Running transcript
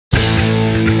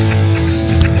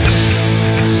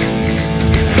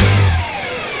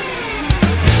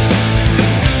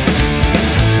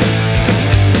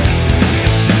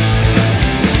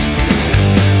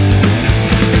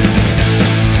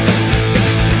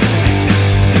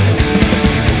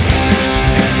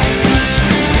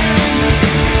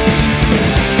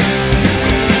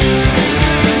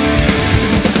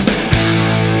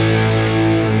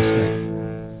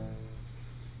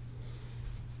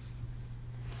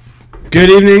Good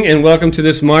evening and welcome to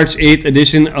this March 8th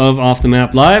edition of Off the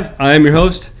Map Live. I am your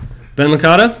host, Ben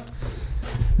Licata.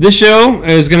 This show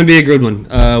is going to be a good one.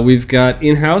 We've got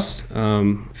in-house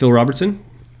Phil Robertson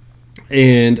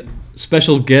and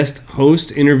special guest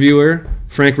host, interviewer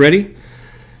Frank Reddy.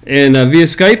 And via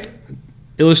Skype,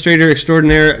 illustrator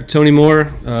extraordinaire Tony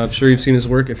Moore. I'm sure you've seen his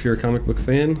work if you're a comic book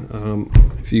fan.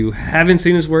 If you haven't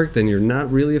seen his work, then you're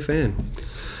not really a fan.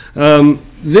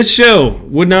 This show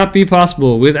would not be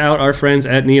possible without our friends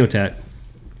at Neotat.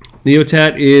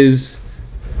 Neotat is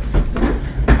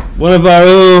one of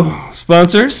our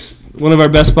sponsors, one of our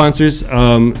best sponsors.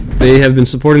 They have been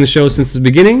supporting the show since the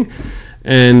beginning,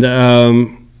 and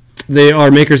they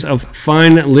are makers of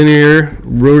fine linear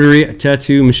rotary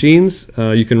tattoo machines.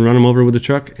 You can run them over with a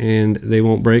truck and they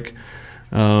won't break.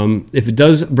 If it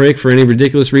does break for any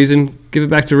ridiculous reason, give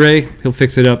it back to Ray. He'll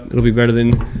fix it up. It'll be better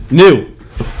than new.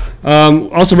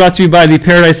 Also brought to you by the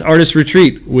Paradise Artist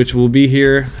Retreat, which will be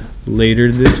here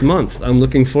later this month. I'm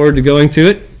looking forward to going to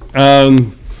it.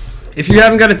 If you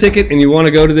haven't got a ticket and you want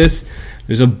to go to this,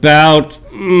 there's about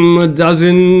a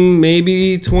dozen,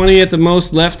 maybe 20 at the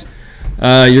most left.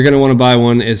 You're going to want to buy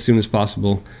one as soon as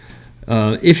possible.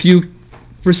 If you,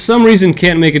 for some reason,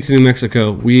 can't make it to New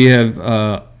Mexico, we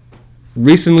have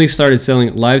recently started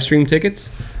selling live stream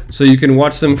tickets, so you can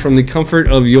watch them from the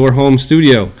comfort of your home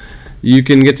studio. You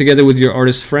can get together with your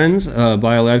artist friends,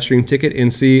 buy a live stream ticket,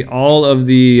 and see all of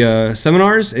the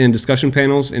seminars and discussion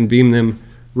panels and beam them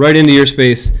right into your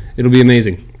space. It'll be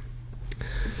amazing.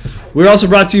 We're also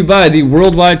brought to you by the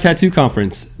Worldwide Tattoo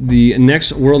Conference. The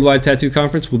next Worldwide Tattoo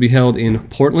Conference will be held in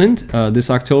Portland this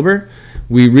October.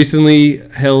 We recently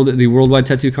held the Worldwide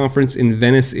Tattoo Conference in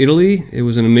Venice, Italy. It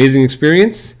was an amazing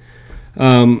experience.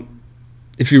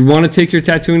 If you want to take your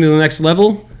tattooing to the next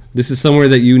level, this is somewhere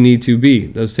that you need to be.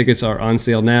 Those tickets are on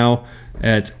sale now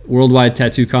at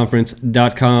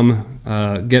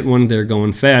worldwidetattooconference.com. Get one, they're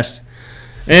going fast.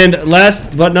 And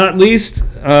last but not least,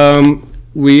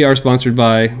 we are sponsored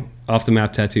by Off the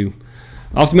Map Tattoo.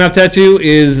 Off the Map Tattoo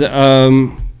is,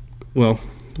 one of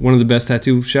the best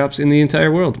tattoo shops in the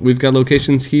entire world. We've got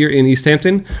locations here in East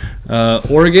Hampton,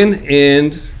 Oregon,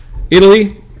 and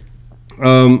Italy.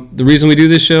 The reason we do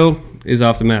this show is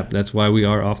Off the Map. That's why we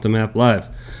are Off the Map Live.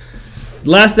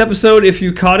 Last episode, if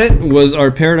you caught it, was our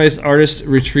Paradise Artist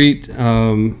Retreat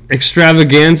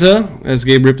extravaganza, as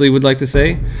Gabe Ripley would like to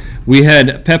say. We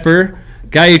had Pepper,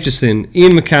 Guy Aitchison,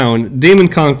 Ian McCown, Damon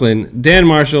Conklin, Dan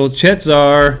Marshall, Chet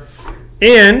Zar,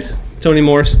 and Tony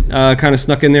Morse kind of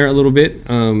snuck in there a little bit.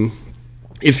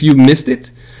 If you missed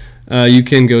it, you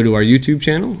can go to our YouTube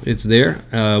channel. It's there.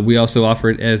 We also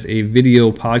offer it as a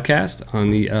video podcast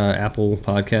on the Apple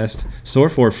Podcast Store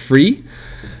for free.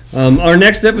 Our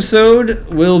next episode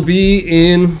will be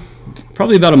in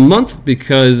probably about a month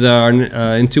because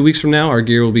in 2 weeks from now, our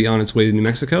gear will be on its way to New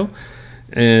Mexico.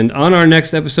 And on our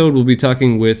next episode, we'll be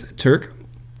talking with Turk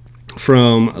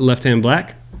from Left Hand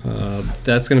Black.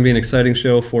 That's going to be an exciting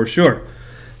show for sure.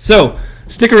 So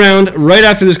stick around. Right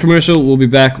after this commercial, we'll be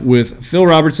back with Phil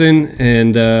Robertson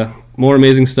and more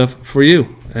amazing stuff for you.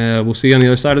 We'll see you on the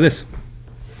other side of this.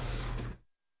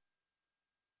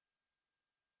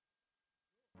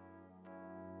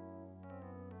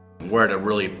 We're at a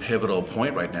really pivotal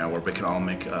point right now where we can all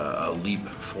make a leap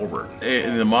forward.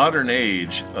 In the modern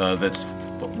age, that's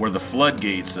where the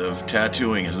floodgates of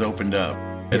tattooing has opened up.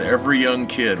 And every young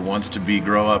kid wants to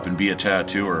grow up and be a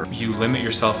tattooer. You limit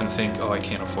yourself and think, oh, I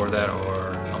can't afford that,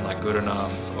 or I'm not good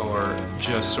enough, or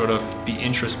just sort of be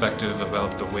introspective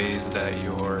about the ways that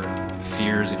your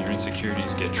fears and your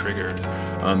insecurities get triggered.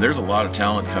 There's a lot of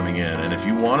talent coming in, and if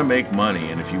you want to make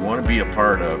money, and if you want to be a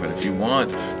part of, and if you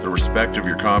want the respect of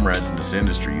your comrades in this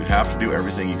industry, you have to do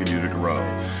everything you can do to grow.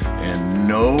 And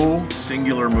no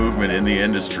singular movement in the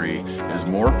industry is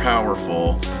more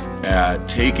powerful at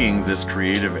taking this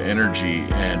creative energy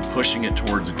and pushing it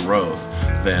towards growth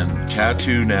than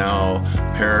Tattoo Now,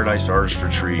 Paradise Artist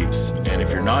Retreats. And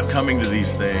if you're not coming to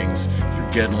these things, you're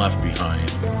getting left behind.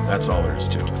 That's all there is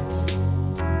to it.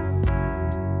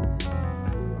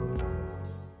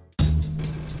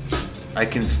 I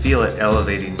can feel it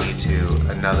elevating me to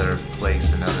another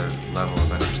place, another level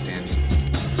of understanding.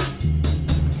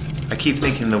 I keep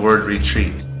thinking the word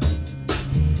retreat.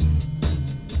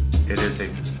 It is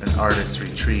an artist's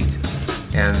retreat,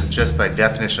 and just by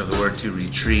definition of the word, to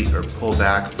retreat or pull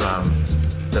back from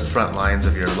the front lines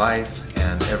of your life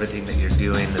and everything that you're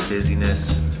doing, the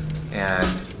busyness, and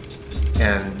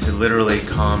to literally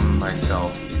calm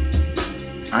myself.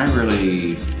 I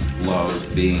really love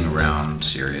being around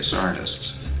serious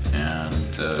artists, and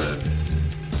the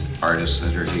artists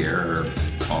that are here are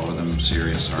all of them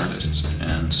serious artists,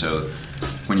 and so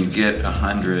when you get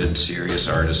 100 serious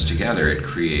artists together, it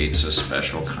creates a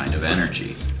special kind of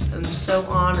energy. I'm so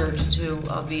honored to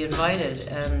be invited,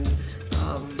 and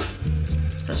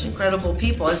such incredible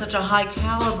people and such a high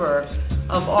caliber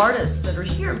of artists that are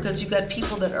here, because you've got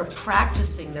people that are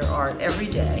practicing their art every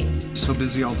day. So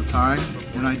busy all the time,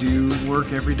 and I do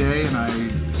work every day, and I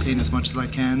paint as much as I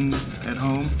can at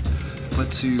home, but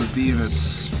to be in a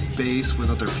space with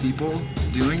other people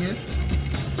doing it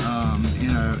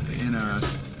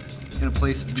in a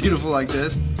place that's beautiful like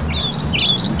this.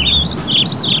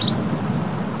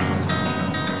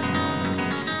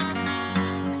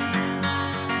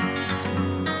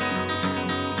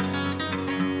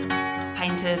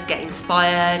 Painters get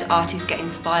inspired, artists get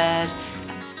inspired.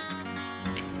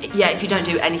 Yeah, if you don't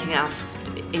do anything else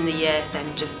in the year,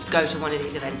 then just go to one of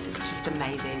these events. It's just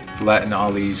amazing. Letting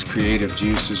all these creative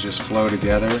juices just flow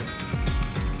together,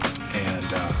 and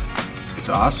it's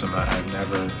awesome. I've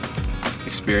never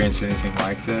experienced anything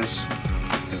like this.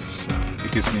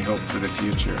 It gives me hope for the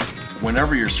future.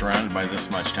 Whenever you're surrounded by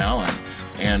this much talent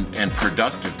and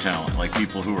productive talent, like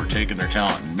people who are taking their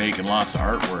talent and making lots of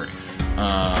artwork,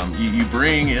 you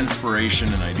bring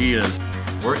inspiration and ideas.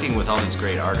 Working with all these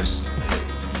great artists,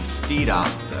 you feed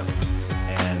off of them,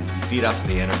 and you feed off of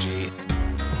the energy.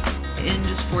 In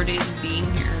just 4 days of being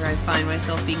here, I find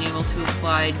myself being able to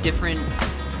apply different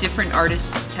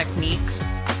artists' techniques.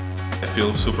 I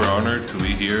feel super honored to be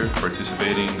here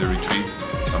participating in the retreat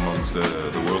amongst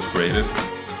the world's greatest.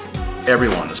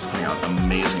 Everyone is putting out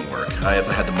amazing work. If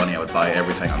I had the money, I would buy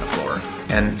everything on the floor.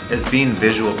 And as being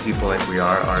visual people like we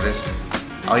are, artists,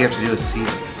 all you have to do is see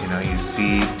it. You know, you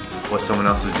see what someone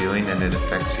else is doing and it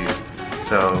affects you.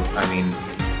 So, I mean,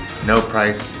 no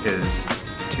price is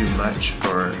too much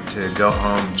to go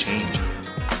home and change.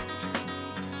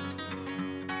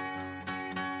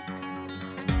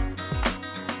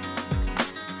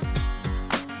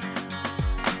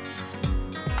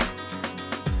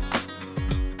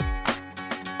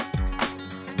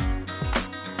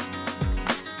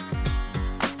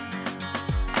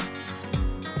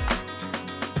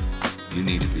 You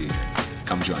need to be here.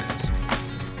 Come join us.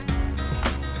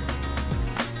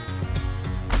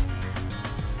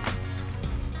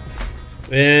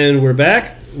 And we're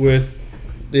back with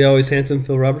the always handsome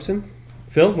Phil Robertson.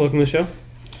 Phil, welcome to the show.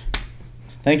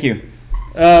 Thank you.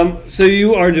 So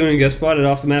you are doing a guest spot at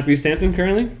Off the Map East Hampton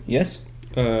currently? Yes.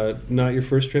 Not your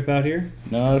first trip out here?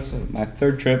 No, it's my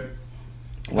third trip.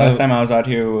 Last time I was out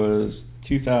here was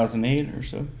 2008 or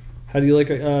so. How do you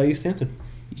like East Hampton?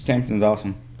 East Hampton's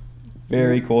awesome.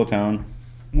 Very cool town.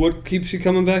 What keeps you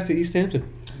coming back to East Hampton?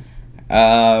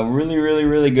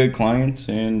 Really good clients,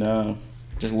 and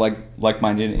just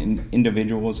like-minded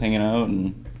individuals hanging out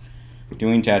and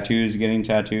doing tattoos, getting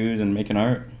tattoos, and making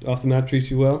art. Off the Map treats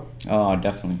you well? Oh,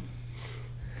 definitely.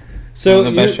 So one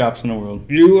of the best shops in the world.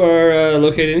 You are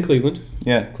located in Cleveland?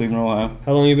 Yeah, Cleveland, Ohio.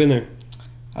 How long have you been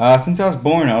there? Since I was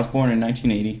born. I was born in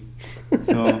 1980.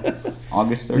 So,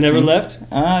 August 13th. Never left?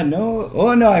 No.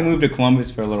 Oh, no, I moved to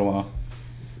Columbus for a little while.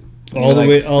 All the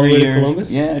way to Columbus?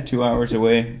 Yeah, 2 hours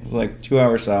away. It was like 2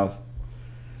 hours south.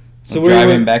 So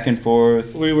driving back and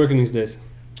forth. Where are you working these days?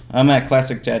 I'm at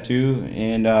Classic Tattoo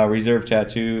and Reserve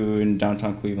Tattoo in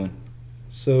downtown Cleveland.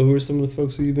 So who are some of the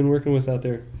folks that you've been working with out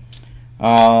there?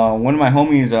 One of my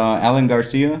homies, Alan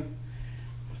Garcia.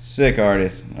 Sick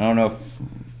artist.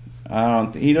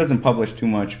 He doesn't publish too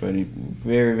much, but he's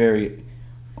very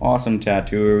awesome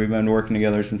tattooer. We've been working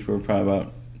together since we were probably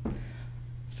about,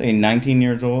 say, 19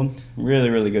 years old.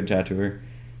 Really good tattooer.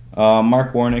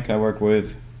 Mark Warnick I work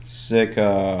with. Sick,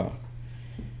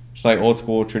 just like old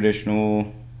school,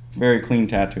 traditional, very clean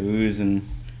tattoos, and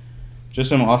just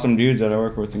some awesome dudes that I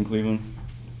work with in Cleveland.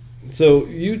 So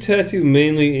you tattoo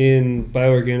mainly in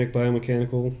bioorganic,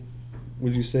 biomechanical,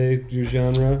 would you say, your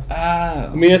genre?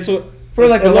 I mean, that's what... For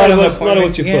like a lot of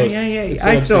what you post. Yeah.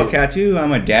 I still tattoo.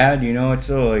 I'm a dad, you know. It's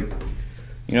still like,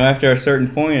 you know, after a certain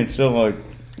point, it's still like,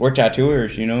 we're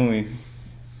tattooers, you know.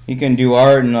 You can do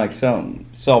art and like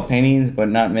sell paintings, but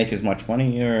not make as much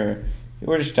money. Or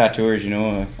we're just tattooers, you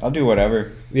know. I'll do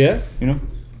whatever. Yeah. You know.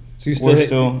 So you still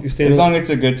as long as it's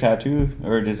a good tattoo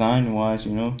or design wise,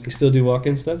 you know. You still do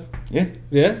walk-in stuff? Yeah.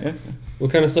 Yeah.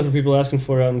 What kind of stuff are people asking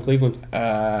for out in Cleveland?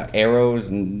 Arrows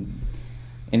and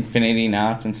infinity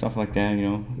knots and stuff like that, you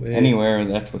know. Wait. Anywhere,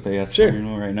 that's what they ask for, you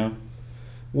know, right now.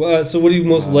 Well, so what do you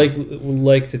most like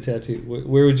to tattoo?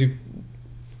 Where would you...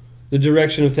 The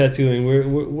direction of tattooing,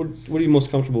 what are you most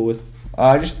comfortable with?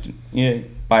 Just,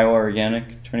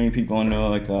 bioorganic, turning people into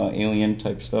like alien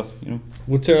type stuff, you know.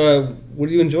 What do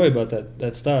you enjoy about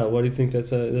that style? Why do you think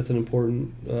that's an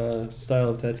important style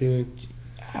of tattooing?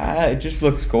 It just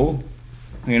looks cool,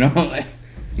 you know.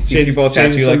 You see Change- people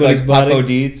change tattoo somebody's like body. Paco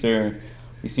Dietz, or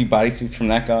you see bodysuits from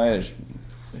that guy.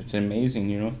 It's amazing,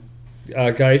 you know.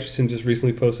 Guy Aitchison just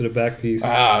recently posted a back piece.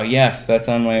 Oh yes, that's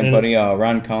on my And buddy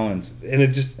Ron Collins. And it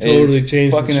just totally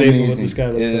changed the fucking shape amazing. of what this guy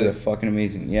looks It like. is fucking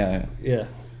amazing. Yeah. Yeah.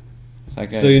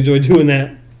 Like So you enjoy doing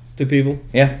that to people?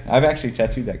 Yeah, I've actually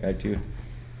tattooed that guy too.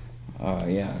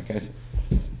 Yeah, that guy's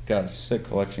got a sick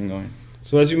collection going.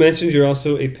 So as you mentioned, you're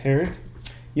also a parent.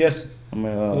 Yes,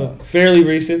 I'm fairly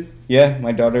recent. Yeah,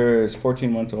 my daughter is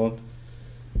 14 months old.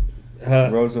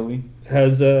 Rosalie.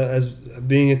 Has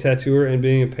being a tattooer and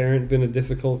being a parent been a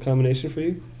difficult combination for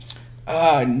you?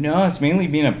 No, it's mainly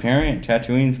being a parent.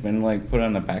 Tattooing's been like put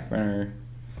on the back burner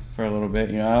for a little bit.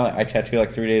 You know, I tattoo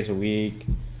like 3 days a week.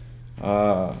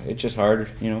 It's just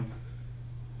hard, you know.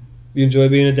 You enjoy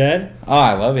being a dad? Oh,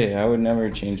 I love it. I would never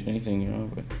change anything, you know.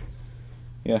 But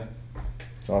yeah,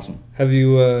 it's awesome. Have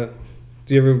you?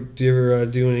 Do you ever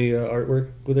do any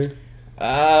artwork with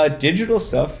her? Digital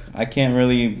stuff. I can't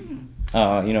really,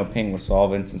 paint with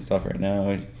solvents and stuff right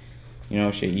now. You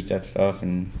know, she eat that stuff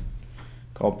and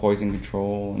call poison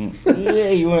control. And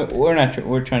yeah,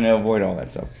 we're trying to avoid all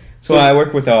that stuff. So I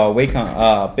work with a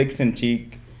Wacom, Big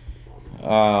Cintiq,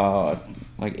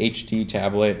 like HD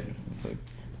tablet, like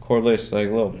cordless, like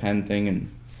little pen thing,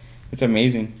 and it's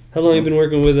amazing. How long have you been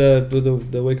working with the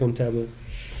Wacom tablet?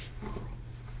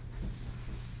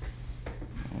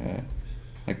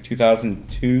 Like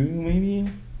 2002, maybe.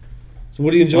 So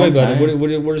what do you enjoy Long about time. it?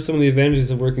 What are some of the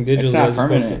advantages of working digitally It's not as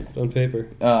opposed permanent. to on paper?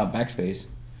 Backspace.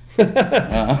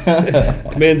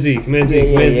 Command Z, Command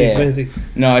Z.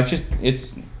 No,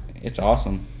 it's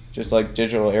awesome. Just like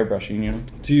digital airbrushing, you know.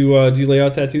 Do you lay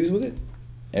out tattoos with it?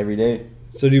 Every day.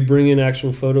 So do you bring in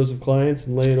actual photos of clients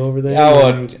and lay it over there?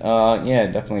 Yeah,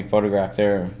 definitely photograph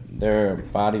their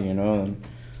body, you know, and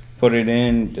put it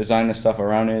in, design the stuff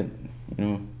around it, you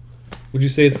know. Would you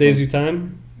say it saves you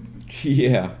time?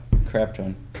 Yeah, crap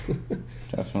ton.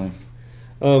 Definitely.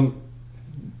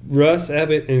 Russ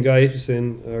Abbott and Guy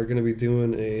Aitchison are going to be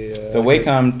doing the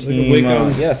Wacom team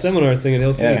Wacom seminar thing at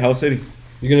Hill City. Yeah, Hill City.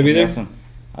 You going to be there? Awesome.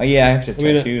 Oh yeah, I have to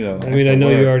tattoo though. I know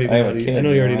you already know. I have a kid. I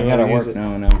know you already know. I gotta how to use work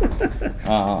it.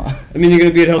 now. I mean, you're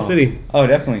going to be at Hill City. Oh,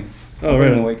 definitely. Oh,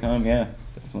 right. Wacom, yeah,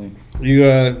 definitely.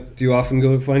 Do you often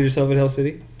go find yourself at Hill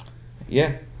City?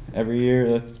 Yeah, every year.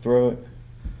 Let's throw it.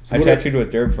 So I tattooed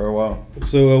with Derb for a while.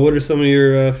 So, what are some of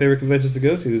your favorite conventions to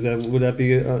go to? Would that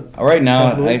be right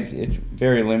now? It's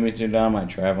very limited on my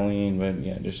traveling, but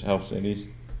yeah, just Hill Cities.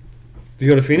 Do you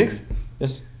go to Phoenix?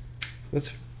 Yes.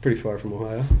 That's pretty far from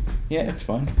Ohio. Yeah, it's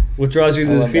fun. What draws you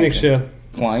to the Phoenix show?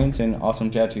 Clients and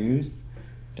awesome tattoos.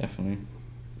 Definitely.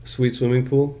 Sweet swimming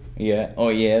pool? Yeah. Oh,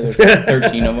 yeah. There's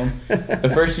 13 of them. The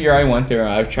first year I went there,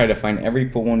 I was trying to find every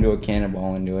pool and do a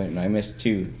cannonball into it, and I missed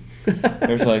 2.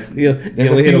 There's like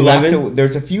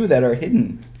there's a few that are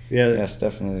hidden. Yeah. Yes,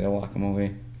 definitely. I'll lock them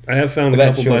away. I have found a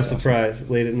couple by surprise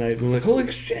late at night. I'm like,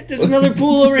 holy shit, there's another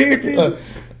pool over here too.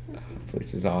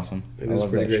 This is awesome. It I is love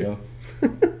pretty that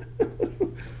great.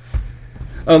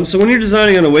 Show. So when you're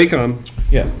designing on a Wacom,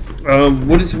 yeah,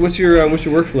 what's your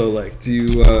workflow like? Do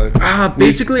you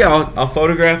basically I'll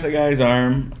photograph the guy's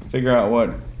arm, figure out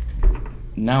what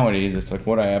nowadays it's like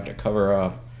what I have to cover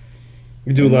up.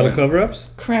 You do a lot of cover-ups?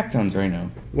 Crap tons right now.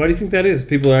 Why do you think that is?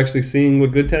 People are actually seeing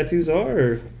what good tattoos are?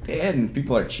 Or? And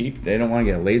people are cheap. They don't want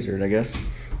to get lasered, I guess.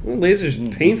 Well, laser's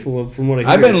painful from what I hear.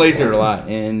 I've been lasered a lot,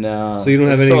 and so you don't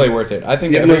have it's any... totally worth it. I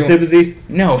think you have no sympathy?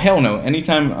 No, hell no.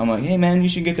 Anytime I'm like, hey man, you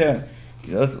should get that.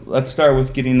 Let's start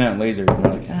with getting that laser. And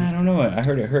they're like, I don't know. I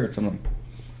heard it hurts. I'm like,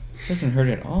 it doesn't hurt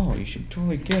at all. You should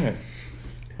totally get it.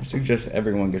 I suggest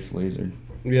everyone gets lasered.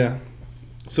 Yeah.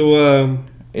 So,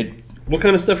 what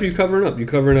kind of stuff are you covering up? You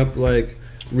covering up like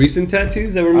recent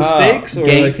tattoos that were mistakes, or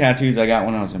gang like tattoos I got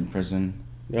when I was in prison?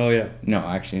 Oh yeah. No,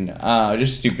 actually, no.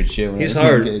 Just stupid shit. He's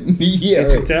hard. Yeah, Can't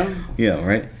you right. tell? Yeah,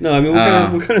 right. No, I mean,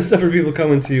 what kind of stuff are people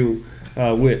coming to you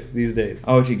with these days?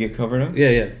 Oh, to get covered up? Yeah,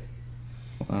 yeah.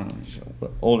 I don't know, just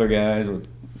older guys with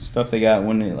stuff they got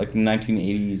when they, like the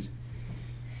 1980s.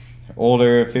 They're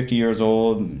older, 50 years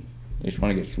old, and they just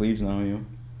want to get sleeves now. You know,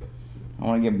 I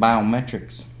want to get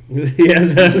biometrics.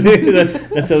 Yes,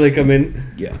 that's how they come in.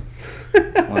 Yeah.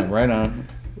 Like, right on.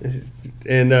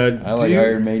 And I like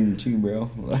Iron Maiden too,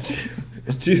 bro. Let's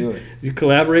do it. You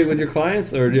collaborate with your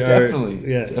clients, or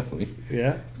definitely, yeah, definitely,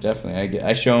 yeah, definitely.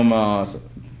 I show them,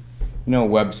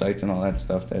 websites and all that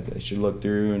stuff that they should look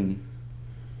through and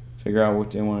figure out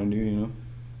what they want to do. You know.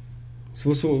 So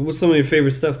what's some of your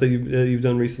favorite stuff that you've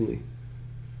done recently?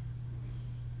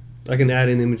 I can add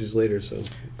in images later, so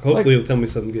hopefully you'll tell me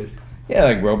something good. Yeah,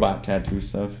 like robot tattoo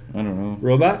stuff. I don't know.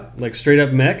 Robot? Like straight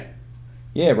up mech?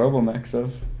 Yeah, RoboMech stuff.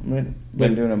 I've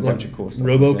been doing a bunch of cool stuff.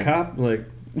 RoboCop? Like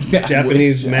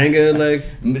Japanese manga, like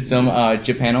some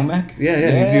Japanomech. Yeah,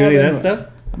 you do any of that stuff?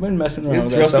 I've been messing around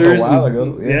with that Thrusters stuff a while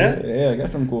ago. Yeah, I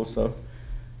got some cool stuff.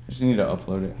 I just need to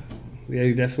upload it. Yeah,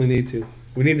 you definitely need to.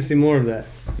 We need to see more of that.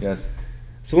 Yes.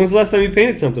 So when's the last time you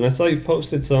painted something? I saw you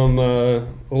posted some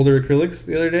older acrylics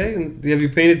the other day. And have you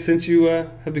painted since you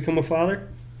have become a father?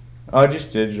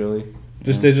 Just digitally.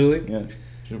 Just digitally? Yeah.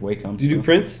 Just Wacom. Do you do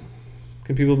prints?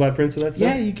 Can people buy prints of that stuff?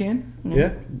 Yeah, you can.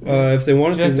 Yeah. If they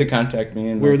wanted you have to contact me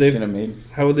and where would they get them made.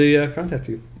 How would they contact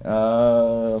you?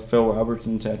 Phil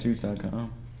Robertson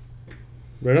Tattoos.com.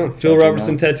 Right on.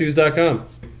 PhilRobertsonTattoos.com.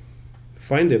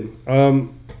 Find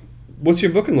him. What's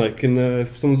your booking like? And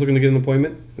if someone's looking to get an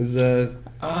appointment, is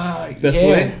best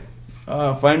way?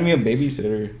 Find me a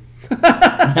babysitter.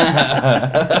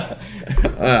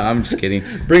 I'm just kidding.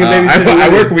 Bring a babysitter. I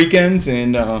work weekends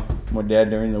and my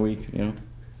dad during the week. You know.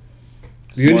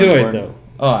 Do you enjoy it though?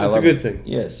 Oh, so it's a good thing.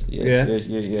 Yes. Yeah.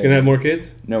 Gonna have more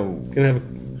kids? No. Gonna have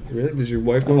really? Does your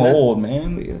wife know I'm that? old,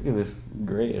 man. Look at this,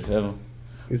 gray as hell.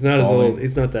 He's not as old.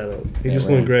 He's not that old. He just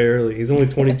went gray early. He's only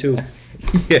 22.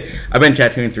 Yeah, I've been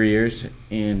tattooing 3 years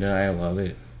and I love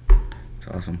it. It's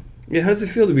awesome. Yeah, how does it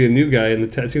feel to be a new guy in the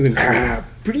tattoo industry?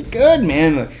 Pretty good,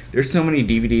 man. Like, there's so many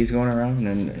DVDs going around,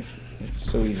 and it's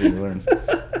so easy to learn.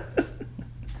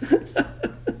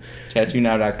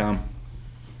 TattooNow.com.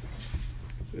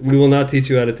 We will not teach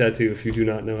you how to tattoo if you do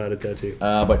not know how to tattoo.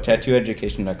 But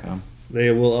TattooEducation.com.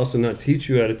 They will also not teach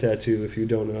you how to tattoo if you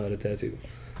don't know how to tattoo.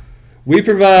 We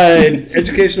provide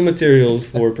educational materials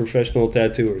for professional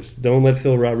tattooers. Don't let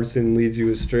Phil Robertson lead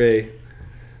you astray.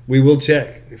 We will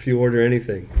check if you order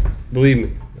anything. Believe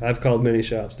me, I've called many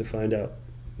shops to find out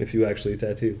if you actually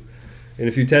tattoo. And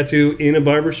if you tattoo in a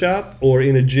barber shop or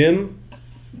in a gym,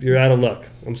 you're out of luck.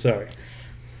 I'm sorry.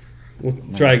 We'll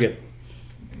try again.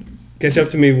 Catch up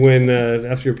to me when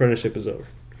after your apprenticeship is over.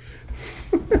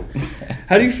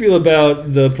 How do you feel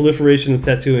about the proliferation of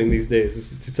tattooing these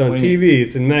days? It's on TV,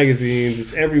 it's in magazines,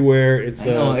 it's everywhere. It's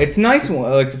it's nice.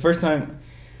 Like the first time,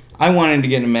 I wanted to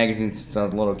get in a magazine since I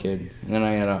was a little kid, and then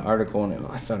I had an article, and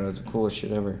I thought it was the coolest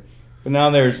shit ever. But now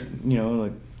there's,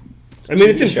 like. I mean,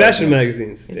 it's in fashion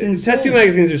magazines. Tattoo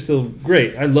magazines are still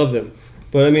great. I love them,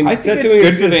 but I mean, I think tattooing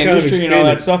it's good for the industry and all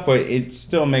that expanded. stuff. But it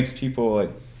still makes people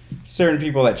like certain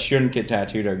people that shouldn't get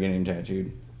tattooed are getting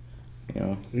tattooed.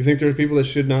 You think there's people that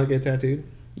should not get tattooed?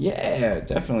 Yeah,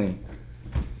 definitely.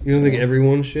 You don't think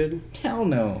everyone should? Hell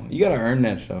no. You gotta earn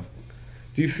that stuff.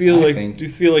 Do you feel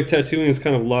like tattooing has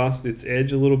kind of lost its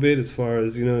edge a little bit as far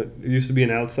as, it used to be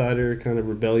an outsider kind of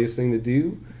rebellious thing to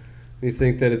do? Do you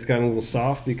think that it's gotten a little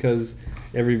soft because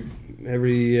every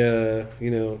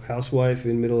housewife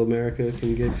in middle America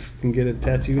can get a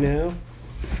tattoo now?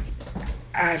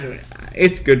 I don't.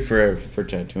 It's good for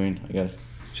tattooing, I guess.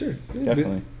 Sure,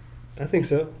 definitely. I think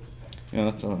so. Yeah,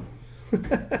 that's all.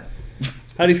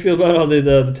 How do you feel about all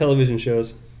the television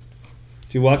shows? Do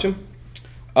you watch them?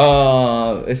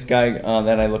 This guy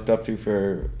that I looked up to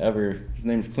forever, his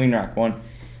name's Clean Rock One.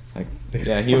 Like,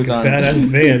 yeah, he was on.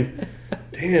 Badass fan.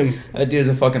 Damn. That dude's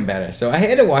a fucking badass. So I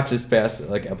had to watch this past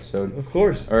episode. Of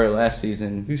course. Or last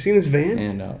season. You've seen his van?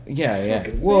 And yeah.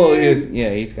 Well,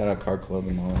 he's got a car club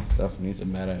and all that stuff, and he's a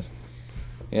badass.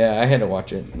 Yeah, I had to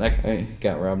watch it. Like, I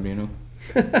got robbed,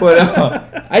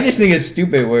 But I just think it's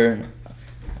stupid. Where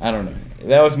I don't know.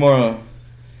 That was more.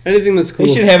 Anything that's cool.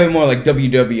 They should have it more like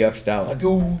WWF style. Like,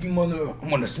 I'm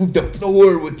gonna sweep the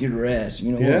floor with your ass.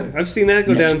 Yeah, I've seen that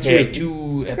go down too.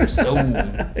 Tattoo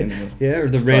episode. Yeah, or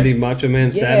the Randy Macho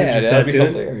Man Savage. Yeah, that'd be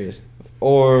hilarious.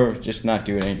 Or just not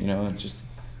doing it. It's just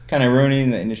kind of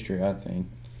ruining the industry. I think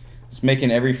it's making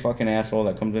every fucking asshole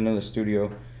that comes into the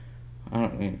studio. I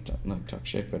don't mean not talk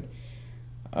shit, but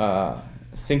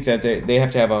think that they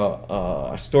have to have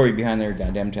a story behind their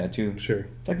goddamn tattoo. Sure.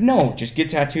 It's like, no, just get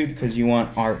tattooed because you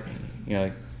want art.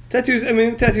 Tattoos. I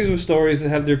mean, tattoos with stories that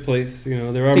have their place.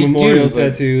 There are memorial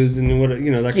tattoos and that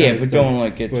kind of stuff. Yeah, but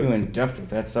don't get too in depth with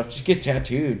that stuff. Just get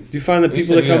tattooed. Do you find that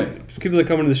people that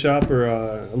come into the shop are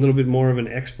a little bit more of an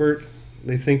expert?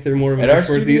 They think they're more of an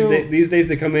expert these days.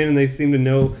 They come in and they seem to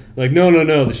know, like, no,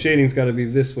 the shading's got to be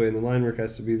this way and the line work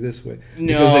has to be this way.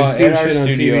 No, at our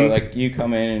studio, like, you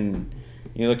come in and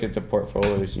you look at the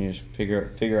portfolios and you just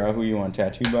figure out who you want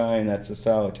tattooed by, and that's the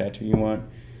style of tattoo you want,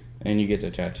 and you get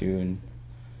the tattoo. And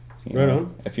right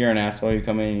on. If you're an asshole, you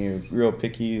come in and you're real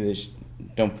picky, they just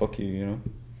don't book you.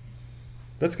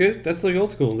 That's good. That's like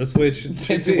old school. That's the way it should be.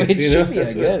 That's the way it should be, I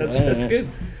guess. That's good.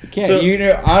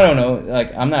 I don't know.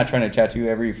 Like, I'm not trying to tattoo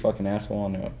every fucking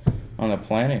asshole on the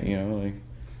planet. Like,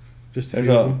 just a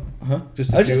few.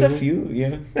 Just a few.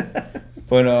 Yeah.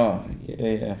 But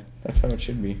yeah. That's how it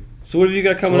should be. So what have you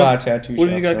got coming a lot up? of tattoo What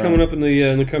have you shops got coming up in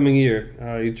the coming year?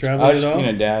 You traveling at all? Being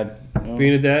a dad.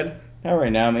 Being a dad? Not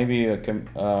right now. Maybe a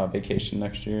vacation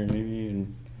next year. Maybe.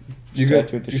 And you still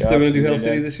going to do Hell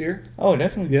City this year? Oh,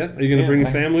 definitely. Yeah. Are you going to bring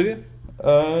your family with you?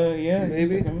 Yeah.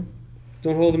 Maybe.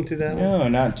 Don't hold him to that one. No,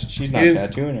 not. She's not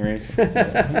tattooing or anything.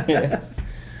 Yeah.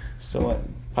 So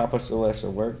Papa still has to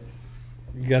work.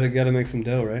 You gotta make some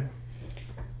dough, right?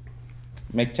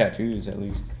 Make tattoos at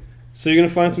least. So you're gonna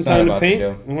find some time to paint?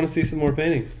 I want to see some more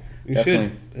paintings. You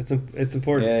Definitely. should. It's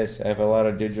important. Yes, I have a lot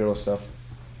of digital stuff.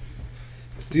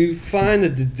 Do you find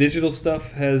that the digital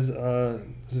stuff has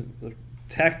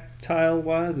tactile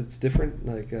wise, it's different?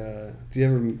 Like, do you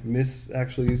ever miss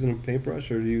actually using a paintbrush,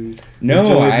 or do you?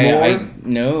 No,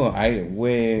 I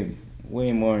way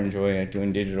more enjoy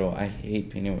doing digital. I hate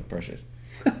painting with brushes.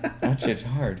 That shit's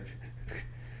hard.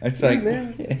 It's like,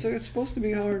 man, it's supposed to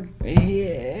be hard.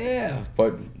 Yeah,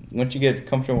 but once you get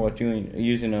comfortable with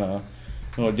using a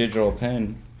little digital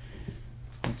pen,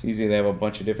 it's easy. They have a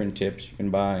bunch of different tips you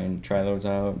can buy and try those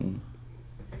out. And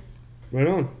right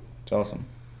on. It's awesome.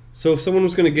 So if someone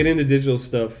was going to get into digital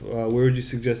stuff, where would you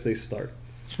suggest they start?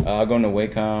 Going to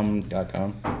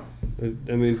wacom.com.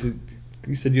 I mean,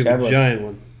 you said you have a giant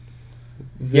one.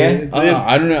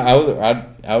 I don't know.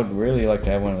 I would really like to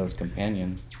have one of those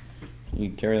companions. You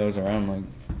carry those around like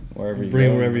wherever you go.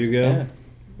 Bring wherever you go. Yeah.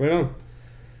 Right on.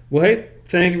 Well, hey,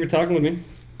 thank you for talking with me.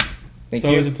 It's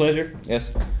always a pleasure. Yes.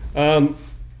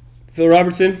 Phil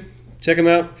Robertson, check him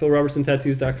out.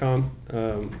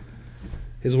 PhilRobertsonTattoos.com.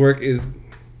 His work is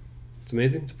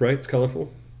amazing. It's bright. It's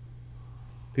colorful.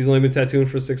 He's only been tattooing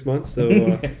for 6 months, so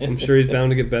I'm sure he's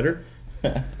bound to get better.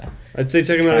 I'd say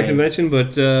check him out at a convention,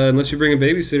 but unless you bring a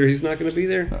babysitter, he's not going to be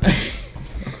there.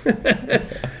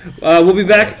 We'll be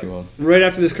back right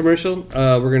after this commercial.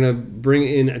 We're going to bring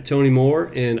in Tony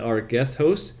Moore and our guest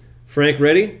host, Frank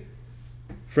Reddy.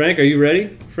 Frank, are you ready?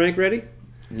 Frank Reddy?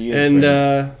 He is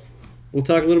ready. We'll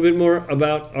talk a little bit more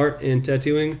about art and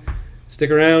tattooing.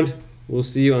 Stick around. We'll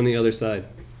see you on the other side.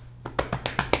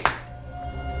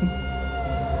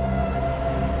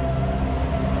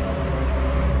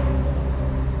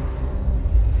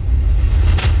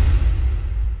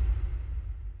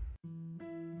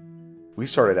 We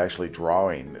started actually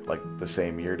drawing like the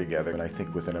same year together, and I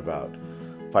think within about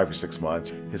 5 or 6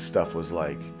 months, his stuff was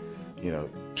like,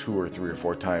 2 or 3 or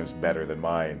 4 times better than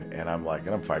mine. And I'm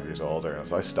 5 years older, and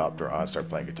so I stopped drawing and started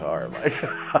playing guitar.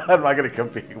 I'm not going to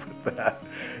compete with that.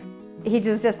 He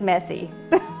was just messy.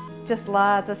 Just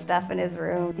lots of stuff in his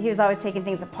room. He was always taking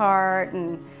things apart,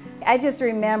 and I just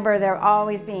remember there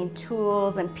always being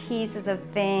tools and pieces of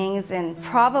things and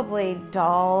probably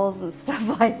dolls and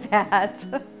stuff like that.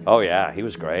 Oh yeah, he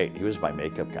was great. He was my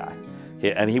makeup guy.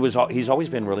 He's always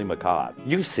been really macabre.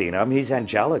 You've seen him, he's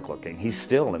angelic looking. He's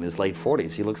still in his late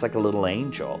 40s. He looks like a little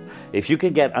angel. If you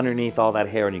could get underneath all that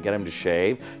hair and you get him to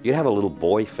shave, you'd have a little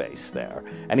boy face there.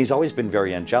 And he's always been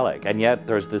very angelic. And yet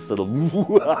there's this little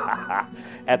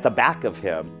at the back of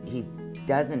him. He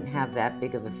doesn't have that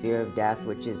big of a fear of death,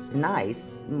 which is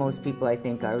nice. Most people, I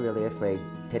think, are really afraid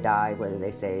to die, whether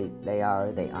they say they are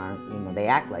or they aren't. They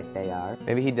act like they are.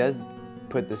 Maybe he does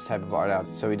put this type of art out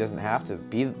so he doesn't have to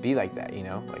be like that,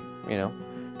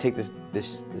 take this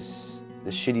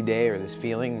shitty day or this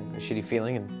shitty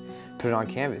feeling and put it on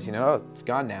canvas, oh, it's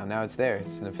gone now it's there,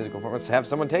 it's in a physical form. Let's have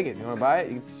someone take it. You want to buy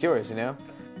it? It's yours,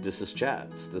 This is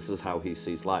Chad's. This is how he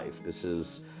sees life. This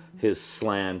is his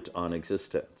slant on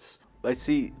existence.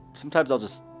 Sometimes I'll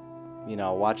just,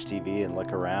 watch TV and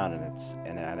look around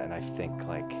and I think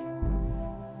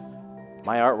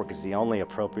my artwork is the only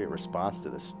appropriate response to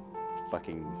this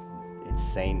fucking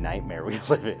insane nightmare we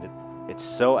live in. It's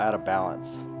so out of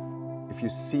balance. If you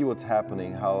see what's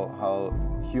happening, how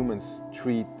humans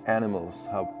treat animals,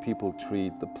 how people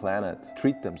treat the planet,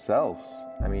 treat themselves.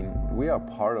 I mean, we are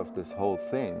part of this whole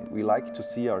thing. We like to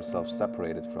see ourselves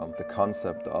separated from the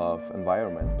concept of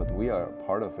environment, but we are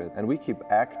part of it, and we keep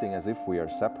acting as if we are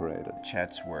separated.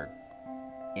 Chet's work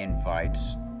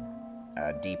invites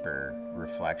a deeper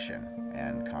reflection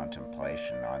and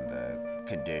contemplation on the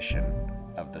condition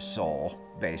of the soul,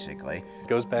 basically. It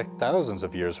goes back thousands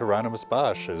of years. Hieronymus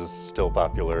Bosch is still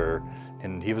popular,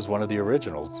 and he was one of the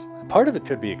originals. Part of it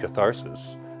could be a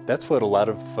catharsis. That's what a lot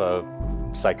of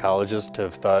psychologists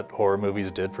have thought horror movies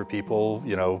did for people,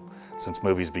 since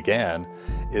movies began,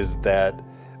 is that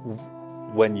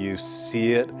when you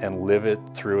see it and live it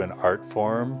through an art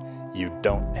form, you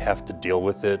don't have to deal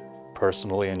with it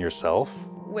personally and yourself.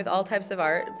 With all types of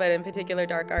art, but in particular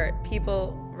dark art,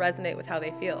 people resonate with how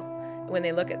they feel. when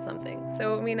they look at something.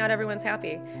 So, I mean, not everyone's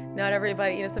happy. Not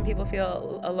everybody, you know, some people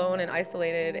feel alone and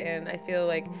isolated, and I feel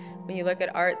like when you look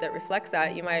at art that reflects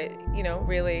that, you might, you know,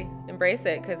 really embrace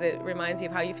it because it reminds you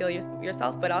of how you feel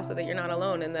yourself, but also that you're not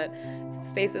alone and that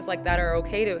spaces like that are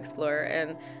okay to explore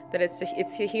and that it's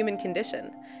a human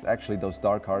condition. Actually, those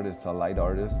dark artists are light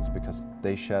artists because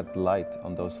they shed light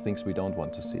on those things we don't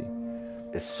want to see.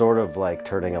 It's sort of like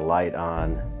turning a light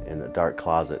on in a dark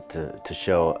closet to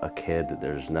show a kid that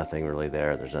there's nothing really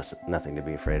there, there's nothing to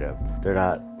be afraid of. They're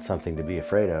not something to be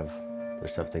afraid of, they're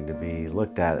something to be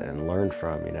looked at and learned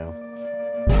from, you know?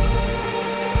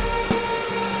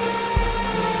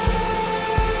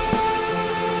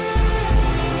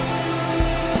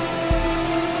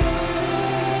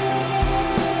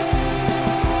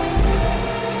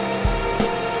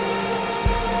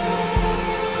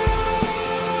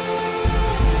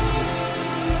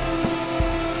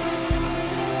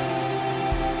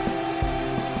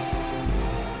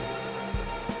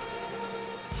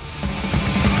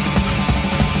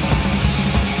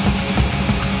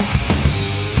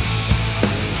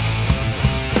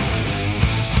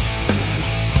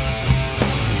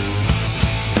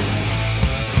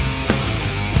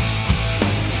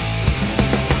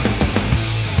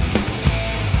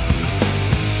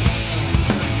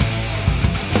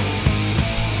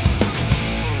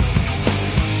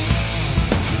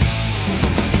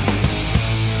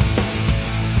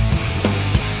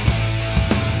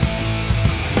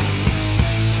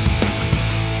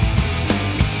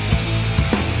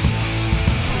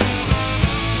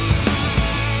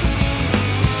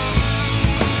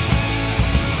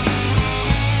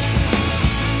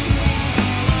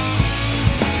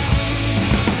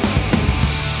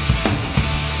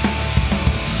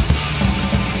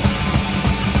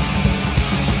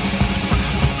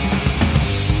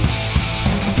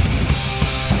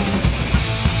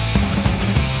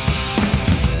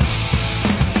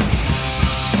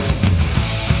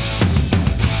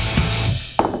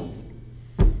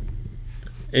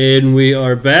 And we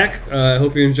are back. I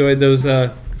hope you enjoyed those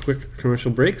quick commercial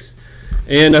breaks.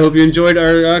 And I hope you enjoyed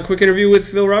our quick interview with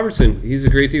Phil Robertson. He's a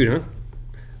great dude, huh?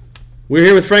 We're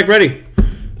here with Frank Reddy.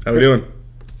 How we doing?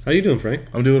 How you doing, Frank?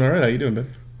 I'm doing all right. How you doing, Ben?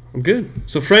 I'm good.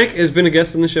 So Frank has been a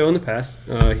guest on the show in the past.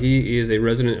 He is a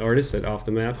resident artist at Off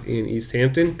the Map in East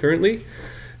Hampton currently.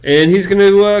 And he's going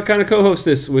to kind of co-host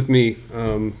this with me.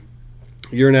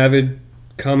 You're an avid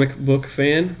comic book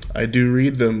fan? I do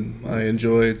read them. I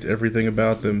enjoy everything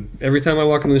about them. Every time I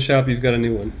walk into the shop, you've got a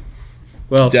new one.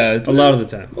 Well, a lot of the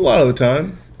time. A lot of the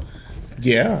time.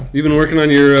 Yeah. You've been working on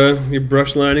your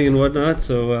brush lining and whatnot,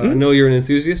 so I know you're an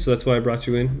enthusiast, so that's why I brought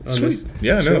you in on Sweet. this.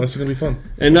 Yeah, show. no, this is going to be fun.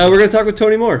 And we're going to talk with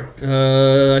Tony Moore.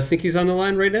 I think he's on the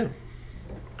line right now.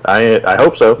 I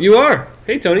hope so. You are.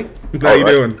 Hey, Tony. How you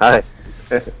doing? Hi.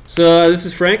 So this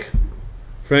is Frank.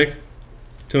 Frank.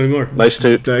 Tony Moore. Nice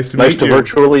to meet you.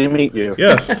 Virtually meet you.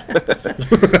 Yes.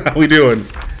 How we doing?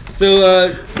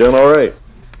 So doing all right.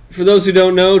 For those who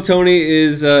don't know, Tony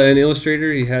is an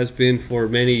illustrator. He has been for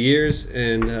many years,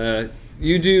 and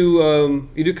you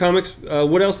do comics.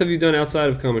 What else have you done outside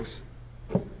of comics?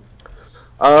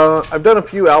 I've done a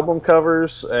few album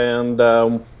covers, and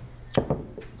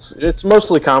it's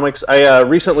mostly comics. I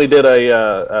recently did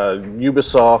a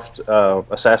Ubisoft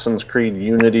Assassin's Creed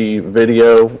Unity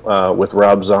video with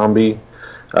Rob Zombie.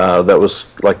 That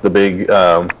was like the big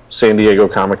San Diego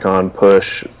Comic-Con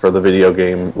push for the video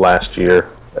game last year.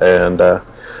 And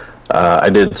I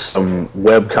did some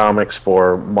web comics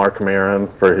for Mark Maron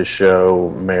for his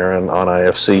show Maron on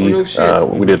IFC. Oh, no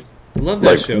shit. We did Love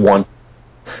that show. one.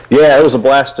 Yeah, it was a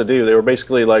blast to do. They were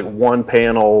basically like one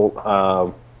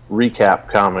panel recap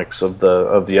comics of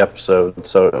the episode.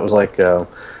 So it was like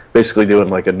basically doing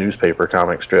like a newspaper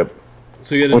comic strip,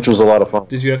 so you which was a lot of fun.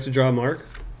 Did you have to draw Mark?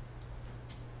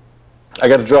 I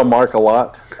got to draw Mark a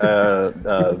lot.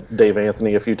 Dave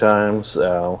Anthony a few times.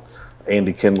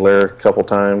 Andy Kindler a couple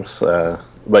times,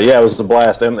 but yeah, it was a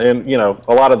blast, and you know,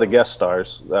 a lot of the guest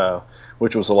stars,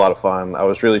 which was a lot of fun. I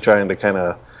was really trying to kind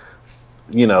of,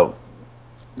 you know,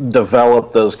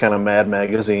 develop those kind of Mad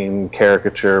Magazine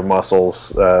caricature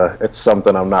muscles. It's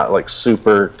something I'm not like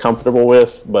super comfortable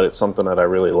with, but it's something that I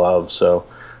really love. So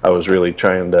I was really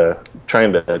trying to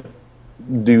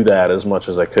do that as much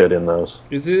as I could in those.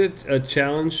 Is it a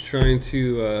challenge trying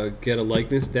to get a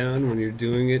likeness down when you're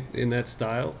doing it in that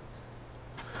style?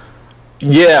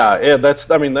 Yeah, that's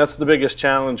the biggest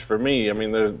challenge for me. I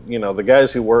mean, you know, the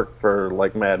guys who work for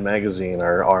like Mad Magazine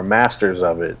are masters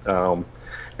of it, and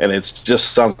it's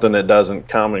just something that doesn't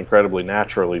come incredibly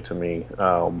naturally to me.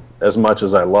 As much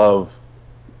as I love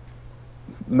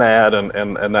Mad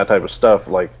and that type of stuff,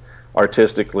 like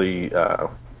artistically,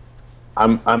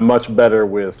 I'm much better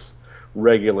with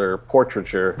regular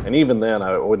portraiture, and even then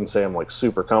I wouldn't say I'm like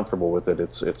super comfortable with it.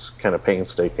 It's kind of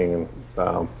painstaking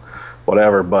and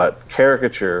whatever, but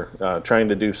caricature, trying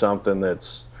to do something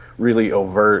that's really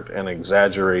overt and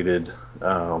exaggerated,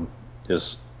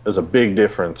 is a big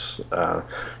difference.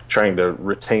 Trying to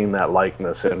retain that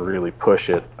likeness and really push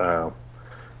it,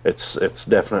 it's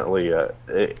definitely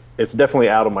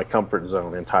out of my comfort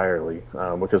zone entirely,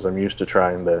 because I'm used to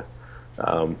trying to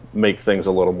make things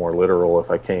a little more literal if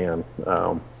I can.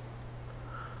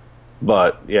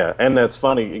 But yeah, and that's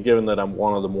funny given that I'm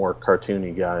one of the more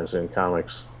cartoony guys in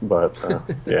comics. But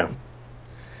yeah.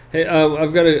 Hey,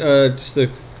 I've got just a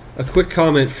quick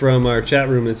comment from our chat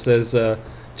room. It says,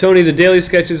 Tony, the daily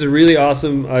sketches are really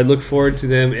awesome. I look forward to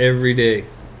them every day.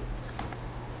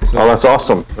 So, oh, that's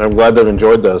awesome. I'm glad they've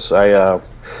enjoyed those. I've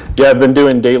been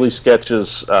doing daily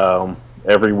sketches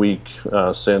every week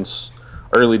since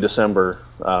early December,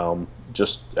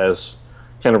 just as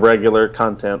kind of regular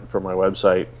content for my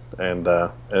website, and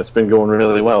it's been going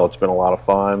really well. It's been a lot of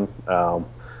fun.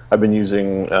 I've been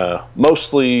using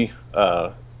mostly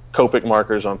Copic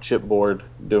markers on chipboard,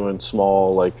 doing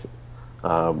small, like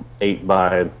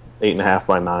 8.5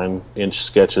 by 9 inch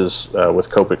sketches with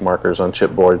Copic markers on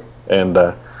chipboard, and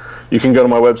you can go to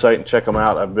my website and check them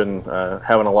out. I've been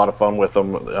having a lot of fun with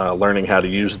them. Learning how to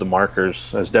use the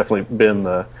markers has definitely been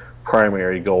the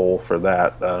primary goal for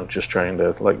that. Just trying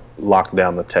to like lock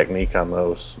down the technique on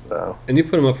those. And you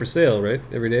put them up for sale, right?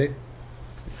 Every day?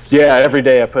 Yeah, every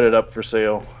day I put it up for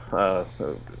sale.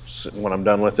 When I'm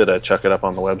done with it, I chuck it up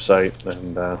on the website,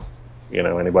 and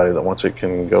anybody that wants it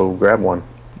can go grab one.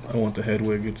 I want the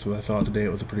Hedwig, so I saw it today.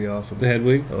 It was pretty awesome. The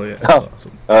Hedwig? Oh yeah,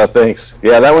 awesome. Thanks.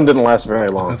 Yeah, that one didn't last very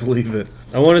long. I believe it.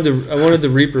 I wanted the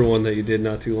Reaper one that you did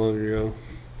not too long ago.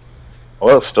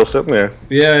 Well, it's still sitting there.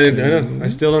 Yeah, I know. I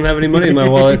still don't have any money in my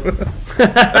wallet.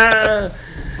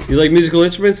 You like musical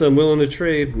instruments? I'm willing to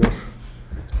trade. No.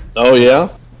 Oh yeah?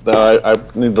 I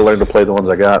need to learn to play the ones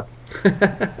I got.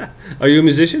 Are you a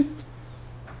musician?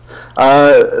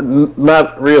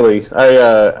 Not really.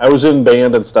 I was in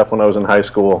band and stuff when I was in high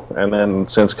school, and then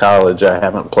since college I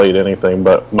haven't played anything,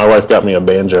 but my wife got me a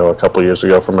banjo a couple years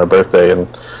ago for my birthday, and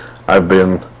I've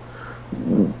been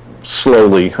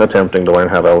slowly attempting to learn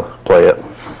how to play it.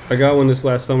 I got one this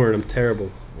last summer, and I'm terrible.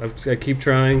 I keep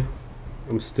trying.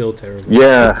 I'm still terrible.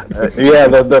 Yeah,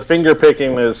 the finger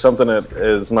picking is something that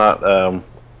is not, I'm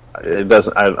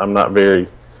not very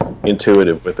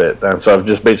intuitive with it, and so I've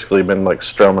just basically been like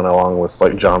strumming along with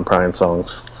like John Prine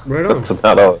songs. Right on. That's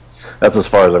about all. That's as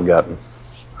far as I've gotten.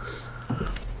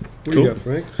 What do you got,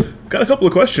 Frank? Got a couple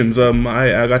of questions.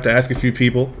 I got to ask a few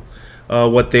people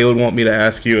what they would want me to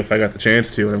ask you if I got the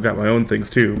chance to, and I've got my own things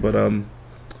too. But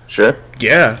sure.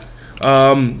 Yeah.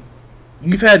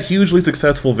 You've had hugely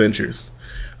successful ventures.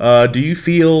 Do you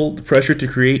feel the pressure to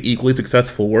create equally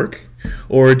successful work?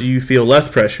 Or do you feel less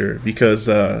pressure because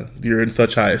you're in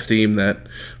such high esteem that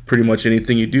pretty much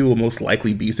anything you do will most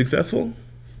likely be successful?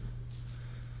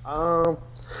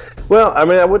 Well, I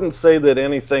mean, I wouldn't say that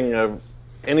anything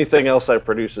else I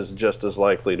produce is just as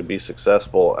likely to be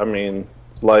successful. I mean,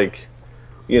 like,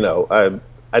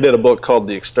 I did a book called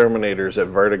The Exterminators at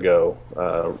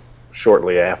Vertigo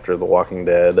shortly after The Walking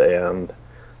Dead, and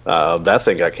that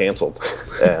thing got canceled.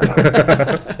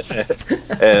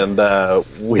 And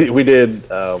we did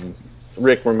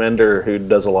Rick Remender, who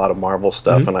does a lot of Marvel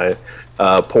stuff, and I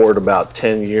poured about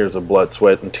 10 years of blood,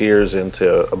 sweat, and tears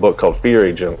into a book called Fear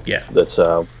Agent. Yeah. That's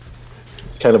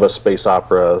kind of a space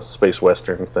opera, space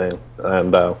western thing.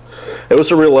 And it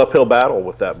was a real uphill battle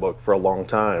with that book for a long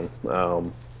time.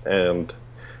 And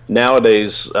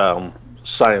nowadays,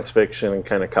 science fiction and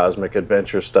kind of cosmic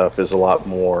adventure stuff is a lot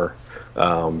more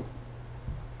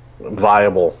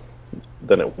viable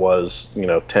than it was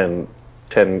 10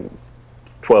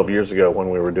 12 years ago when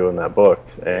we were doing that book,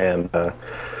 and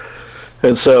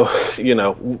so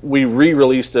we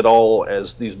re-released it all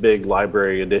as these big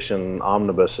library edition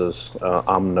omnibuses,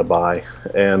 omnibuy,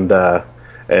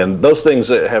 and those things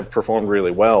have performed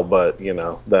really well, but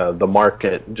the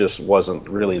market just wasn't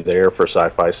really there for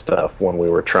sci-fi stuff when we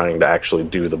were trying to actually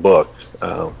do the book.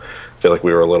 I feel like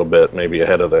we were a little bit maybe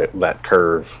ahead of that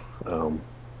curve.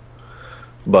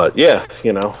 But yeah,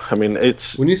 I mean,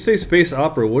 it's... When you say space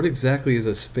opera, what exactly is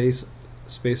a space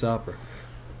opera?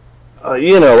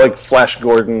 Like Flash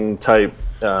Gordon type,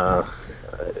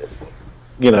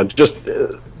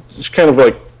 just kind of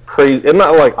like crazy, and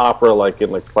not like opera like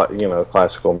in the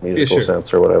classical musical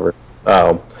sense or whatever.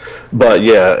 But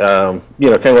yeah,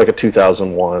 kind of like a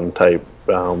 2001 type.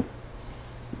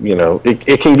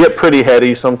 It can get pretty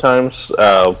heady sometimes,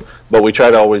 but we try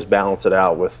to always balance it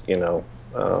out with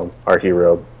our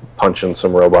hero punching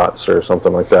some robots or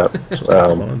something like that.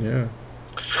 Fun, yeah.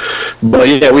 But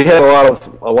yeah, we had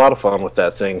a lot of fun with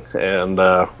that thing, and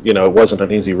you know, it wasn't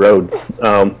an easy road.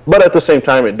 But at the same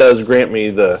time, it does grant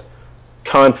me the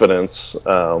confidence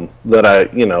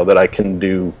that I can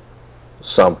do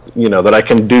something, you know, that I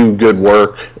can do good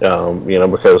work, you know,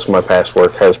 because my past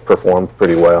work has performed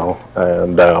pretty well,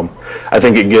 and I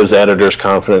think it gives editors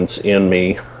confidence in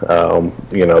me.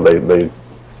 You know, they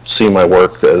see my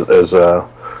work as a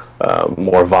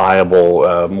more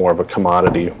viable, more of a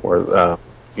commodity, or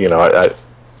you know,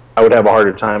 I would have a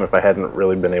harder time if I hadn't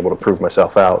really been able to prove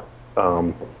myself out.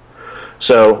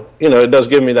 So, you know, it does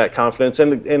give me that confidence,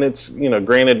 and it's, you know,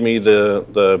 granted me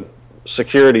the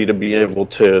security to be able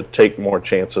to take more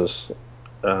chances,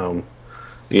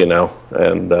 you know,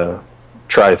 and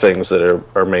try things that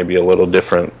are maybe a little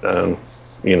different, and,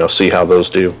 you know, see how those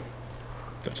do.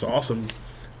 That's awesome.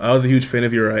 I was a huge fan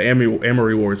of your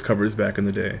Amory Wars covers back in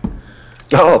the day.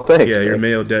 Oh, thanks. Yeah, your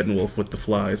Mayo Dettenwolf with the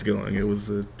flies going. It was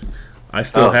I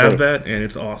still have that, and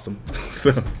it's awesome.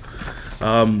 So,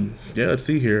 yeah, let's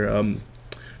see here.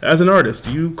 As an artist,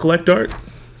 do you collect art?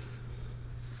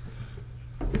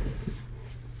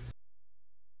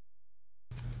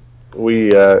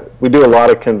 We do a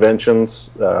lot of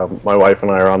conventions. My wife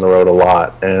and I are on the road a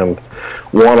lot, and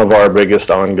one of our biggest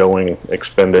ongoing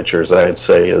expenditures, I'd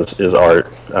say, is art.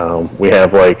 We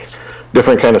have like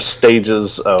different kind of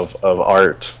stages of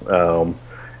art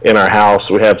in our house.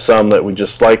 We have some that we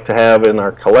just like to have in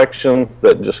our collection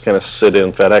that just kind of sit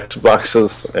in FedEx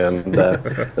boxes, and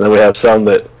then we have some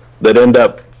that end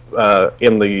up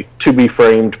in the to be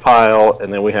framed pile,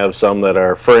 and then we have some that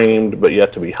are framed but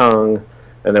yet to be hung,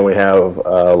 and then we have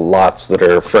lots that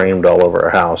are framed all over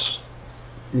our house.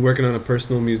 You're working on a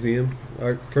personal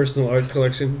art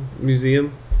collection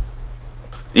museum?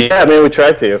 Yeah, I mean, we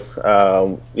tried to.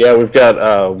 Yeah, we've got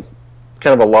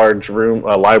kind of a large room,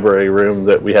 a library room,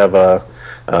 that we have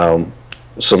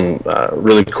some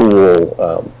really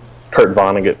cool Kurt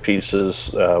Vonnegut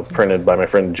pieces printed by my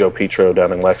friend Joe Petro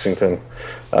down in Lexington.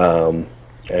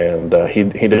 And he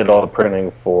did all the printing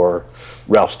for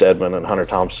Ralph Steadman and Hunter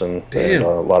Thompson. Damn. And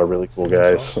a lot of really cool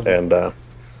guys. Awesome. And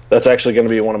that's actually going to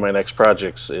be one of my next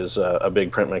projects, is a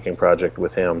big printmaking project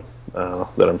with him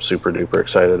that I'm super duper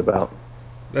excited about.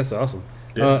 That's awesome.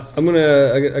 Yeah.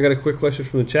 I got a quick question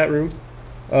from the chat room.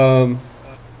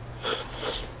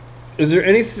 Is there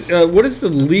any? What is the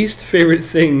least favorite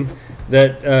thing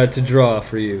that to draw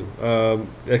for you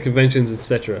at conventions,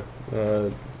 etc.?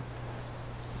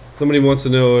 Somebody wants to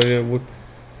know. What,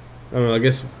 I don't know. I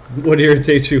guess what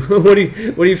irritates you? What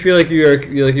do you feel like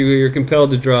you're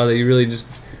compelled to draw that you really just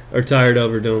are tired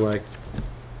of or don't like?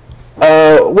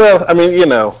 Well, I mean, you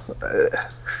know,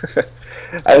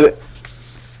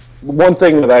 one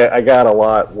thing that I got a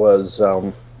lot was,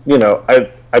 you know,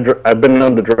 I've been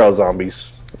known to draw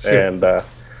zombies, and a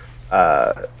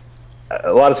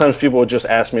lot of times people would just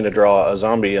ask me to draw a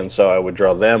zombie, and so I would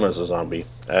draw them as a zombie,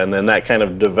 and then that kind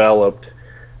of developed,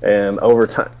 and over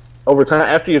time,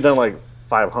 after you've done like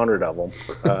 500 of them,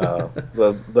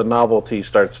 the novelty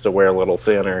starts to wear a little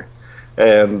thinner,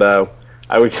 and I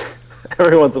would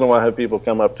every once in a while have people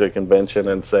come up to a convention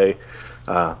and say,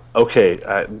 okay,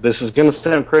 this is gonna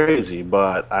sound crazy,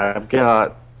 but I've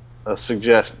got a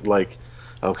suggestion, like,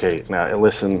 okay, now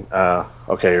listen,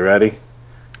 okay, you ready?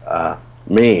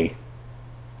 Me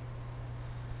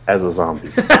as a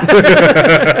zombie.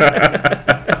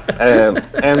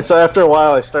 and so after a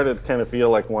while, I started to kind of feel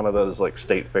like one of those like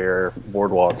State Fair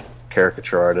boardwalk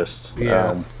caricature artists.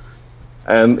 Yeah.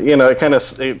 And you know,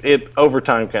 it over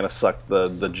time kind of sucked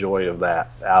the joy of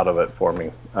that out of it for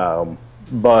me.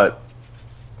 But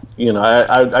you know,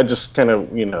 I just kind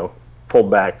of, you know, pulled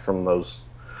back from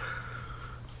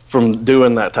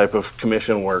doing that type of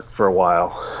commission work for a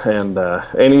while, and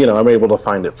you know, I'm able to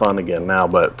find it fun again now.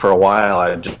 But for a while,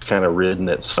 I just kind of ridden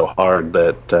it so hard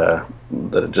that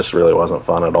it just really wasn't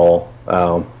fun at all.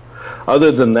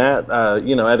 Other than that,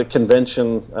 you know, at a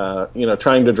convention, you know,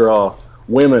 trying to draw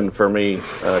women for me,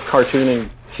 cartooning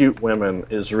cute women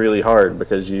is really hard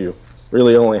because you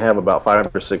really only have about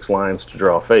 5 or 6 lines to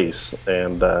draw a face,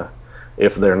 and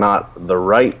if they're not the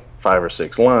right 5 or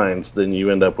 6 lines, then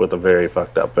you end up with a very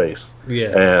fucked up face.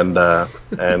 Yeah.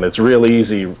 And it's really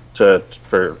easy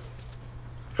for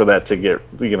that to get,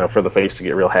 you know, for the face to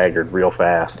get real haggard real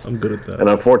fast. I'm good at that. And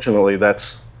unfortunately,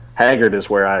 haggard is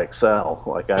where I excel.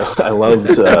 Like I love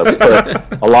to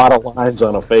put a lot of lines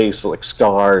on a face, like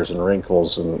scars and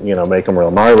wrinkles, and, you know, make them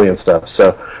real gnarly and stuff.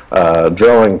 So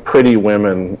drawing pretty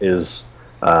women is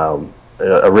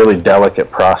a really delicate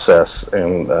process,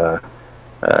 and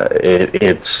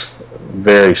it's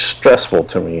very stressful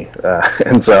to me,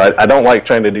 and so I don't like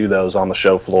trying to do those on the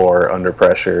show floor under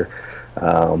pressure.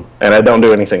 And I don't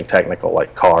do anything technical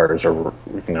like cars, or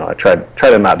I try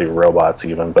to not do robots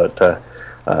even, but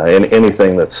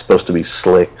anything that's supposed to be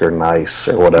slick or nice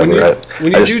or whatever.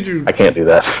 I can't do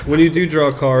that. When you do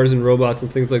draw cars and robots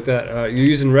and things like that, you're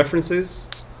using references?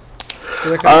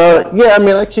 Yeah, I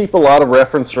mean, I keep a lot of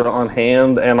reference on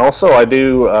hand, and also I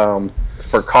do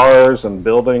for cars and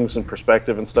buildings and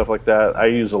perspective and stuff like that. I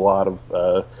use a lot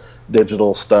of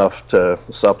digital stuff to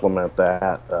supplement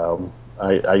that.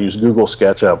 I use Google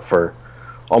SketchUp for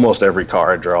almost every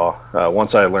car I draw.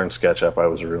 Once I learned SketchUp, I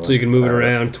was really... So you can move it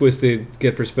around, twist it,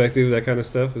 get perspective, that kind of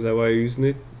stuff? Is that why you're using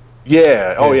it?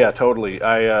 Yeah. Oh, yeah, totally.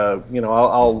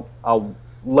 I'll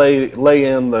lay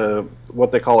in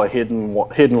what they call a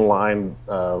hidden line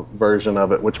version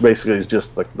of it, which basically is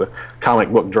just like the comic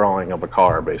book drawing of a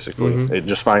car, basically. Mm-hmm. It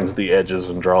just finds the edges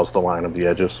and draws the line of the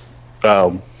edges.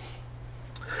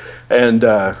 And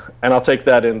I'll take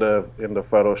that into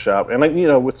Photoshop, and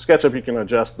with SketchUp you can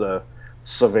adjust the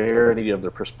severity of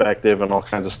the perspective and all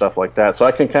kinds of stuff like that. So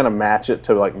I can kind of match it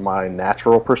to like my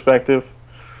natural perspective,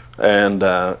 and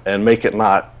make it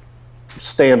not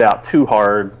stand out too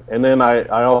hard. And then I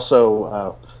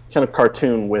also kind of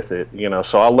cartoon with it,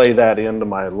 So I'll lay that into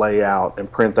my layout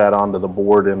and print that onto the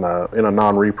board in a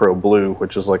non-repro blue,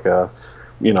 which is like a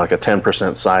like a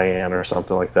 10% cyan or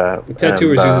something like that. The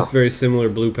tattooers use this very similar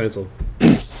blue pencil.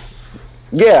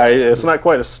 Yeah, it's not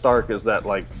quite as stark as that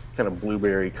like kind of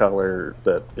blueberry color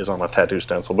that is on a tattoo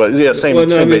stencil, but yeah, same. Well,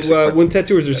 no, same when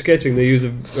tattooers are sketching, they use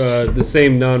the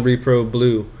same non-repro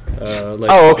blue.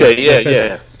 Oh, okay,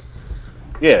 yeah.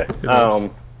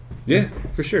 Yeah,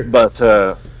 for sure.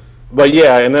 But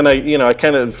yeah, and then I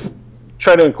kind of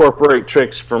try to incorporate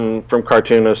tricks from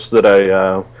cartoonists that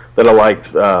I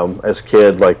liked as a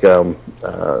kid, like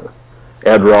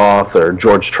Ed Roth or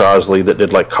George Trosley, that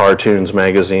did like Cartoons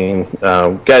magazine.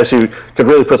 Guys who could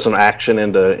really put some action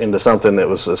into something that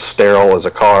was as sterile as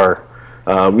a car.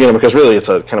 Because really it's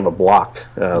a kind of a block,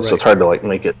 right. So it's hard to like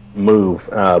make it move.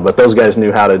 But those guys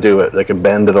knew how to do it. They could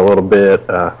bend it a little bit,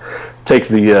 take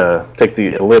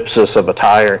the ellipsis of a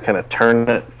tire and kind of turn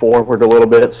it forward a little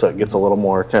bit, so it gets a little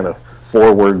more kind of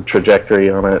forward trajectory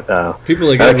on it. People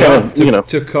like Ed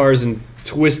took cars and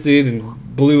twisted and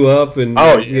blew up, and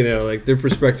like their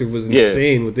perspective was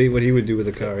insane. What he would do with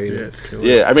a car.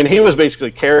 Yeah, I mean, he was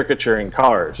basically caricaturing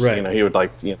cars. Right. He would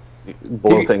like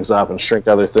blow things up and shrink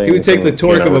other things. He would take the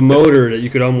torque of a motor that you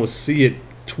could almost see it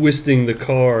twisting the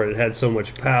car. It had so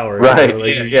much power. Right.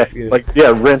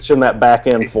 Wrenching that back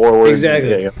end forward.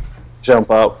 Exactly.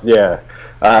 Jump up. Yeah.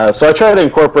 So I try to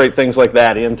incorporate things like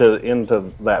that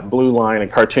into that blue line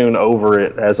and cartoon over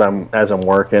it as I'm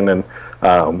working, and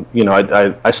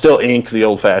I still ink the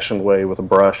old-fashioned way with a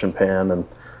brush and pen,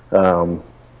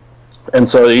 and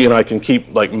so I can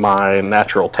keep like my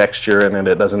natural texture in it.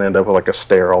 It doesn't end up with like a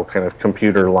sterile kind of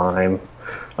computer line.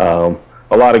 A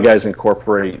lot of guys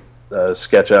incorporate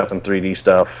SketchUp and 3D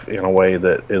stuff in a way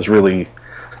that is really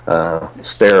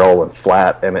sterile and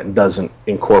flat, and it doesn't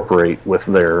incorporate with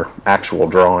their actual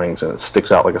drawings, and it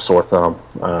sticks out like a sore thumb.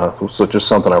 So just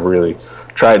something I've really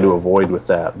tried to avoid with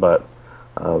that. But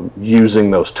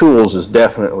using those tools is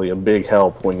definitely a big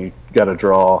help when you got to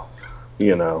draw,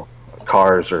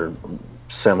 cars or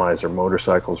semis or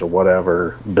motorcycles or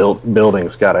whatever.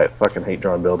 Buildings. God, I fucking hate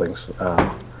drawing buildings.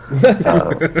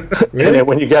 Really? And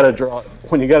when you got to draw,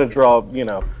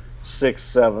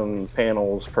 6-7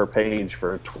 panels per page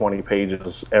for 20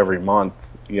 pages every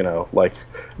month, like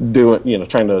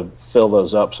trying to fill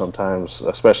those up sometimes,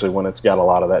 especially when it's got a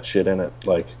lot of that shit in it,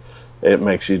 like it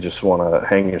makes you just want to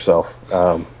hang yourself.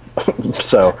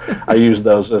 So I use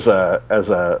those as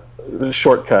a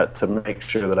shortcut to make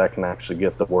sure that I can actually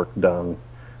get the work done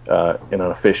in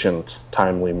an efficient,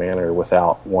 timely manner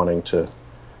without wanting to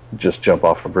just jump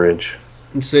off a bridge.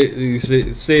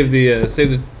 Save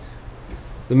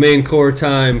the main core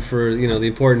time for the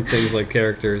important things like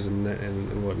characters and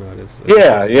whatnot. And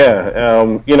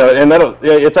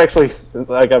it's actually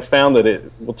like I've found that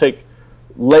it will take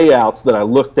layouts that I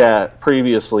looked at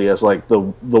previously as like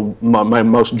my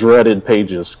most dreaded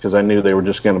pages, because I knew they were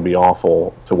just going to be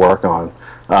awful to work on,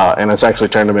 and it's actually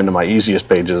turned them into my easiest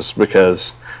pages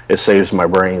because it saves my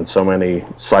brain so many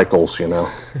cycles.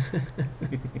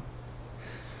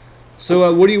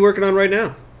 So what are you working on right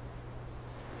now?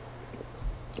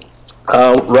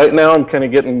 Right now I'm kind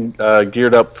of getting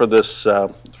geared up for this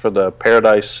for the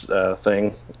Paradise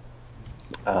thing,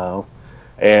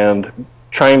 and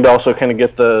trying to also kind of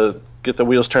get the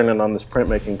wheels turning on this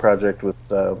printmaking project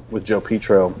with Joe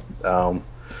Petro.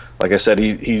 Like I said,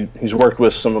 he's worked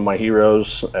with some of my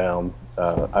heroes.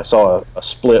 I saw a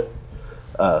split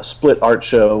art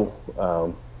show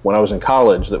when I was in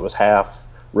college that was half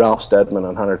Ralph Steadman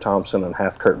and Hunter Thompson and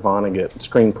half Kurt Vonnegut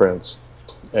screen prints,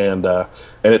 and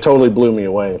it totally blew me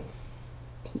away.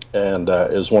 And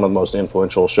it was one of the most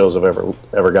influential shows I've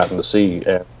ever gotten to see.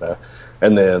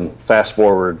 And then fast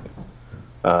forward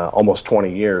almost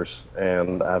 20 years,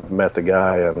 and I've met the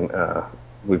guy, and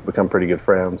we've become pretty good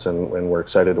friends, and we're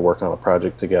excited to work on a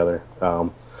project together.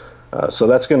 So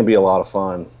that's going to be a lot of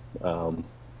fun.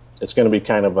 It's going to be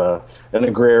kind of an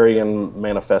agrarian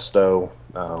manifesto,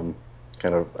 kind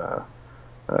of,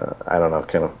 I don't know,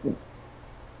 kind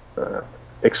of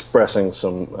expressing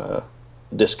some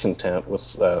discontent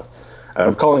with,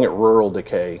 I'm calling it rural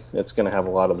decay. It's going to have a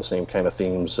lot of the same kind of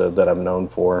themes that I'm known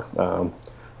for,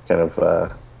 kind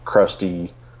of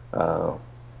crusty,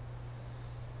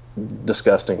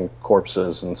 disgusting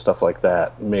corpses and stuff like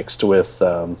that, mixed with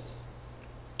some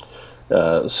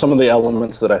of the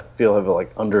elements that I feel have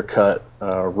like undercut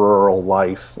rural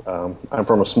life. I'm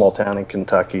from a small town in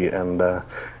Kentucky, and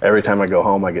every time I go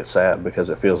home I get sad because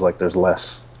it feels like there's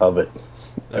less of it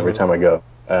every time I go.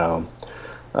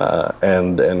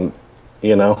 And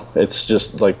you know, it's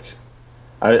just like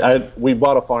we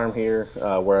bought a farm here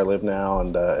where I live now,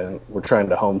 and we're trying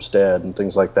to homestead and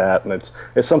things like that, and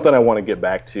it's something I want to get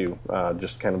back to,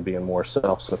 just kind of being more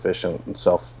self-sufficient and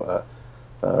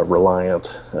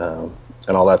reliant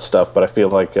and all that stuff. But I feel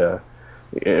like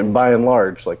by and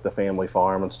large, like the family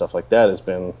farm and stuff like that has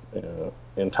been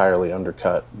entirely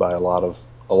undercut by a lot of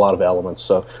elements.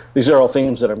 So these are all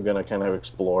themes that I'm going to kind of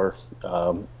explore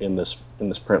in this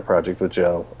print project with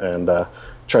Joe, and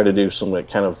try to do some like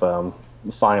kind of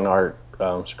fine art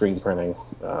screen printing.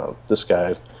 This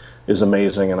guy is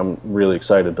amazing, and I'm really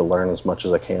excited to learn as much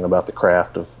as I can about the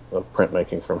craft of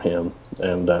printmaking from him,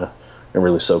 and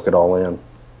really soak it all in.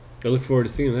 I look forward to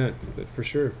seeing that, for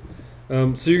sure.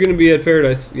 So you're going to be at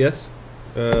Paradise, yes?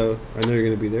 I know you're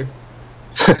going to be there.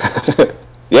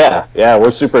 Yeah, we're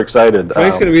super excited.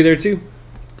 Frank's going to be there too.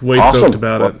 Way stoked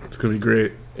about it. It's going to be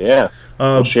great. Yeah,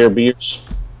 we'll share beers.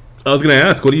 I was going to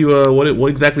ask, what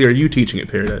exactly are you teaching at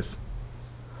Paradise?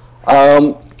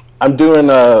 I'm doing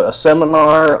a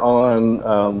seminar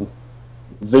on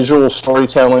visual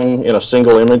storytelling in a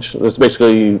single image. It's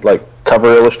basically like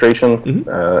cover illustration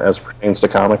as pertains to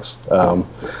comics,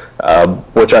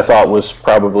 which I thought was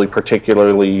probably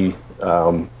particularly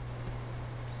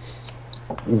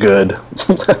good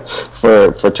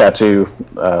for tattoo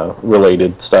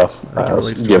related stuff,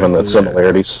 given the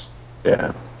similarities.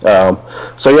 Yeah.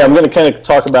 So yeah, I'm going to kind of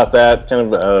talk about that,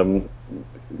 kind of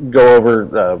go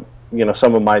over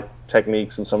some of my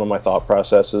techniques and some of my thought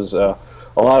processes. A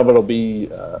lot of it will be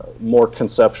more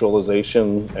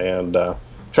conceptualization and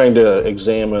trying to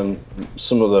examine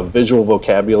some of the visual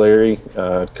vocabulary,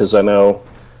 because I know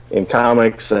in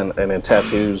comics and in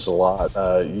tattoos a lot,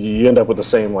 you end up with the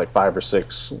same like 5 or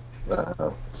 6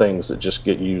 things that just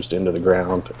get used into the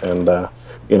ground, and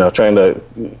trying to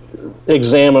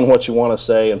examine what you want to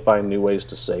say and find new ways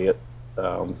to say it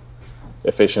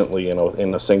efficiently,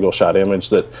 in a single shot image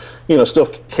that still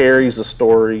carries a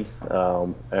story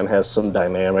and has some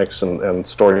dynamics and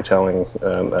storytelling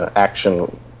and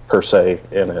action per se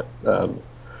in it.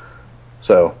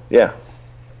 So yeah.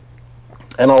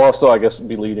 And I'll also, I guess,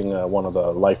 be leading one of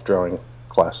the life drawing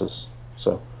classes.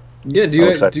 So yeah, do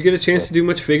you get a chance to do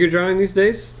much figure drawing these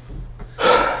days?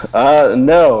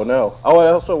 No. Oh, I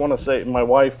also want to say my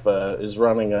wife is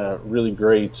running a really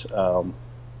great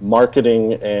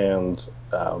marketing and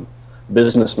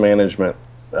business management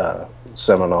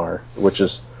seminar, which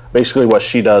is basically what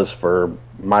she does for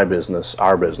my business,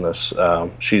 our business.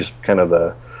 She's kind of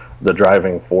the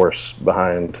driving force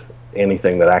behind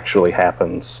anything that actually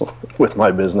happens with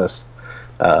my business.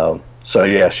 So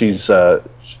yeah, she's going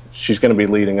to be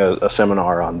leading a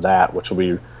seminar on that, which will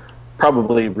be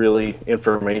probably really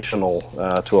informational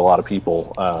to a lot of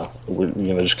people.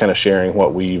 Just kind of sharing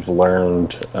what we've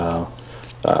learned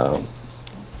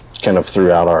kind of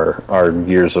throughout our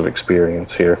years of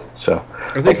experience here. So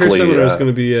I think her seminar is going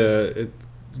to be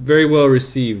very well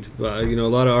received. A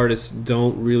lot of artists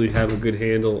don't really have a good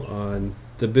handle on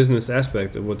the business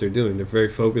aspect of what they're doing. They're very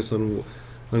focused on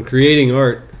creating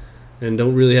art and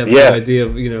don't really have a good idea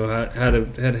of how to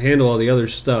handle all the other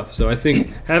stuff. So I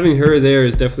think having her there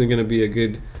is definitely going to be a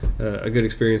good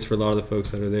experience for a lot of the folks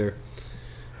that are there.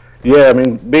 Yeah, I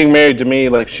mean, being married to me,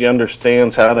 like, she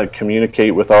understands how to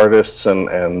communicate with artists, and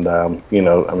I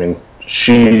mean,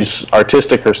 she's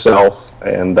artistic herself,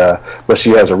 and but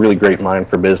she has a really great mind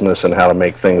for business and how to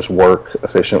make things work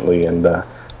efficiently,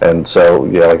 and so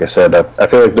yeah, like I said, I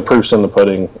feel like the proof's in the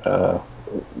pudding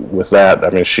with that. I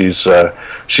mean, she's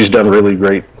done really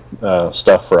great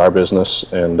stuff for our business,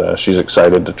 and she's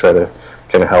excited to try to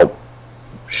kind of help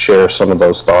share some of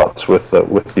those thoughts with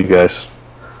you guys.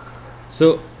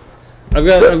 So I've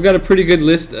got a pretty good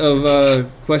list of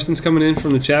questions coming in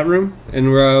from the chat room, and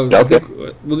I think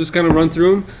we'll just kind of run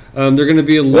through them. They're going to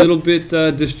be a little bit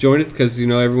disjointed because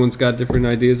everyone's got different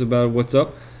ideas about what's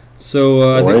up.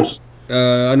 So I think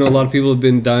I know a lot of people have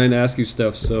been dying to ask you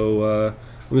stuff. So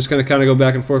I'm just going to kind of go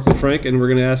back and forth with Frank, and we're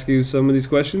going to ask you some of these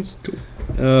questions.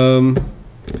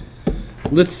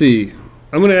 Let's see.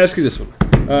 I'm going to ask you this one.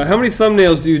 How many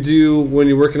thumbnails do you do when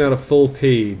you're working out a full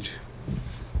page?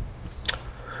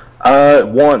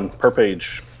 One per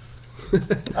page.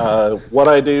 What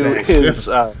I do is,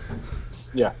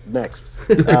 next.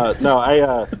 No,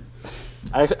 I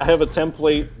have a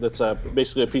template that's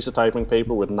basically a piece of typing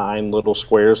paper with 9 little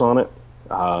squares on it,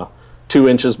 2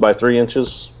 inches by 3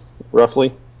 inches,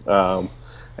 roughly.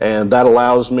 And that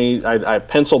allows me, I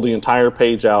pencil the entire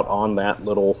page out on that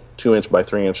little 2 inch by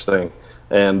 3 inch thing.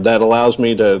 And that allows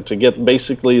me to get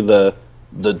basically the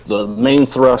main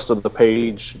thrust of the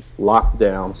page locked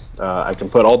down. I can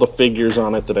put all the figures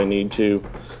on it that I need to,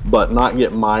 but not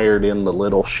get mired in the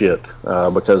little shit,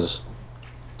 because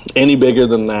any bigger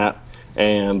than that,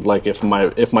 and like if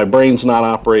my brain's not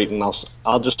operating,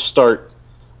 I'll just start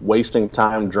wasting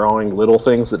time drawing little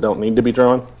things that don't need to be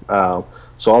drawn.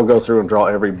 So I'll go through and draw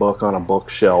every book on a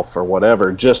bookshelf or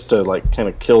whatever, just to like kind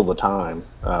of kill the time,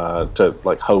 to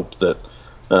like hope that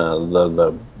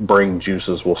the brain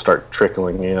juices will start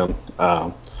trickling in.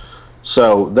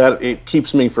 So that it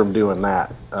keeps me from doing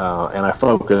that, and I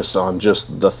focus on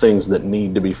just the things that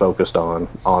need to be focused on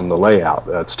the layout.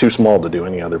 It's too small to do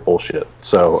any other bullshit.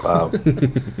 So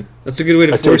that's a good way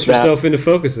to force yourself into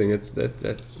focusing. It's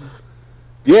that.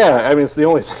 Yeah, I mean it's the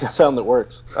only thing I found that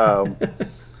works.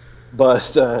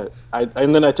 But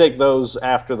and then I take those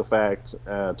after the fact,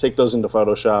 take those into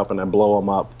Photoshop, and I blow them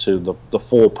up to the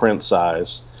full print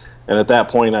size. And at that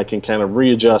point, I can kind of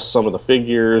readjust some of the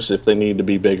figures if they need to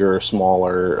be bigger or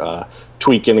smaller,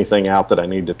 tweak anything out that I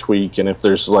need to tweak. And if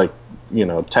there's like,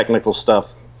 technical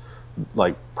stuff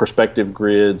like perspective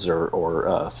grids or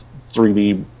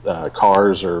 3D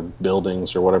cars or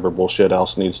buildings or whatever bullshit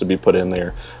else needs to be put in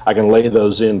there, I can lay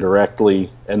those in directly,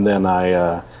 and then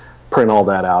I print all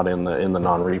that out in the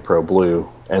non-repro blue,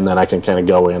 and then I can kind of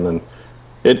go in, and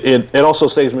it also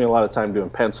saves me a lot of time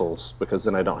doing pencils, because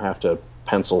then I don't have to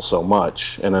pencil so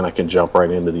much, and then I can jump right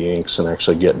into the inks and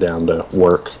actually get down to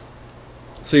work.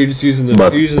 So you're just using the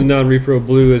non-repro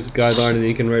blue as guideline and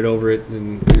inking right over it,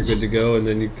 and you're good to go, and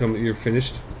then you're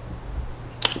finished.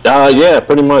 Yeah,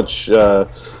 pretty much.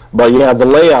 But yeah, the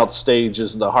layout stage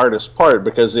is the hardest part,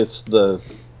 because it's the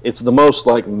most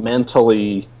like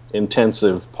mentally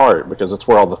intensive part, because it's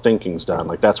where all the thinking's done.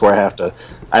 Like that's where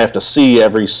I have to see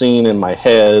every scene in my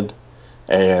head,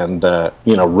 and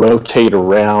rotate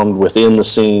around within the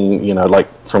scene, like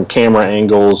from camera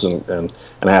angles, and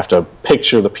I have to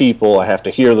picture the people, I have to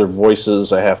hear their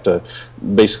voices, I have to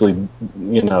basically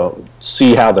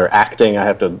see how they're acting, I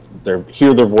have to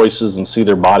hear their voices and see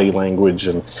their body language,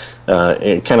 and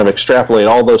kind of extrapolate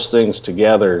all those things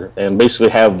together, and basically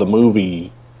have the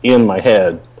movie in my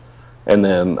head. And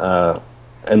then I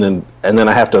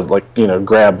have to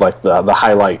grab like the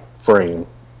highlight frame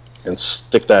and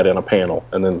stick that in a panel,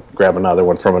 and then grab another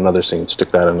one from another scene,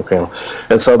 stick that in a panel.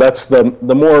 And so that's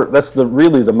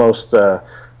really the most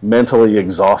mentally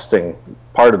exhausting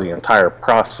part of the entire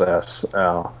process.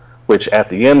 Which at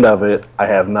the end of it, I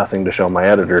have nothing to show my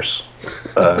editors.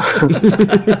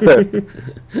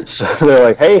 So they're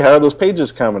like, "Hey, how are those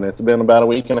pages coming? It's been about a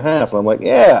week and a half." And I'm like,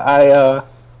 "Yeah,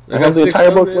 I have the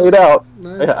entire book laid out.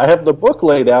 Nice. I have the book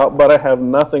laid out, but I have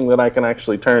nothing that I can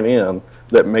actually turn in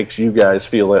that makes you guys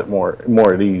feel it more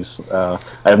at ease. I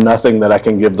have nothing that I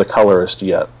can give the colorist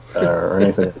yet, or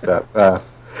anything like that.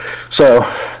 So,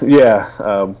 yeah,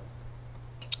 I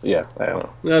don't know.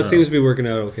 Well, it seems to be working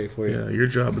out okay for you. Yeah, your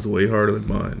job is way harder than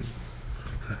mine.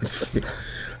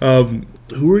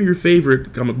 Who are your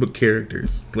favorite comic book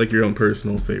characters? Like your own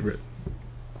personal favorite?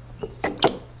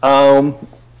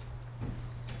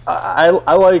 I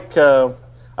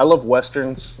love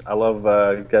westerns. I love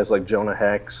guys like Jonah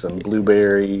Hex and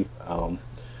Blueberry.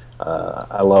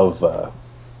 I love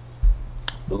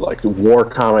like war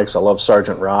comics. I love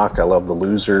Sergeant Rock. I love The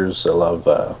Losers. I love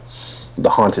The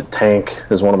Haunted Tank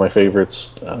is one of my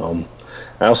favorites. I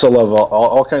also love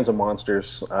all kinds of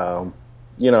monsters. I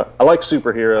like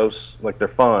superheroes. Like they're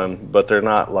fun, but they're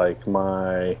not like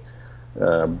my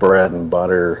bread and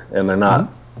butter, and they're not.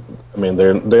 Mm-hmm. I mean,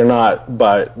 they're not,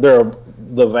 but they're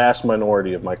the vast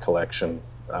minority of my collection.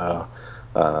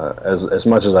 As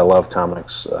much as I love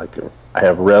comics, like I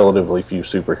have relatively few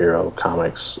superhero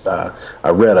comics. I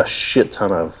read a shit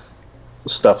ton of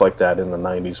stuff like that in the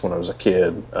 90s when I was a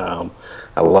kid.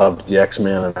 I loved the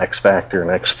X-Men and X-Factor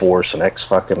and X-Force and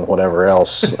X-fucking whatever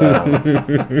else.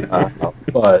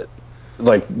 But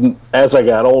like as I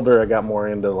got older, I got more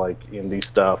into like indie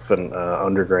stuff and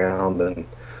underground, and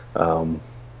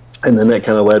then that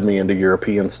kind of led me into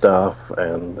European stuff,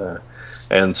 and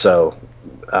so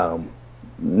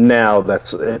now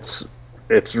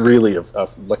it's really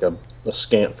like a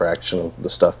scant fraction of the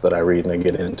stuff that I read and I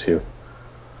get into.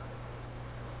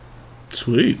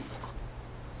 Sweet.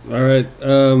 All right.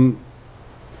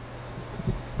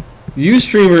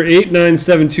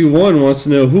 Ustreamer89721 wants to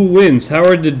know who wins,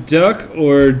 Howard the Duck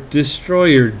or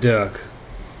Destroyer Duck?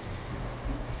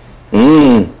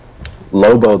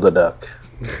 Lobo the Duck.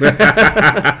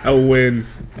 A win.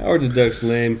 Howard the Duck's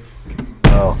lame.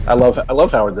 Oh, I love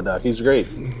Howard the Duck. He's great.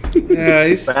 Yeah,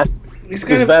 he's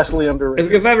vastly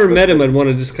underrated. If I ever met him, I'd want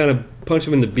to just kind of punch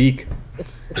him in the beak.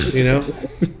 You know? I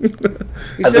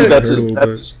think that's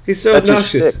he's so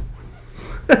obnoxious.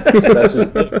 That's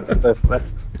just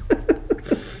that's.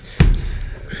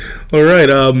 All right.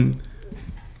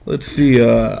 Let's see.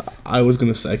 I was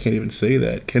gonna say I can't even say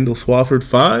that. Kendall Swafford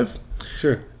 5.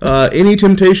 Sure. Any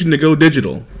temptation to go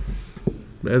digital?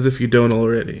 As if you don't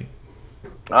already.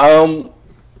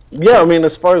 Yeah, I mean,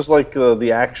 as far as like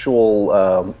the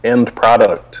actual end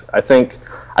product, I think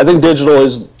digital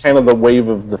is kind of the wave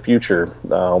of the future.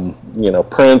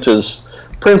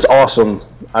 Print's awesome.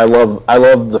 I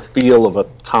love the feel of a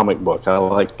comic book. I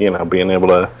like being able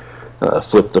to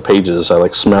flip the pages. I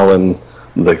like smelling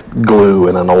the glue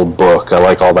in an old book. I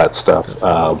like all that stuff.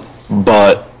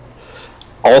 But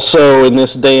also in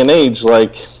this day and age,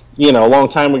 like a long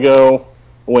time ago,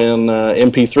 when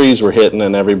MP3s were hitting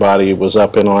and everybody was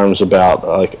up in arms about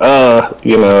like,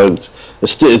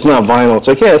 it's not vinyl. It's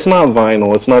like, yeah, it's not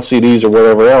vinyl. It's not CDs or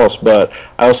whatever else. But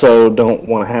I also don't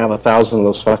want to have 1,000 of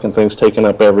those fucking things taking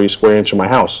up every square inch of my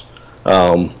house. I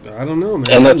don't know, man.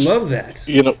 And I love that.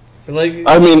 Like,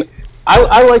 I mean,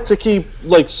 I like to keep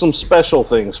like some special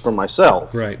things for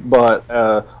myself. Right. But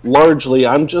largely,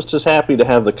 I'm just as happy to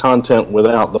have the content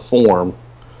without the form.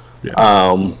 Yeah.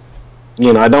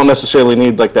 I don't necessarily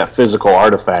need like that physical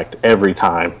artifact every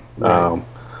time. Right.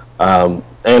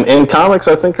 And comics,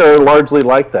 I think, are largely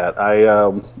like that.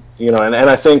 And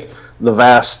I think the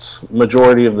vast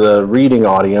majority of the reading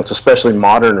audience, especially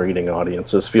modern reading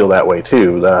audiences, feel that way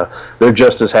too. They're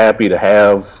just as happy to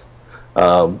have,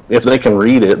 if they can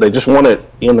read it, they just want it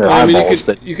in their eyeballs.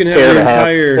 You can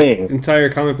have your entire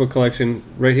comic book collection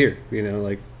right here.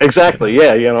 Exactly.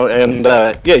 Yeah.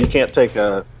 You can't take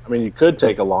a. I mean, you could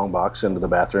take a long box into the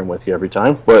bathroom with you every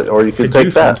time, or you could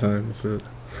take that.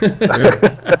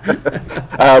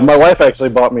 My wife actually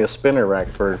bought me a spinner rack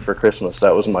for Christmas.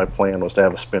 That was my plan, was to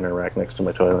have a spinner rack next to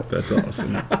my toilet. That's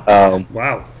awesome.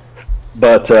 Wow.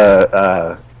 But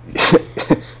yeah,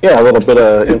 a little bit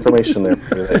of information there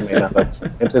that you may not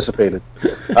have anticipated.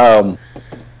 I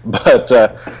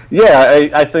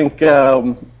think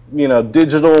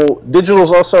digital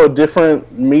is also a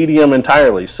different medium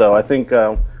entirely. So I think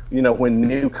when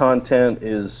new content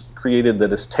is created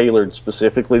that is tailored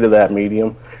specifically to that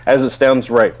medium, as it stands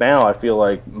right now, I feel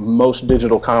like most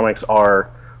digital comics are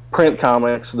print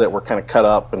comics that were kind of cut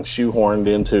up and shoehorned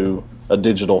into a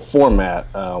digital format,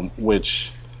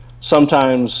 which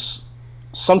sometimes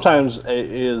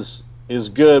is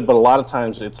good, but a lot of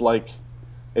times it's like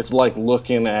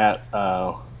looking at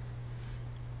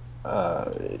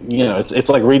it's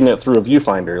like reading it through a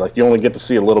viewfinder. Like you only get to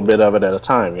see a little bit of it at a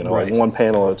time. Right. Like one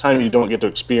panel at a time. You don't get to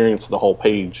experience the whole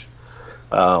page.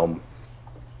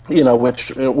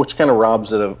 Which kind of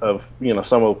robs it of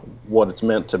some of what it's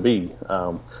meant to be.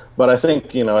 But I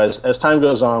think as time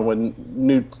goes on, when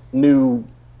new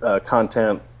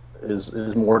content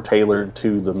is more tailored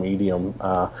to the medium,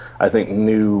 I think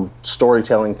new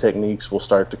storytelling techniques will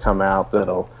start to come out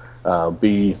that'll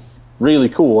be really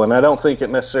cool. And I don't think it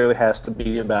necessarily has to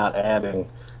be about adding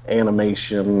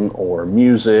animation or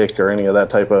music or any of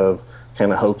that type of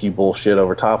kind of hokey bullshit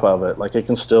over top of it. Like it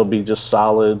can still be just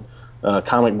solid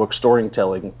comic book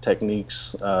storytelling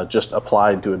techniques just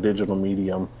applied to a digital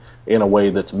medium in a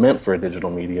way that's meant for a digital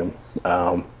medium.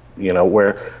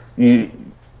 Where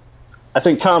I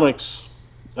think comics,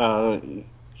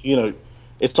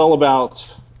 it's all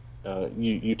about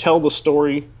you tell the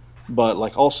story, but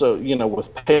like also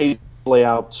with page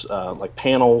layouts, like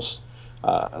panels.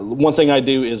 One thing I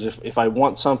do is if I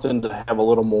want something to have a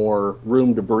little more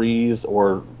room to breathe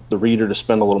or the reader to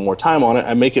spend a little more time on it,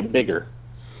 I make it bigger.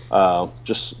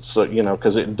 just so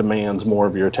because it demands more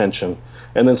of your attention.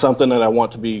 And then something that I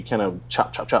want to be kind of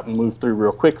chop, chop, chop and move through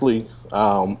real quickly,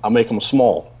 I'll make them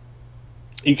small.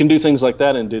 You can do things like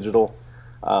that in digital,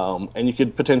 and you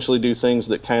could potentially do things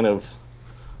that kind of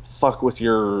fuck with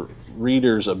your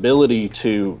reader's ability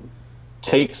to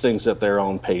take things at their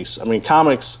own pace. I mean,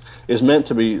 comics is meant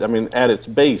to be, at its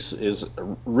base,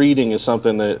 reading is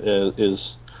something that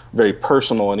is very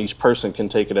personal, and each person can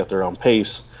take it at their own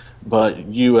pace. But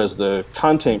you, as the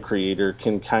content creator,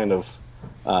 can kind of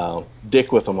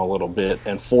dick with them a little bit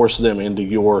and force them into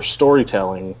your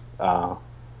storytelling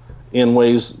in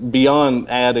ways beyond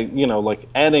adding, like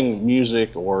adding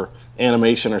music or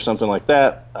animation or something like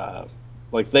that.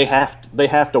 Like they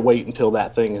have to wait until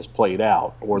that thing is played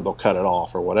out, or they'll cut it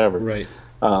off or whatever. Right.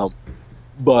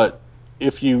 But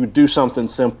if you do something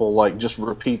simple like just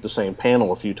repeat the same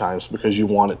panel a few times because you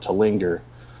want it to linger,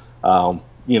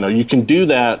 you can do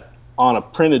that on a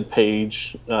printed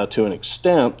page to an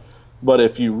extent. But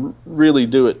if you really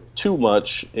do it too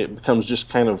much, it becomes just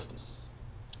kind of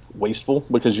wasteful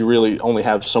because you really only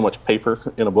have so much paper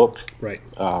in a book. Right.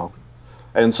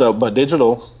 And so, but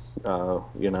digital,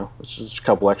 it's just a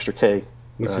couple extra K.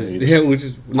 Which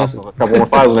is nothing. A couple more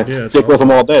files in there. Stick with them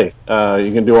all day.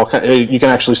 You can do you can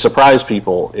actually surprise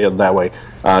people in that way.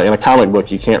 In a comic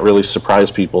book, you can't really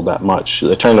surprise people that much.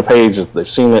 They turn the page, they've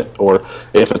seen it, or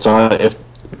if it's on, if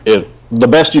the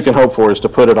best you can hope for is to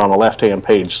put it on a left-hand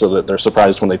page so that they're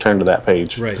surprised when they turn to that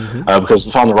page. Right. Because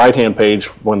if on the right-hand page,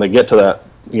 when they get to that,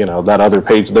 that other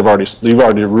page, you've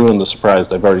already ruined the surprise.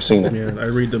 They've already seen it. Yeah, I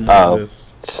read them like this.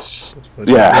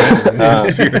 Yeah.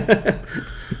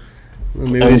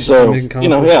 And so,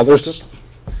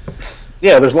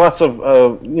 there's lots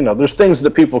of, there's things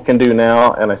that people can do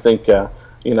now, and I think, as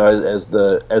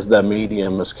that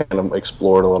medium is kind of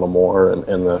explored a little more,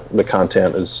 and the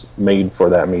content is made for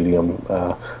that medium,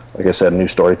 like I said, new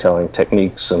storytelling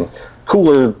techniques and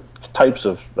cooler types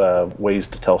of ways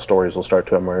to tell stories will start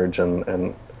to emerge,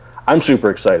 and I'm super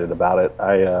excited about it.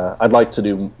 I'd like to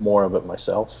do more of it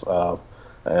myself,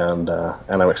 and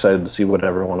I'm excited to see what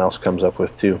everyone else comes up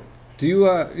with too. Do you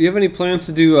have any plans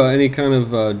to do any kind of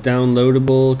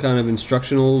downloadable kind of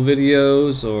instructional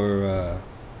videos or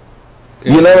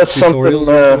that's something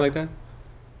like that?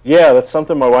 Yeah, that's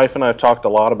something my wife and I have talked a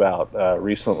lot about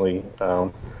recently.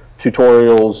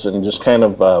 Tutorials and just kind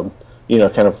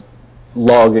of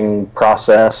logging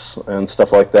process and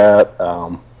stuff like that.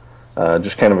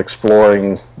 Just kind of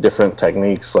exploring different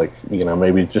techniques, like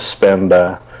maybe just spend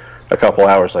a couple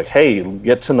hours, like, hey,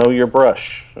 get to know your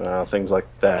brush, things like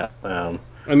that.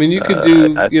 You could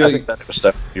do. I think that type of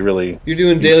stuff would be really. You're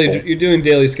doing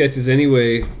daily sketches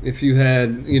anyway. If you had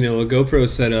a GoPro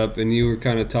set up and you were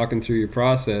kind of talking through your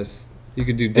process, you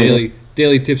could do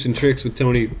daily tips and tricks with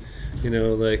Tony.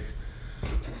 Like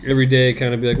every day,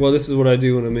 kind of be like, well, this is what I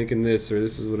do when I'm making this, or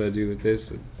this is what I do with this.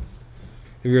 Have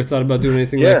you ever thought about doing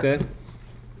anything like that?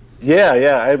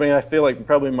 Yeah. I feel like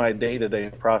probably my day-to-day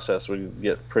process would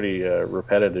get pretty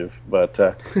repetitive, but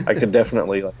I could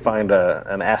definitely find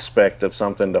an aspect of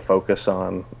something to focus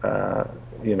on, on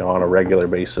a regular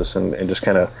basis, and just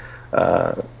kind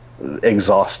of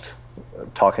exhaust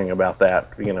talking about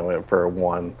that, for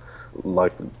one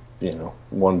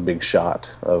big shot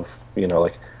of,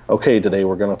 okay, today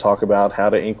we're going to talk about how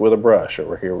to ink with a brush,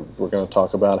 or we're going to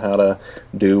talk about how to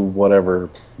do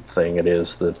whatever thing it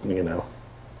is that,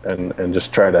 and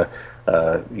just try to,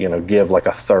 give like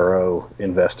a thorough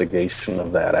investigation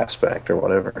of that aspect or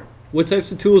whatever. What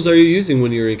types of tools are you using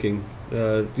when you're inking?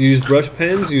 You use brush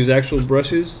pens? You use actual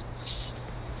brushes?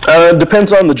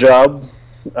 Depends on the job.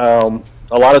 A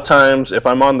lot of times, if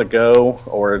I'm on the go,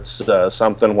 or it's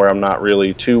something where I'm not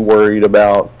really too worried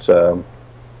about,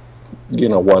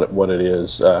 what it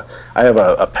is. I have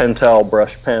a Pentel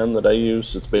brush pen that I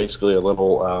use. It's basically a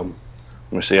little.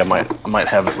 Let me see. I might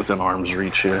have it within arm's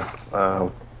reach here. I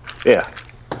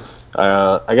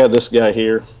got this guy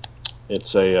here.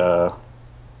 It's a.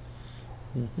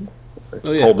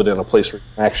 Hold it in a place where you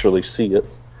can actually see it.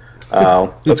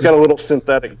 It's got a little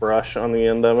synthetic brush on the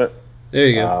end of it. There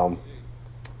you go.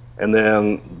 And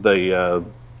then the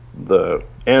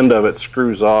end of it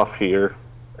screws off here,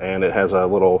 and it has a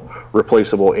little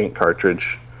replaceable ink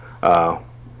cartridge.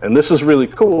 And this is really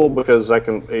cool because I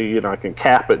can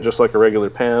cap it just like a regular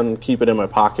pen, keep it in my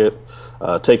pocket,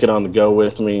 take it on the go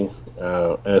with me,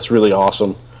 and it's really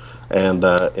awesome. And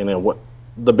what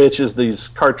the bitch is, these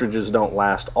cartridges don't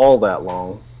last all that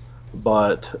long,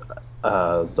 but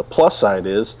the plus side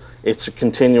is it's a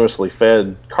continuously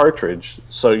fed cartridge,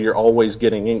 so you're always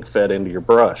getting ink fed into your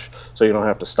brush, so you don't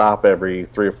have to stop every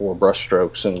 3 or 4 brush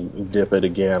strokes and dip it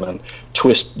again and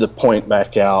twist the point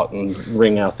back out and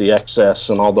wring out the excess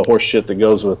and all the horse shit that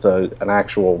goes with an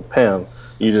actual pen.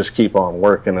 You just keep on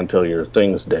working until your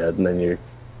thing's dead, and then you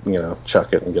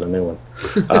chuck it and get a new one.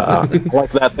 I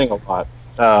like that thing a lot.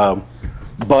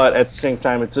 But at the same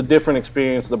time, it's a different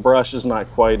experience. The brush is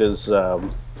not quite as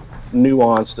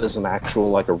nuanced as an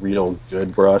actual, like a real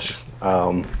good brush.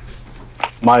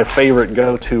 My favorite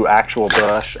go-to actual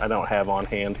brush, I don't have on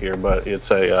hand here, but it's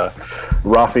a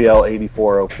Raphael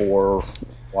 8404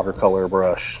 watercolor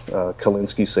brush,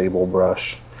 Kolinsky Sable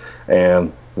brush,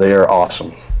 and they are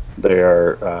awesome. They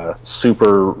are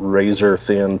super razor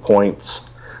thin points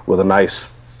with a nice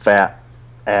fat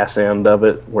ass end of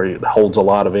it where it holds a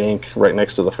lot of ink right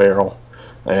next to the ferrule,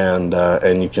 and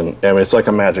you can, I mean, it's like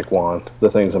a magic wand. The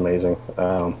thing's amazing.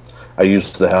 I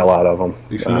use the hell out of them.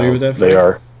 You familiar with that? They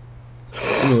are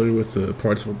familiar with the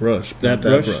parts of a brush. That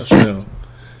brush? No.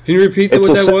 Can you repeat what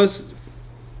that was?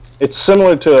 It's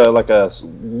similar to like a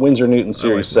Winsor Newton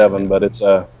Series 7, but it's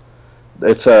the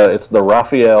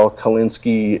Raphael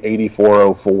Kolinsky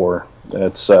 8404.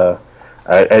 It's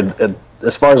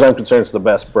as far as I'm concerned, it's the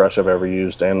best brush I've ever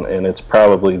used, and it's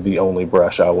probably the only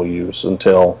brush I will use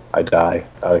until I die.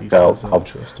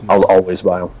 I'll always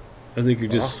buy them. I think you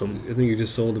just sold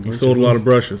a bunch. You sold a lot of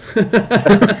brushes.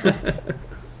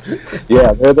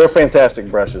 Yeah, they're fantastic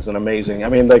brushes and amazing. I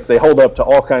mean, like, they hold up to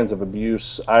all kinds of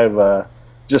abuse. I've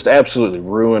just absolutely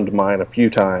ruined mine a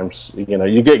few times. You know,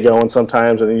 you get going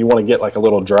sometimes, and then you want to get like a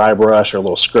little dry brush or a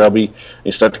little scrubby, and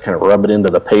you start to kind of rub it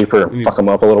into the paper and fuck them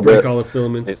up a little bit. Break all the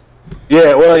filaments.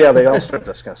 Yeah, well, yeah, they all start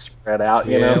to kind of spread out,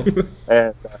 you know.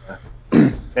 And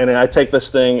then I take this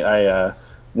thing.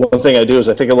 One thing I do is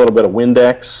I take a little bit of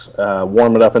Windex,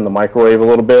 warm it up in the microwave a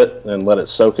little bit, and let it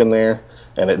soak in there.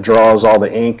 And it draws all the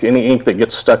ink, any ink that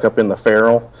gets stuck up in the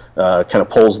ferrule, kind of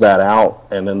pulls that out.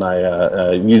 And then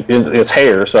it's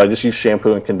hair, so I just use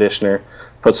shampoo and conditioner.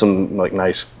 Put some like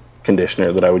nice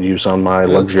conditioner that I would use on my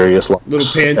luxurious locks. Little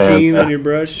Pantene on your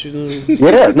brush.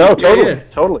 Yeah, no, totally,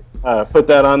 totally. Put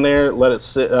that on there, let it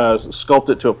sit, sculpt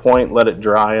it to a point, let it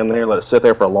dry in there, let it sit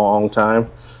there for a long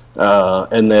time,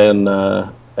 and then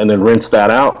rinse that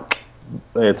out.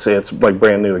 It's like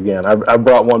brand new again. I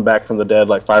brought one back from the dead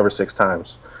like 5 or 6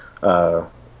 times.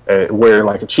 Where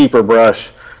like a cheaper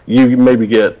brush, you maybe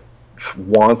get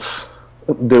once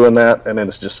doing that, and then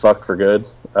it's just fucked for good.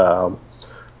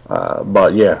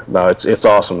 But yeah, no, it's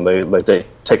awesome. They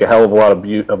take a hell of a lot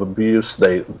of abuse.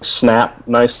 They snap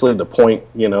nicely. The point,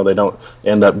 you know, they don't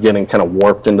end up getting kind of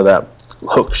warped into that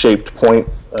hook-shaped point.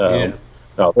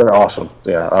 No, they're awesome.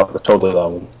 Yeah, I totally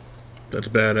love them. That's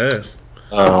badass.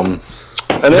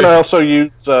 And then I also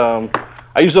use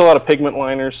I use a lot of pigment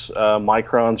liners.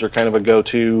 Microns are kind of a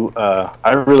go-to.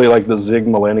 I really like the Zig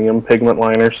Millennium pigment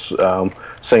liners.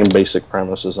 Same basic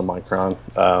premise as a Micron.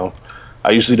 I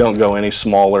usually don't go any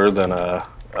smaller than I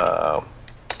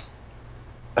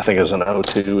think as an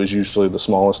 02 is usually the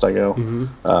smallest I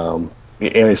go.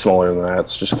 Any smaller than that,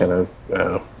 it's just kind of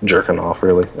jerking off,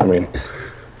 really. I mean,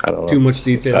 I don't know. Too much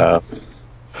detail.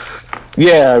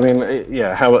 Yeah, I mean,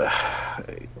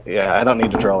 yeah, I don't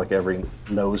need to draw like every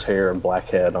nose hair and black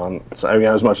head on. I mean,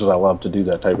 as much as I love to do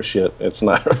that type of shit, it's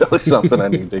not really something I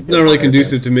need to get. It's not really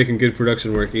conducive to making good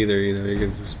production work either. You know, you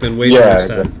can spend way too much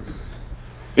time.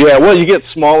 Yeah, well, you get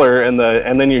smaller, and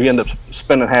then you end up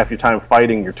spending half your time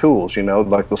fighting your tools. You know,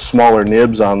 like the smaller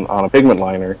nibs on a pigment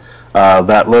liner,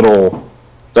 that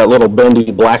little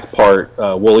bendy black part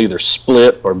will either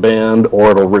split or bend,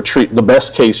 or it'll retreat. The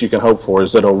best case you can hope for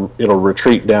is that it'll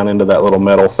retreat down into that little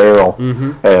metal ferrule,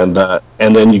 and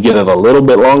then you get it a little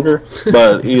bit longer.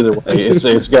 But either way,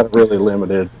 it's got a really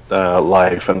limited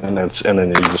life, and then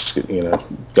you just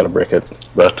got to brick it.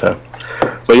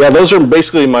 But yeah, those are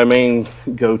basically my main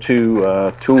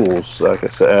go-to tools. Like I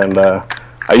said, and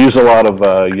I use a lot of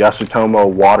Yasutomo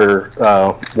water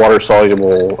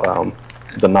soluble.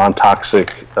 The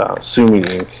non-toxic Sumi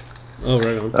ink. Oh,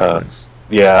 right on.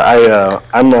 Yeah,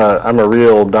 I'm a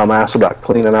real dumbass about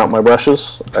cleaning out my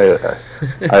brushes. I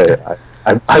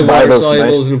buy those.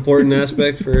 Soluble is an important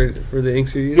aspect for the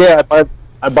inks you use. Yeah,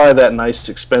 I buy that nice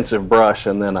expensive brush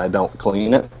and then I don't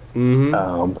clean it.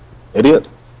 Idiot.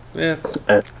 Yeah.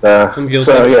 And, I'm guilty.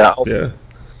 So yeah,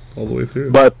 all the way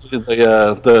through. But the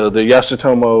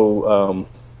Yasutomo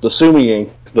the Sumi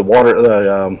ink,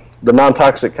 the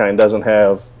non-toxic kind doesn't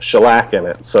have shellac in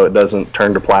it, so it doesn't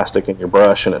turn to plastic in your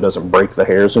brush, and it doesn't break the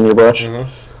hairs in your brush.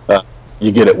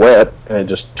 You get it wet, and it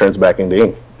just turns back into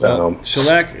ink.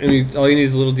 Shellac, all you need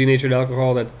is a little denatured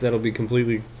alcohol that'll be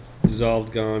completely dissolved.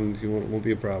 dissolved, gone. You won't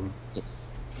be a problem.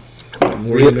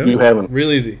 If you haven't,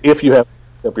 real easy. If you haven't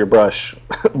picked up your brush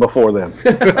before then,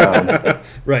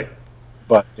 right?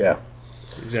 But yeah,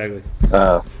 exactly.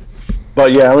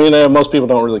 But yeah, I mean, most people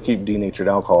don't really keep denatured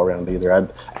alcohol around either.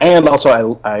 And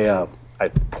also I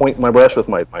point my brush with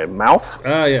my mouth.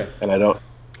 Ah, yeah. And I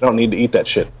don't need to eat that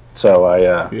shit. So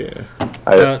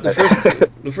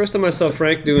the first time I saw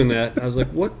Frank doing that, I was like,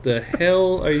 "What the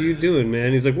hell are you doing,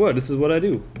 man?" He's like, "What? This is what I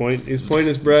do. He's pointing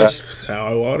his brush. That's how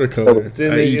I watercolor. It's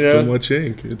in I the, eat so much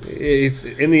ink. It's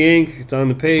in the ink. It's on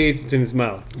the page. It's in his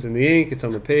mouth. It's in the ink. It's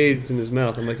on the page. It's in his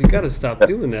mouth. I'm like, you got to stop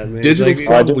doing that, man. Digital's like,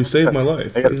 probably saved my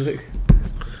life.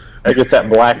 I get that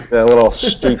black little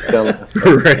streak down.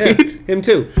 Right? Yeah, him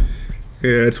too.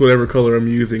 Yeah, it's whatever color I'm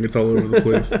using. It's all over the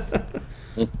place.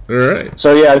 All right.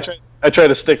 So yeah, I try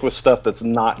to stick with stuff that's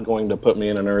not going to put me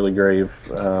in an early grave.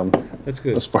 That's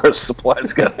good. As far as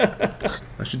supplies go.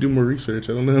 I should do more research.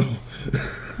 I don't know.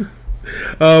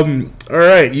 All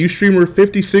right, Ustreamer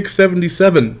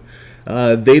 5677.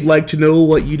 They'd like to know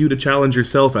what you do to challenge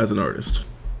yourself as an artist.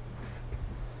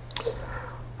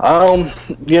 I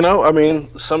mean,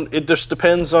 it just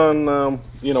depends on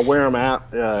where I'm at.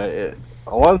 A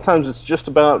lot of times it's just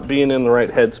about being in the right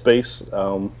headspace.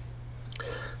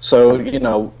 So,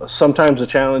 sometimes the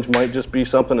challenge might just be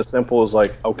something as simple as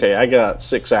like, okay, I got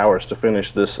 6 hours to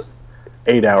finish this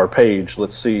 8-hour page.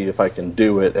 Let's see if I can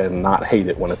do it and not hate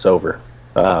it when it's over.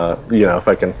 If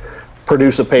I can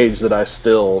produce a page that I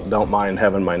still don't mind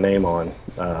having my name on,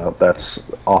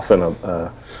 that's often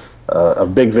a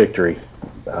big victory.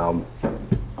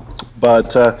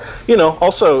 Also,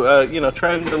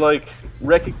 trying to like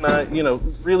recognize,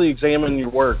 really examine your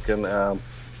work and,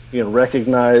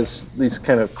 recognize these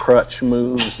kind of crutch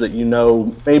moves that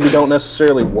maybe don't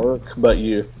necessarily work, but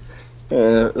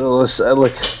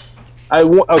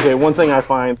one thing I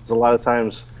find is a lot of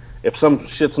times if some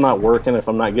shit's not working, if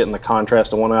I'm not getting the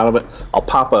contrast I want out of it, I'll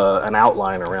pop an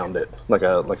outline around it, like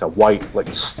a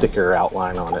white sticker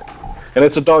outline on it. And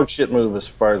it's a dog shit move as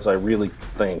far as I really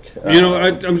think.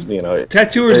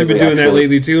 Tattooers have been doing that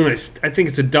lately too, and I think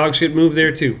it's a dog shit move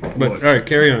there too. But all right,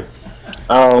 carry on.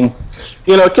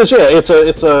 Because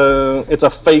it's a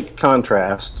fake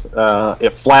contrast.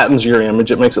 It flattens your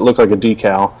image. It makes it look like a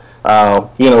decal.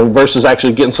 Versus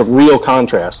actually getting some real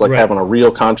contrast, like having a real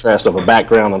contrast of a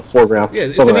background and foreground,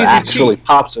 something that actually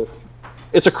pops it.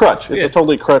 It's a crutch. It's a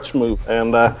totally crutch move,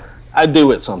 and I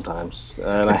do it sometimes,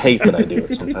 and I hate that I do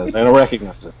it sometimes, and I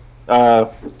recognize it.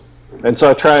 And so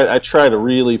I try to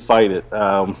really fight it.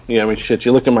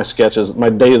 You look at my sketches, my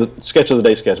sketch of the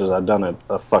day sketches. I've done it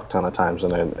a fuck ton of times,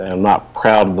 and I'm not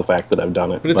proud of the fact that I've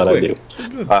done it, but I do.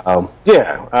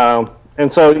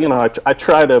 And so I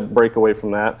try to break away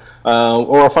from that,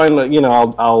 or I find that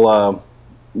I'll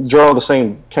draw the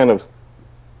same kind of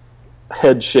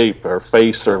head shape or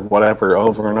face or whatever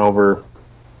over and over.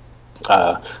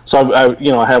 So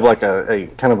I have like a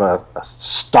kind of a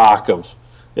stock of.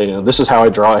 This is how I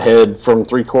draw a head from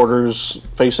 3/4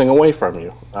 facing away from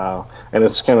you, and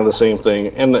it's kind of the same thing.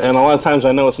 And a lot of times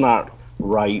I know it's not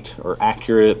right or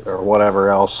accurate or whatever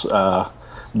else,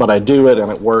 but I do it and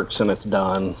it works and it's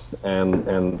done.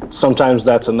 And sometimes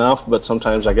that's enough, but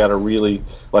sometimes I got to really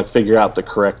figure out the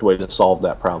correct way to solve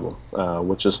that problem.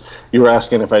 Which is, you were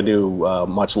asking if I do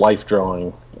much life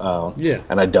drawing,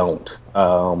 and I don't.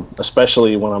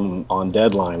 Especially when I'm on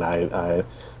deadline,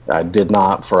 I did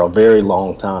not for a very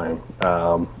long time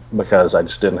because I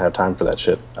just didn't have time for that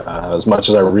shit. As much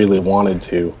as I really wanted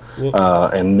to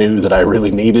and knew that I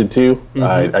really needed to,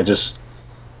 I just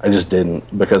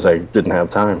didn't because I didn't have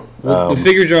time. Well, the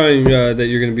figure drawing that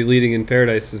you're going to be leading in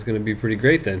Paradise is going to be pretty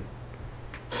great then.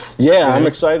 Yeah, I'm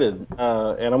excited,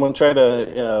 and I'm going to try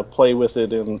to play with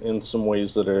it in some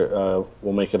ways that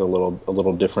will make it a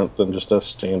little different than just a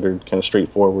standard kind of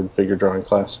straightforward figure drawing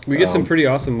class. We get some pretty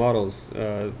awesome models.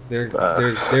 They're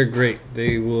great.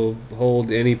 They will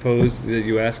hold any pose that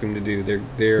you ask them to do.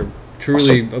 They're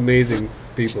truly amazing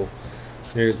people.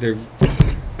 They're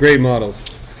great models.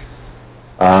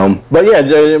 But yeah,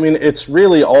 I mean, it's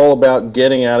really all about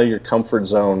getting out of your comfort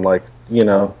zone.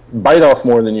 Bite off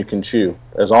more than you can chew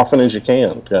as often as you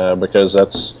can, because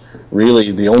that's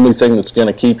really the only thing that's going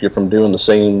to keep you from doing the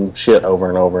same shit over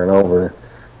and over and over.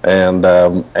 And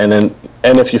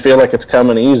if you feel like it's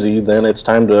coming easy, then it's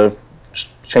time to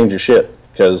change your shit,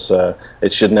 because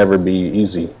it should never be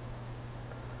easy.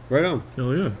 Right on.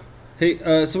 Oh yeah.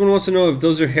 Hey, someone wants to know if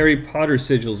those are Harry Potter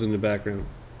sigils in the background.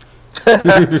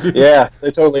 Yeah,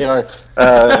 they totally are.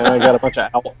 And I got a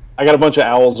bunch of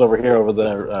owls over here over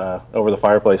the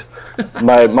fireplace.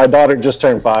 My daughter just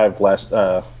turned 5 last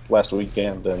last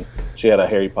weekend, and she had a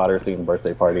Harry Potter themed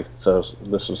birthday party. So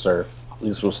this was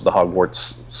the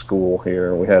Hogwarts school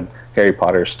here, and we had Harry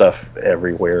Potter stuff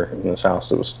everywhere in this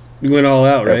house. It was You went all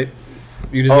out, right?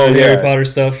 You just had Harry Potter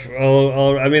stuff.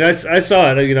 I mean, I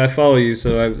saw it. You know, I follow you,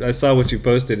 so I saw what you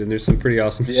posted, and there's some pretty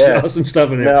awesome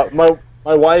stuff in there. Now,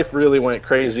 my wife really went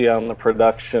crazy on the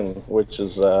production, which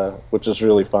is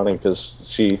really funny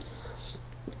because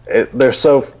there's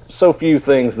so few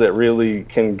things that really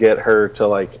can get her to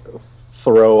like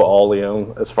throw all the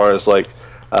own as far as like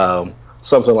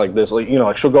something like this. Like, you know,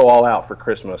 like she'll go all out for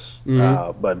Christmas,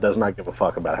 but does not give a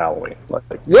fuck about Halloween. Like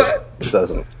what?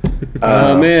 Doesn't.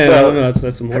 Oh man, I don't know.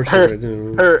 That's some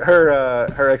horseshit.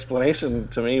 Her explanation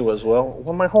to me was, well,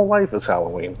 my whole life is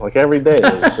Halloween. Like every day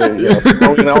is.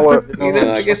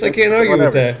 I guess I can't argue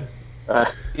with that.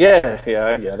 Yeah,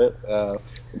 I get it.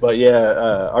 But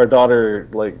yeah, our daughter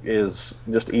like is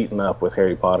just eating up with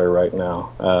Harry Potter right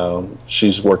now.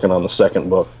 She's working on the second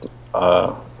book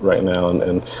right now,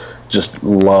 and just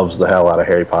loves the hell out of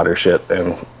Harry Potter shit.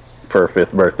 And for her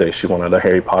 5th birthday, she wanted a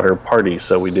Harry Potter party,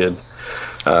 so we did.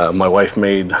 My wife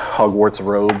made Hogwarts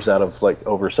robes out of like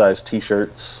oversized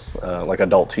T-shirts, like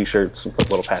adult T-shirts, and put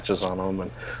little patches on them.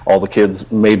 And all the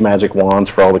kids made magic wands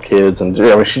for all the kids, and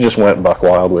I mean, she just went buck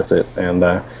wild with it. And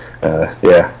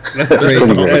yeah, that's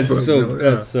great.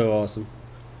 That's so awesome.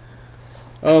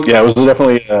 Yeah, it was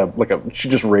definitely she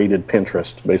just raided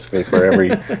Pinterest basically for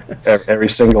every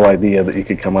single idea that you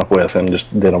could come up with, and just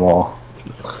did them all.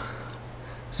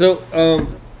 So,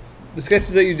 the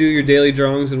sketches that you do, your daily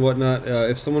drawings and whatnot,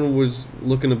 if someone was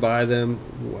looking to buy them,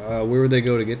 where would they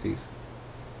go to get these?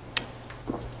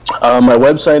 My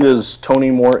website is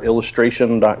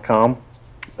TonyMooreIllustration.com.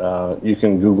 You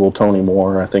can Google Tony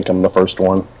Moore. I think I'm the first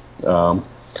one.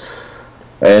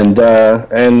 And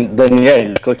then you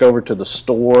just click over to the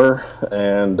store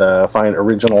and find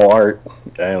original art,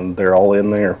 and they're all in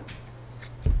there.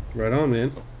 Right on,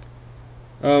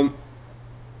 man.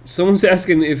 Someone's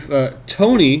asking if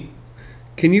Tony,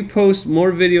 can you post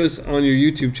more videos on your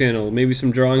YouTube channel? Maybe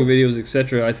some drawing videos,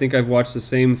 etc. I think I've watched the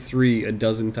same 3 a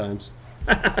dozen times.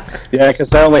 Yeah,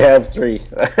 because I only have 3.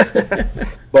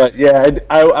 But yeah,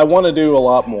 I want to do a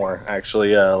lot more,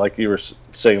 actually. Like you were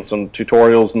saying, some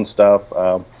tutorials and stuff.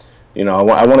 You know,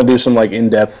 I want to do some like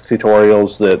in-depth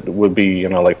tutorials that would be, you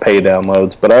know, like pay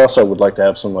downloads. But I also would like to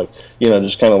have some like, you know,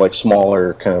 just kind of like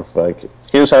smaller kind of like,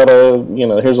 here's how to, you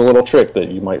know, here's a little trick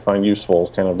that you might find useful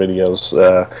kind of videos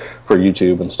for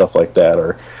YouTube and stuff like that.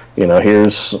 Or, you know,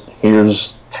 here's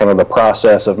kind of the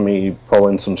process of me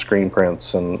pulling some screen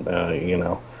prints and, you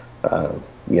know,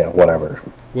 yeah, whatever.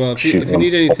 Well, if you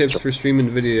need any tips for streaming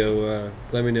video,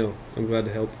 let me know. I'm glad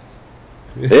to help.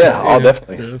 Yeah, I'll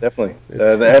definitely.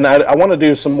 And I want to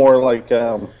do some more like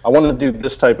I want to do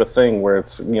this type of thing where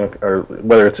it's, you know, or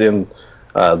whether it's in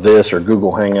this or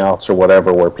Google Hangouts or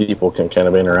whatever, where people can kind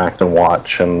of interact and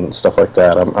watch and stuff like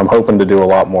that. I'm hoping to do a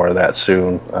lot more of that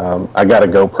soon. I got a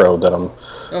GoPro that I'm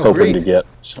hoping to get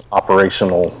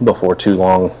operational before too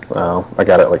long. I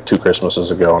got it like 2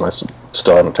 Christmases ago, and I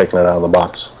still haven't taken it out of the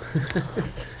box.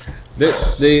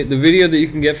 The video that you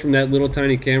can get from that little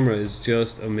tiny camera is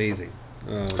just amazing.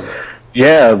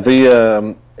 Yeah,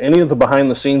 the any of the behind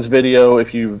the scenes video,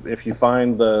 if you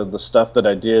find the stuff that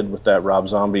I did with that Rob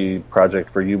Zombie project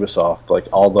for Ubisoft, like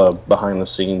all the behind the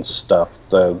scenes stuff,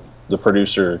 the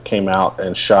producer came out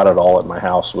and shot it all at my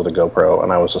house with a GoPro,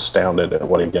 and I was astounded at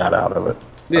what he got out of it.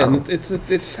 Yeah,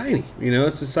 it's tiny. You know,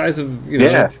 it's the size of, you know.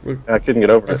 Yeah, I couldn't get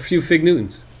over it. A few Fig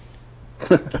Newtons.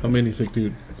 How many Fig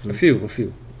Newtons? A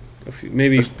few.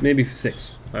 Maybe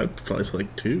 6. I'd probably say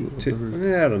like 2.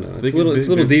 Yeah, I don't know. It's a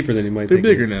little deeper than you might think.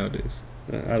 They're bigger nowadays.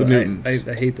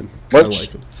 I hate them. I like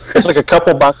them. It's like a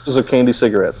couple boxes of candy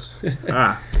cigarettes.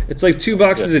 It's like 2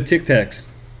 boxes of Tic Tacs.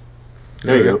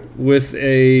 There you go. With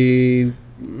a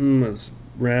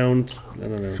round, I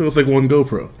don't know. So it's like 1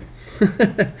 GoPro.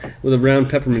 With a round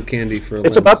peppermint candy for a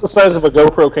It's lens. about the size of a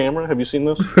GoPro camera. Have you seen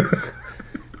this?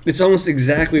 It's almost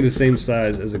exactly the same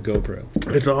size as a GoPro.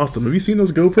 It's awesome. Have you seen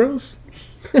those GoPros?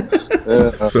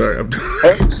 Sorry,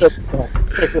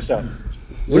 Check this out.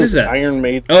 What is that? Iron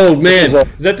Maiden. Oh man, is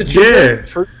that the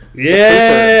trooper?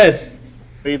 Yes.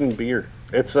 Maiden beer.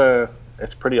 It's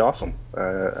pretty awesome.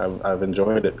 I've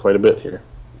enjoyed it quite a bit here.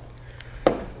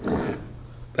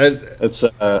 It's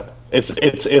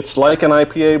like an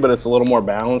IPA, but it's a little more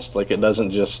balanced. Like it doesn't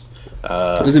just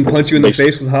doesn't punch you in the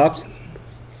face with hops.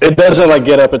 It doesn't like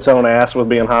get up its own ass with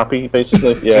being hoppy,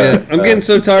 basically. Yeah. I'm getting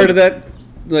so tired of that,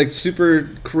 like super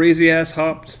crazy ass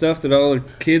hop stuff that all the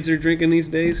kids are drinking these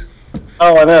days.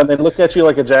 Oh, I know. And they look at you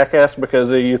like a jackass because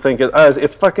you think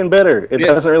it's fucking bitter. It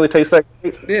doesn't really taste that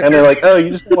great. Yeah. And they're like, oh, you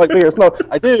just don't like beer. No,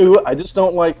 I do. I just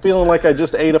don't like feeling like I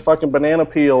just ate a fucking banana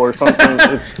peel or something.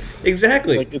 It's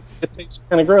exactly. Like it tastes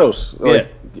kind of gross.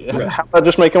 Like, Right. how about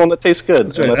just making one that tastes good?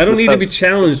 That's right. I don't need to be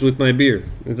challenged with my beer.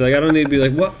 It's like I don't need to be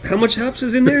like, what? How much hops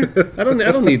is in there? I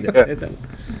don't need that.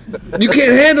 You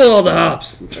can't handle all the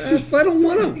hops. I don't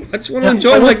want them. I just want to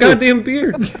enjoy my goddamn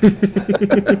beer.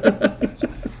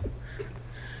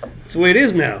 That's the way it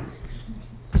is now.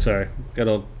 Sorry, got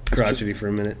all crotchety for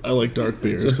a minute. I like dark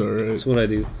beer. It's all right. That's what I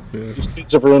do. Yeah. Just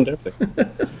kids have ruined everything.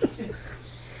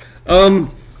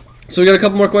 So we got a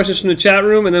couple more questions from the chat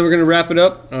room, and then we're gonna wrap it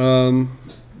up.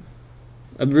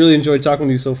 I've really enjoyed talking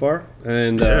with you so far,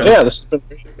 and yeah, this has been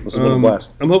great. This has been a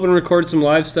blast. I'm hoping to record some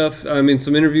live stuff. I mean,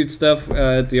 some interviewed stuff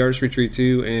at the artist retreat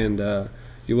too, and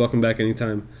you're welcome back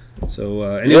anytime. So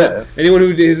anyone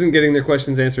who isn't getting their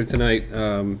questions answered tonight,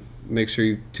 make sure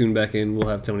you tune back in. We'll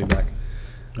have Tony back.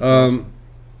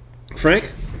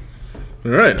 Frank?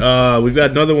 All right. We've got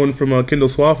another one from Kendall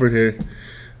Swafford here.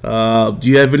 Do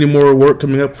you have any more work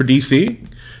coming up for DC?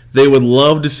 They would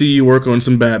love to see you work on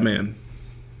some Batman.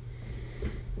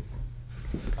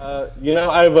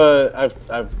 I've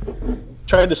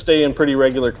tried to stay in pretty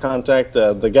regular contact.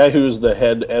 The guy who's the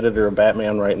head editor of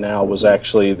Batman right now was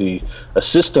actually the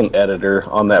assistant editor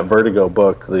on that Vertigo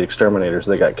book, The Exterminators.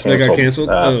 They got canceled. They got canceled?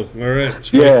 Oh, all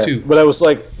right. Yeah, but I was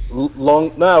like it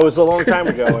was a long time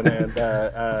ago, and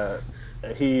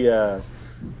he.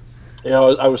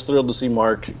 I was thrilled to see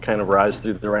Mark kind of rise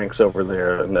through the ranks over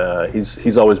there, and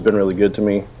he's always been really good to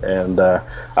me, and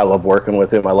I love working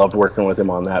with him. I loved working with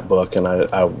him on that book, and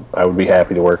I would be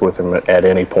happy to work with him at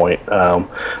any point.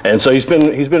 And so he's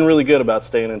been really good about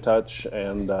staying in touch,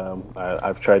 and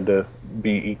I've tried to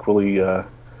be equally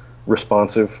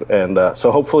responsive, and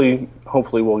so hopefully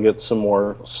we'll get some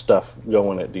more stuff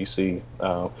going at DC.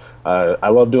 I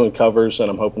love doing covers,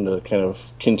 and I'm hoping to kind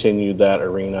of continue that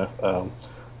arena.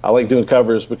 I like doing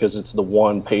covers because it's the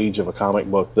one page of a comic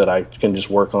book that I can just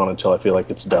work on until I feel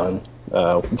like it's done.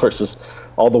 Versus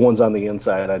all the ones on the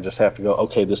inside, I just have to go,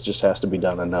 okay, this just has to be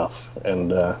done enough,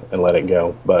 and let it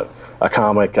go. But a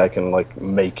comic, I can like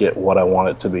make it what I want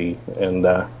it to be, and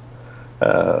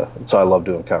so I love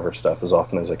doing cover stuff as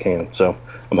often as I can. So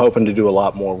I'm hoping to do a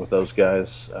lot more with those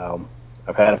guys.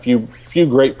 I've had a few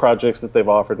great projects that they've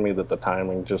offered me that the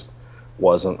timing just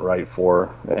wasn't right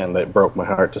for, and it broke my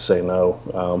heart to say no.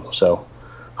 So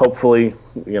hopefully,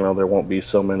 there won't be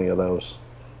so many of those.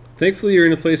 Thankfully, you're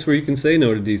in a place where you can say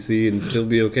no to DC and still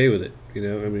be okay with it.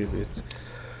 I mean, it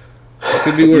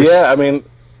could be worse. Yeah, I mean,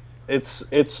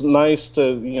 it's nice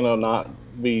to not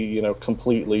be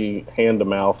completely hand to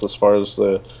mouth as far as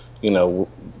the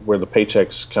where the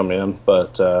paychecks come in,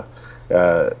 but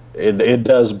it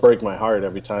does break my heart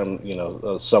every time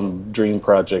some dream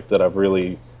project that I've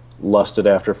really lusted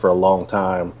after for a long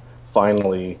time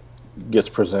finally gets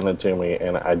presented to me,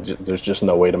 and there's just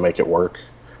no way to make it work.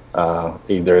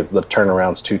 Either the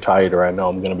turnaround's too tight, or I know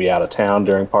I'm going to be out of town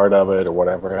during part of it, or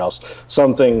whatever else.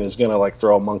 Something is going to like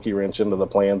throw a monkey wrench into the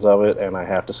plans of it, and I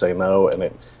have to say no,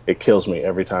 and it kills me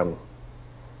every time.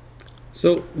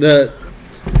 So the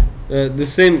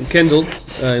same Kendall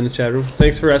in the chat room.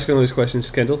 Thanks for asking all these questions,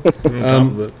 Kendall.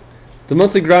 The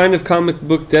monthly grind of comic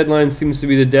book deadlines seems to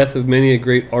be the death of many a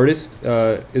great artist.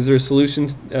 Is there a solution?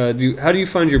 How do you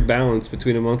find your balance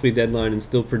between a monthly deadline and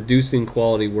still producing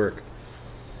quality work?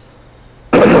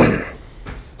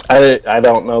 I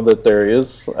don't know that there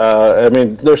is. I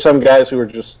mean, there's some guys who are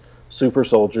just super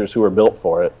soldiers who are built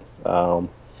for it.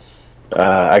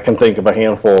 I can think of a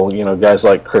handful, guys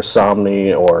like Chris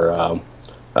Somney or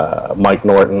Mike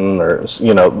Norton, or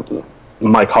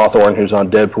Mike Hawthorne, who's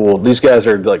on Deadpool. These guys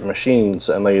are like machines,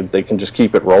 and they can just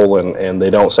keep it rolling, and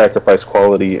they don't sacrifice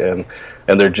quality, and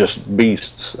they're just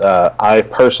beasts.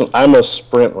 I'm a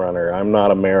sprint runner. I'm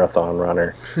not a marathon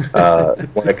runner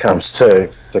when it comes to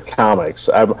comics.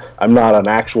 I'm not an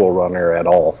actual runner at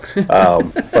all.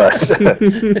 It's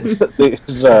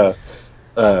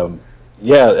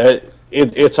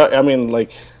I mean,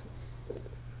 like,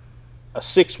 a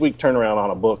 6-week turnaround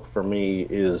on a book for me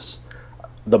is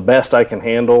the best I can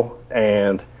handle,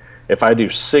 and if I do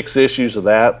 6 issues of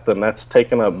that, then that's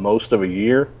taken up most of a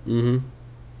year. Mm-hmm.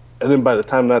 And then by the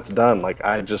time that's done, like,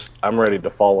 I'm ready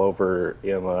to fall over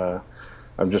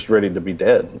I'm just ready to be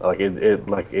dead. Like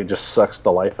it just sucks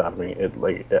the life out of me.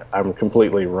 I'm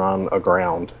completely run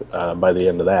aground by the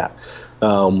end of that.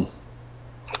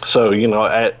 So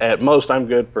at most I'm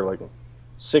good for like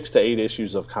 6 to 8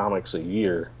 issues of comics a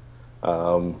year,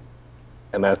 and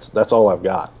that's all I've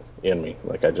got. in me.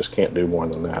 Like, I just can't do more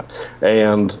than that.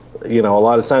 And you know, a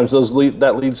lot of times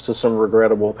that leads to some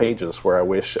regrettable pages where I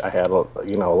wish I had a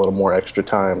little more extra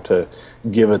time to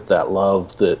give it that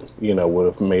love that, you know, would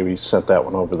have maybe sent that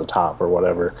one over the top or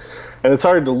whatever. And it's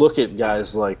hard to look at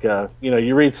guys like, you know,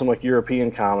 you read some like European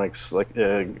comics, like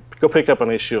go pick up an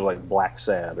issue of like Black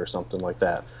Sad or something like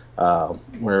that,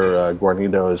 where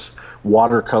Guarnido is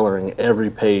watercoloring every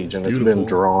page and it's been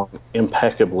drawn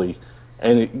impeccably.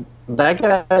 And that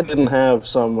guy didn't have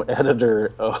some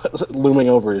editor looming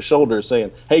over his shoulder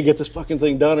saying, "Hey, get this fucking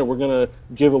thing done, or we're gonna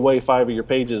give away 5 of your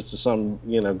pages to some,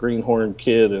 you know, greenhorn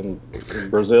kid in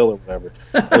Brazil or whatever."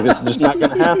 Like, it's just not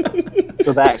gonna happen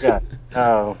to that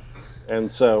guy.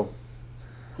 And so,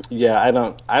 yeah, I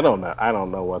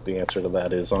don't know what the answer to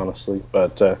that is, honestly.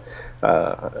 But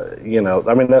you know,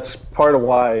 I mean, that's part of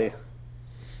why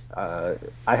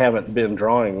I haven't been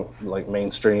drawing like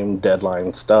mainstream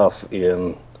deadline stuff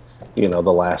in, you know,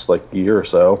 the last like year or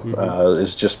so.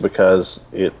 Is just because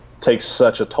it takes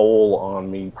such a toll on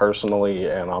me personally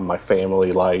and on my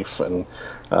family life and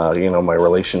you know, my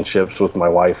relationships with my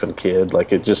wife and kid.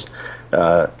 Like, it just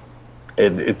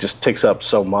it just takes up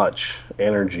so much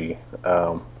energy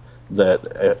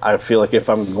that I feel like if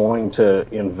I'm going to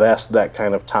invest that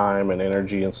kind of time and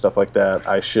energy and stuff like that,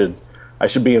 I should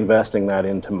be investing that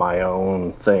into my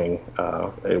own thing,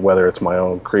 whether it's my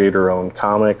own creator-owned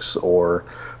comics or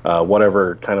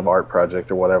whatever kind of art project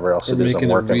or whatever else or it is I'm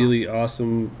making a working on. really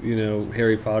awesome, you know,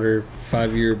 Harry Potter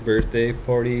 5-year birthday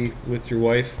party with your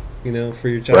wife, you know, for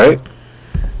your child. Right.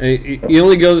 And you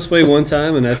only go this way one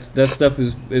time, and that stuff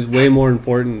is way more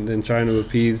important than trying to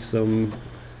appease some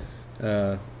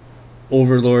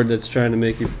overlord that's trying to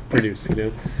make you produce, you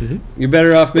know. You're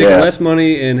better off making less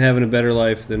money and having a better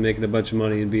life than making a bunch of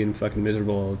money and being fucking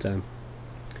miserable all the time.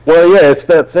 Well, yeah, it's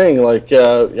that thing. Like,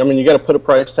 I mean, you got to put a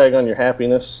price tag on your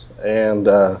happiness, and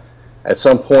at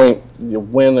some point,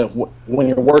 when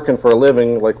you're working for a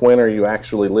living, like, when are you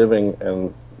actually living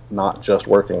and not just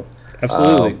working?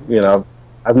 Absolutely. You know,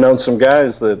 I've known some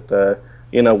guys that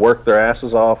you know, work their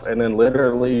asses off and then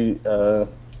literally,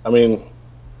 I mean,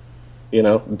 you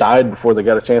know, died before they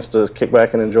got a chance to kick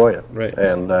back and enjoy it. Right.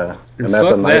 And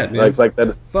that's a night like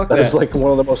that. That is like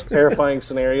one of the most terrifying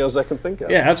scenarios I can think of.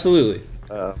 Yeah, absolutely.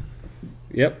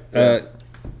 Yep. Yeah.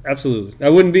 Absolutely. I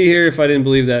wouldn't be here if I didn't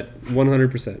believe that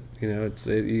 100%. You know,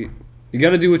 you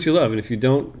got to do what you love, and if you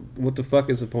don't, what the fuck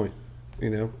is the point? You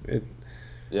know,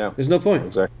 there's no point.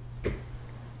 Exactly.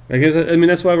 I guess, I mean,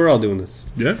 that's why we're all doing this.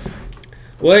 Yeah.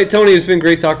 Well, hey, Tony, it's been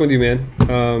great talking with you, man.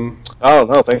 Oh,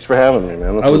 no, thanks for having me,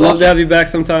 man. I would love to have you back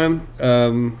sometime.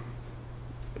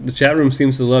 The chat room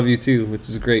seems to love you, too, which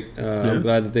is great. I'm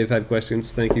glad that they've had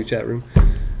questions. Thank you, chat room.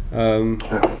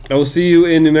 I will see you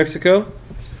in New Mexico.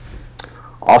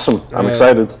 Awesome. I'm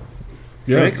excited.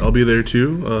 Yeah, Frank? I'll be there,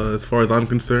 too. As far as I'm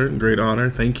concerned, great honor.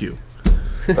 Thank you.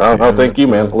 Oh, no, thank you,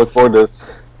 man. I look forward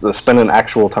to spending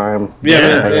actual time.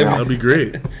 Yeah, that'll be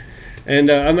great.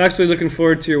 And I'm actually looking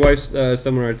forward to your wife's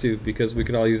seminar too, because we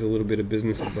could all use a little bit of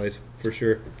business advice for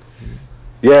sure.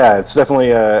 Yeah, it's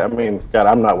definitely. I mean, God,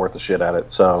 I'm not worth a shit at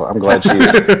it, so I'm glad she is.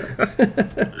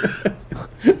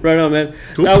 Right on, man.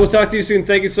 Cool. We'll talk to you soon.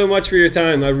 Thank you so much for your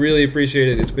time. I really appreciate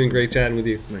it. It's been great chatting with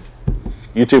you.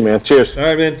 You too, man. Cheers. All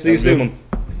right, man. See you soon.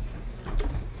 All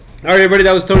right, everybody.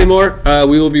 That was Tony Moore.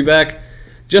 We will be back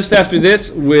just after this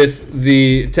with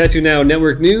the Tattoo Now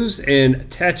Network news and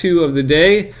Tattoo of the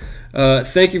Day.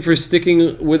 Thank you for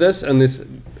sticking with us on this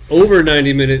over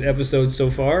 90-minute episode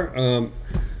so far.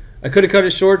 I could have cut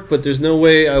it short, but there's no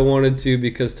way I wanted to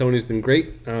because Tony's been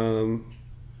great.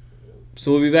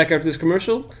 So we'll be back after this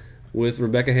commercial with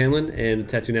Rebecca Hanlon and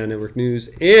Tattoo Now Network News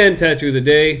and Tattoo of the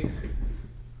Day.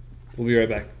 We'll be right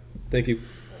back. Thank you.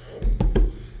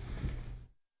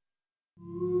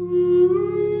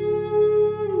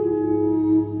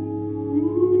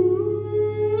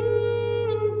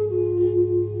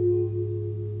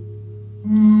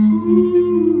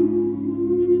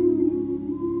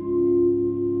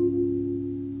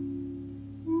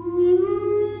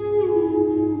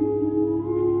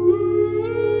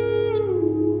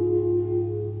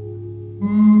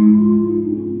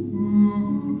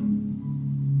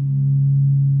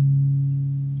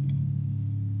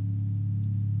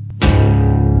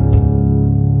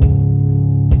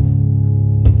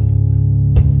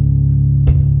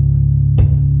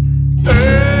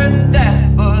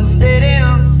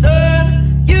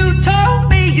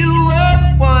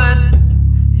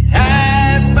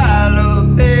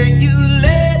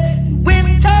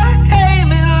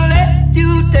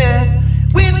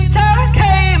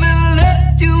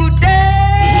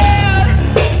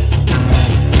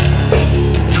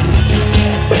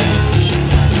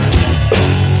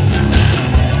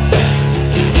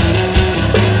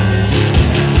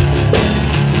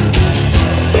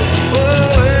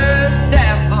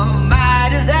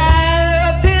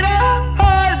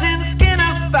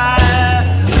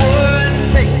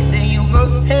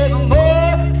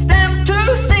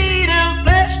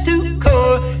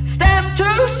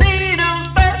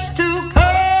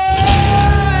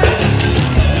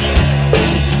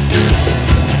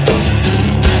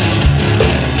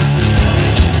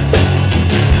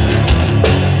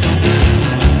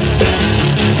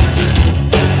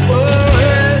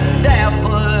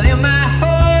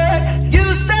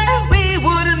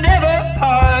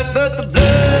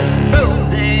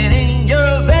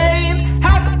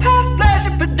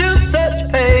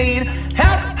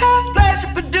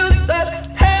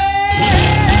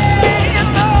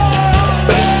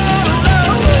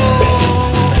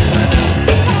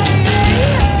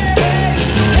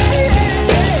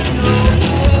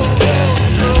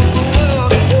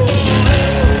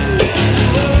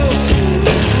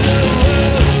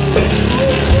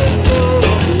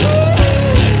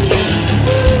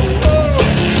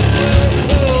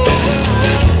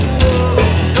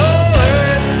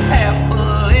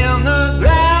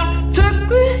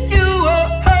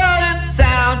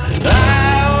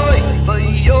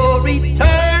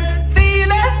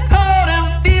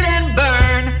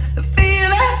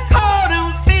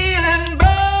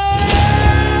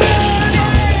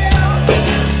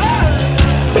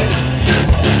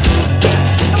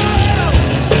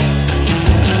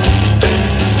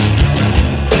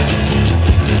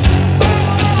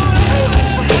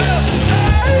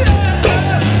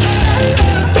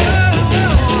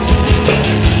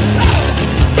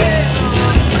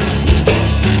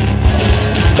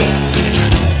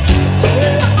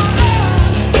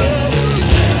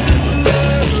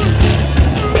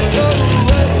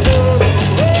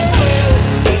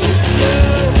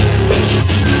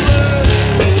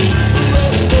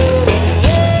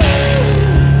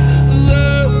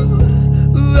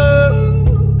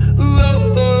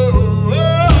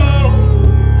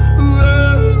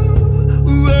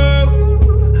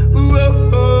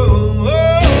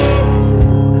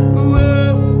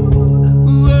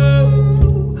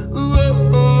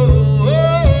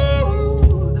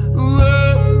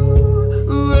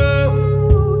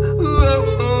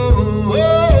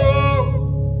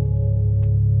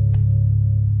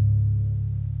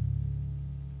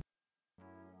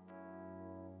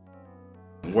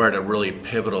 We're at a really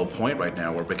pivotal point right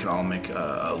now where we can all make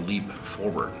a leap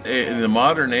forward. In the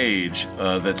modern age,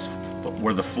 that's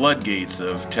where the floodgates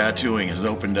of tattooing has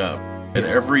opened up. And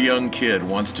every young kid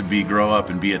wants to grow up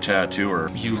and be a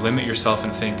tattooer. You limit yourself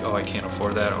and think, oh, I can't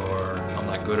afford that, or I'm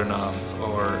not good enough,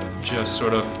 or just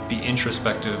sort of be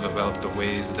introspective about the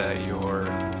ways that your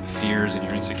fears and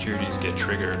your insecurities get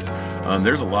triggered.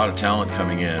 There's a lot of talent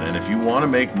coming in, and if you want to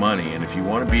make money, and if you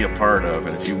want to be a part of,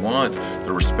 and if you want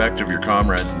the respect of your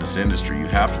comrades in this industry, you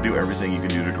have to do everything you can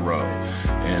do to grow.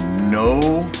 And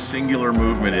no singular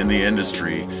movement in the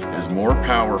industry is more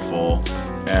powerful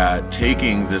at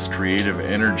taking this creative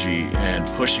energy and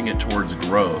pushing it towards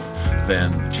growth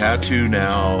than Tattoo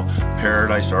Now,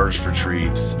 Paradise Artist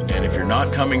Retreats. And if you're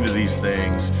not coming to these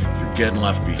things, you're getting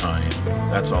left behind.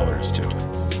 That's all there is to it.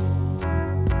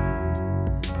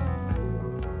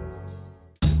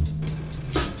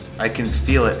 I can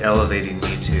feel it elevating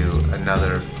me to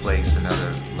another place,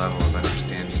 another level of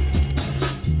understanding.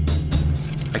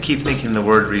 I keep thinking the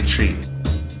word retreat.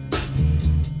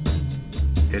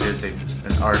 It is an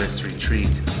artist's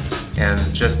retreat, and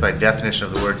just by definition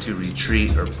of the word, to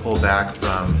retreat or pull back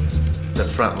from the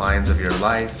front lines of your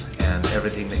life and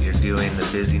everything that you're doing, the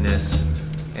busyness,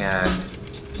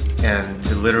 and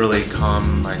to literally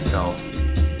calm myself.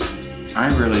 I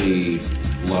really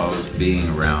love being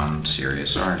around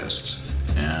serious artists,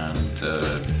 and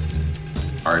the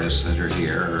artists that are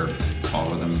here are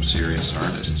all of them serious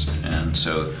artists, and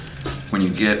so when you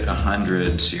get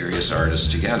 100 serious artists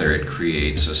together, it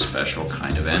creates a special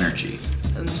kind of energy.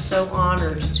 I'm so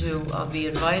honored to be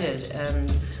invited, and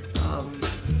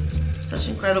such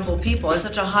incredible people and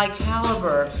such a high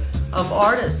caliber of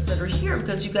artists that are here,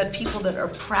 because you've got people that are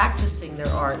practicing their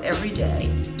art every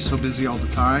day. So busy all the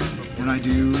time, and I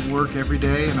do work every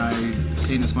day, and I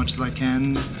paint as much as I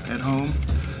can at home,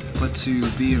 but to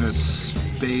be in a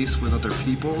space with other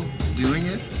people doing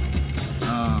it,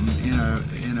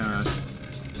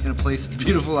 in a place that's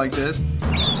beautiful like this.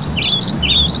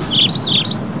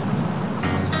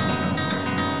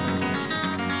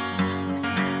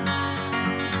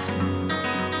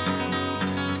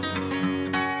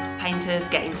 Painters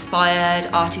get inspired,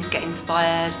 artists get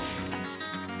inspired.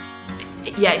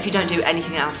 Yeah, if you don't do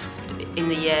anything else in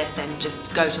the year, then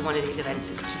just go to one of these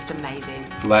events. It's just amazing.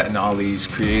 Letting all these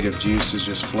creative juices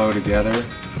just flow together,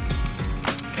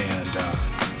 and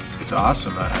it's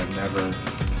awesome. I've never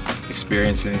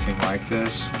experienced anything like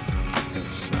this.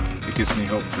 It gives me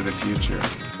hope for the future.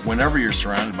 Whenever you're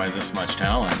surrounded by this much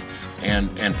talent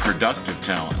and productive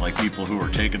talent, like people who are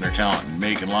taking their talent and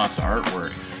making lots of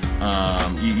artwork,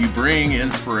 you bring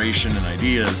inspiration and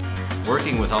ideas.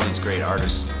 Working with all these great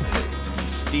artists, you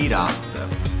feed off of them,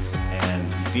 and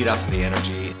you feed off of the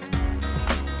energy.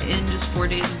 In just 4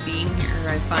 days of being here,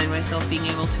 I find myself being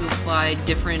able to apply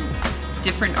different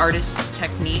artists'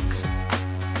 techniques.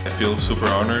 I feel super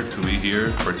honored to be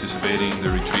here participating in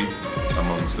the retreat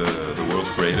amongst the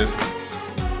world's greatest.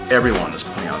 Everyone is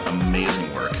putting out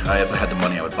amazing work. If I had the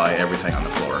money, I would buy everything on the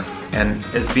floor. And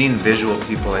as being visual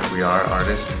people like we are,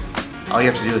 artists, all you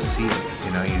have to do is see it.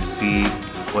 You know, you see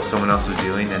what someone else is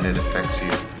doing and it affects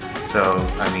you. So,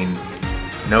 I mean,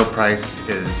 no price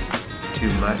is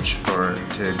too much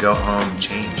to go home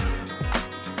change.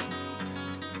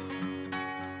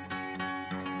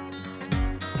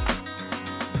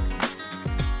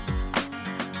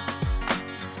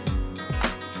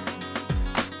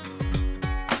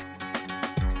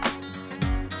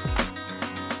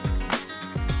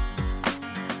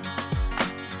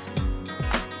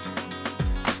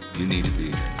 You need to be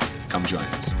here. Come join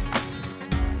us.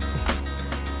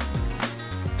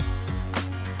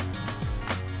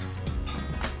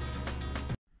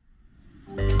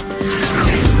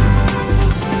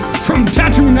 From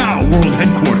Tattoo Now World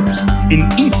Headquarters in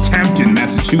East Hampton,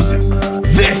 Massachusetts,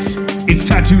 this is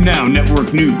Tattoo Now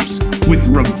Network News with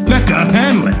Rebecca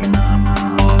Hanlon.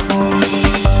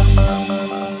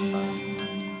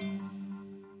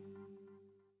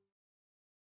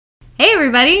 Hey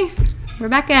everybody,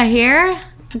 Rebecca here.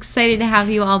 Excited to have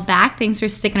you all back. Thanks for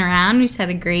sticking around. We just had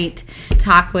a great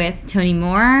talk with Tony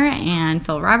Moore and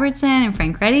Phil Robertson and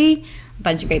Frank Reddy. A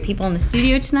bunch of great people in the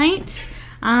studio tonight.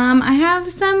 I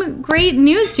have some great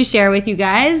news to share with you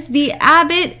guys. The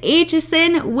Abbott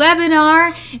Aitchison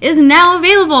webinar is now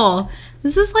available.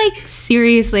 This is like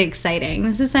seriously exciting.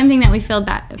 This is something that we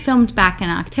filmed back in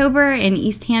October in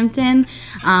East Hampton.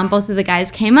 Both of the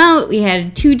guys came out. We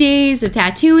had 2 days of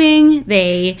tattooing.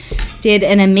 They did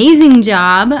an amazing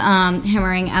job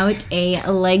hammering out a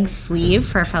leg sleeve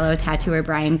for fellow tattooer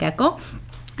Brian Geckel.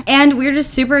 And we're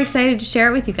just super excited to share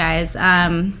it with you guys.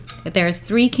 There's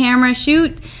 3 camera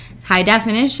shoot, high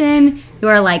definition, You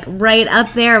are like right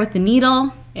up there with the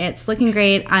needle. It's looking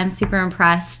great. I'm super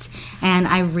impressed, and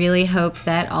I really hope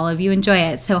that all of you enjoy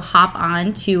it. So hop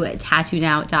on to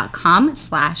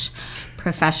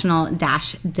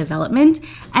tattoonow.com/professional-development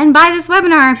and buy this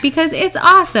webinar because it's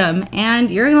awesome, and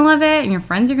you're going to love it, and your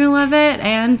friends are going to love it,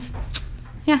 and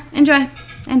yeah, enjoy,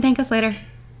 and thank us later.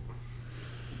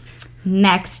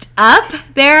 Next up,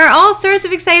 there are all sorts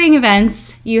of exciting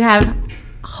events. You have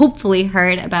hopefully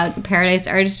heard about the Paradise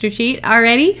Artist Retreat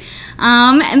already.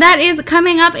 And that is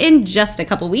coming up in just a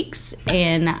couple weeks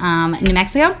in New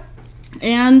Mexico.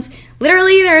 And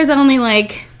literally there is only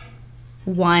like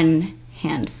one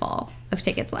handful of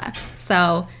tickets left.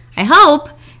 So I hope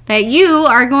that you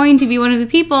are going to be one of the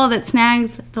people that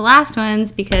snags the last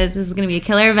ones, because this is going to be a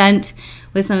killer event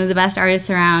with some of the best artists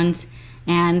around.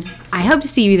 And I hope to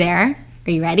see you there.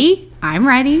 Are you ready? I'm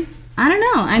ready. I don't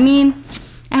know. I mean,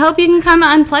 I hope you can come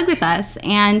unplug with us.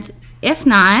 And if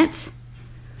not,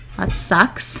 that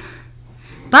sucks.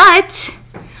 But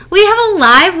we have a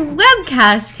live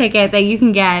webcast ticket that you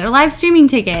can get, a live streaming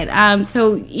ticket.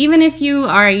 So even if you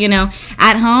are,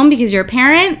 at home because you're a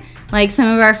parent, like some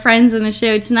of our friends on the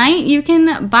show tonight, you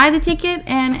can buy the ticket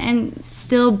and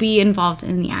still be involved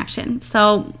in the action.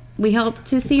 So we hope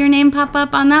to see your name pop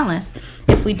up on that list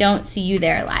if we don't see you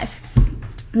there live.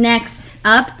 Next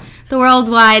up, the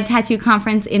Worldwide Tattoo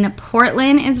Conference in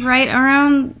Portland is right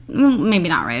around, maybe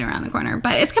not right around the corner,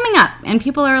 but it's coming up, and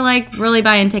people are like really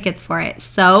buying tickets for it.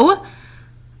 So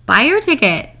buy your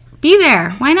ticket. Be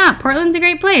there. Why not? Portland's a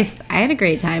great place. I had a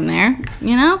great time there.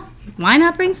 Why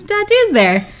not bring some tattoos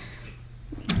there?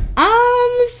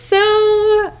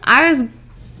 So I was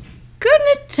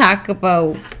gonna talk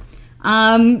about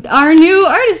our new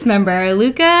artist member,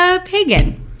 Luca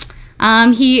Pagan.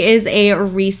 He is a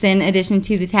recent addition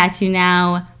to the Tattoo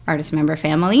Now artist member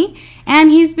family, and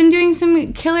he's been doing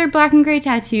some killer black and gray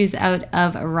tattoos out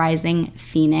of Rising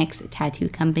Phoenix Tattoo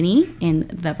Company in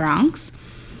the Bronx.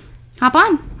 Hop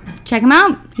on, check him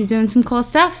out. He's doing some cool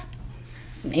stuff.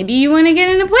 Maybe you want to get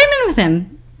an appointment with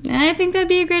him. I think that'd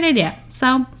be a great idea.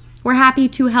 So we're happy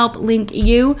to help link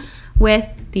you with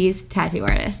these tattoo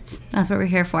artists. That's what we're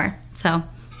here for. So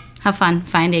have fun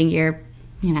finding your,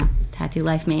 tattoo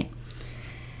life mate.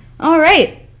 All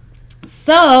right.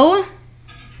 So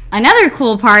another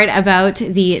cool part about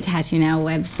the Tattoo Now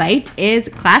website is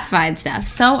classified stuff.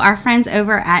 So our friends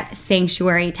over at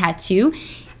Sanctuary Tattoo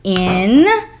in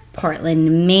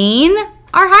Portland, Maine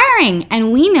are hiring.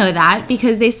 And we know that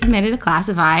because they submitted a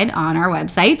classified on our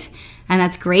website. And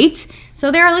that's great.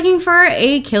 So they're looking for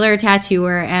a killer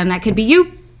tattooer, and that could be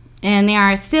you. And they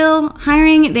are still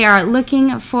hiring. They are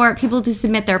looking for people to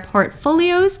submit their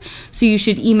portfolios. So you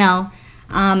should email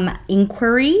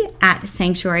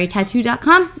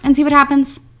inquiry@sanctuarytattoo.com and see what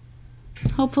happens.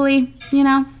 Hopefully,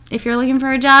 if you're looking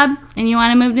for a job and you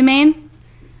want to move to Maine,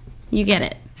 you get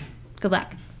it. Good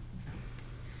luck.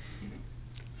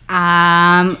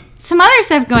 Some other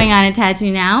stuff going on at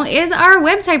Tattoo Now is our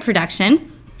website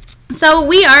production. So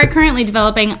we are currently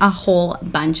developing a whole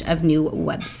bunch of new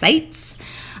websites.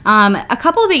 A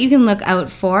couple that you can look out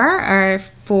for are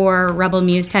for Rebel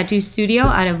Muse Tattoo Studio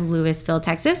out of Louisville,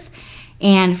 Texas,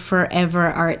 and Forever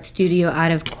Art Studio out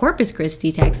of Corpus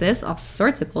Christi, Texas. All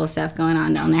sorts of cool stuff going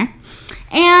on down there.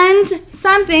 And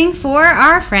something for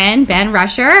our friend Ben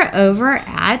Rusher over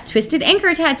at Twisted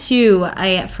Anchor Tattoo,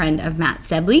 a friend of Matt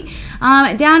Stebley,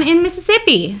 down in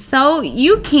Mississippi. So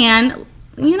you can,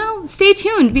 stay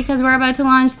tuned because we're about to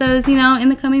launch those, in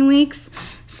the coming weeks.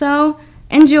 So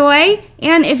enjoy.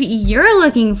 And if you're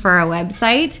looking for a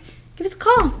website, give us a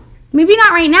call. Maybe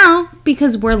not right now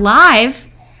because we're live.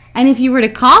 And if you were to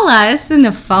call us, then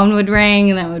the phone would ring,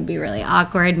 and that would be really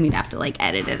awkward, and we'd have to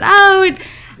edit it out.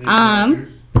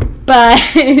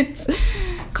 But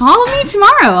call me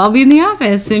tomorrow. I'll be in the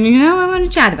office, and I want to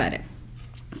chat about it.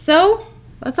 So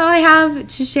that's all I have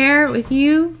to share with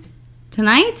you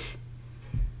tonight.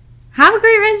 Have a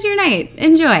great rest of your night.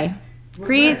 Enjoy.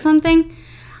 Create something.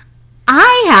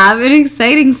 I have an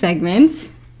exciting segment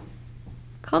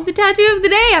called the Tattoo of the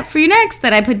Day up for you next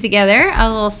that I put together.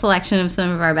 A little selection of some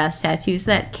of our best tattoos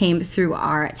that came through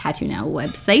our Tattoo Now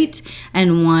website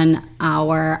and won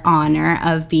our honor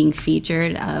of being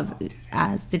featured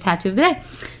as the Tattoo of the Day.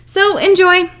 So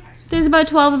enjoy. There's about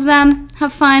 12 of them.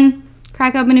 Have fun.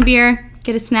 Crack open a beer.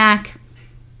 Get a snack.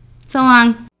 So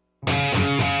long.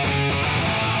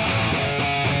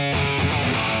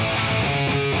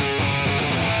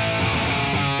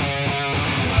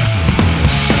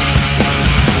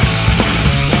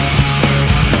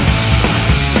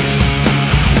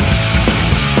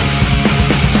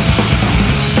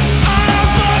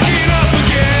 Fucking up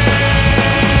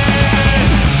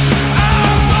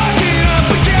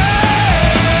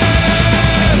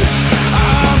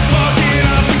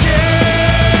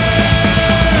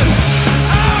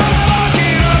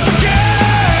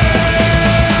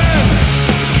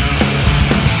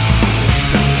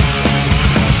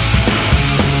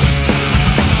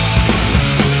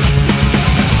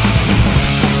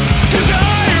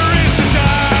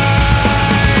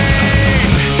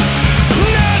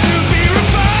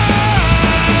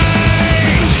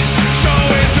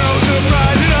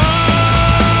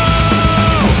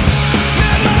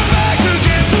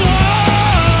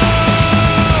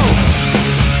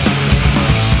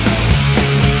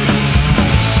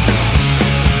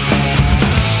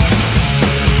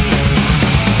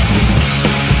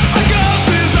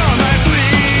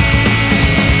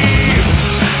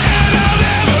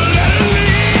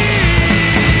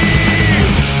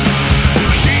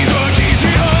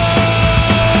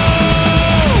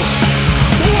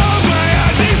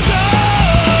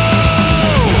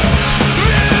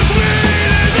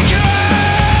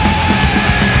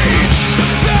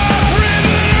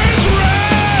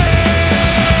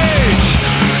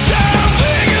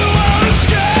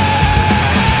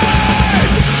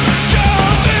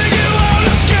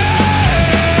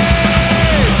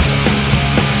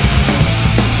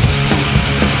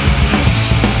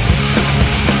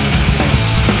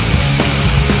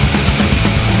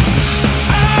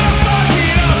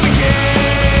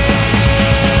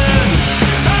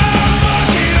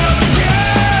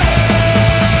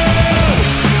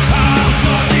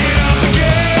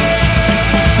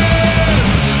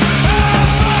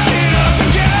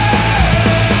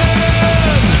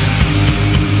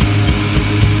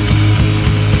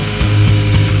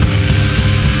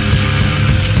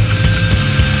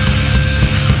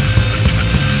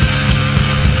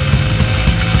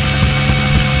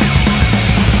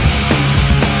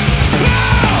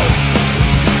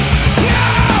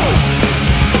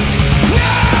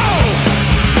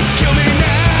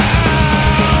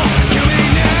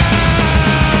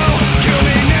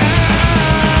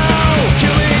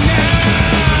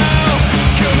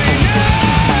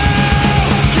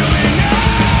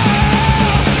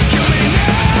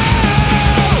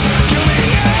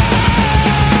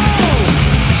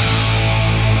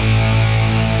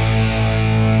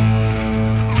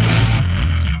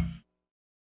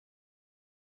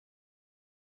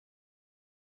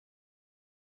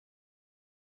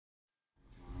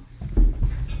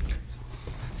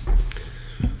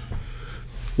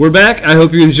We're back. I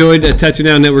hope you enjoyed Tattoo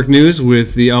Now Network News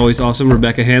with the always awesome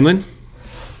Rebecca Hanlon.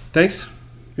 Thanks.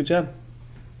 Good job.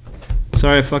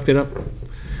 Sorry I fucked it up.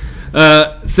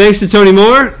 Thanks to Tony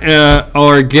Moore,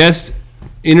 our guest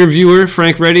interviewer,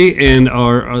 Frank Reddy, and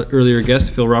our earlier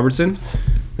guest, Phil Robertson.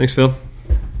 Thanks, Phil.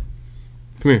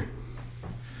 Come here.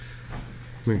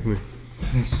 Come here.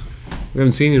 Thanks. We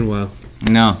haven't seen you in a while.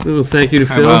 No. Well, thank you to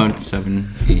Phil. About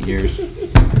 7-8 years.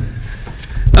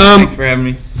 Thanks for having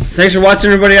me. Thanks for watching,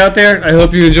 everybody out there. I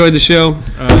hope you enjoyed the show.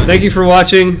 Thank you for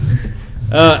watching.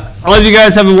 All of you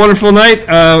guys have a wonderful night.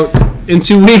 In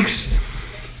 2 weeks,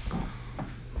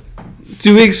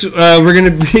 we're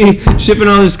going to be shipping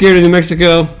all this gear to New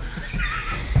Mexico.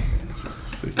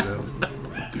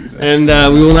 And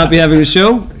we will not be having a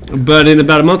show. But in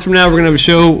about a month from now, we're going to have a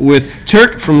show with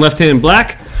Turk from Left Hand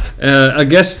Black. A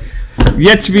guest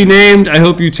yet to be named. I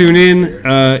hope you tune in.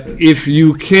 If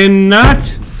you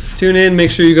cannot tune in, make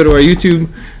sure you go to our YouTube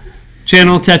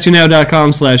channel,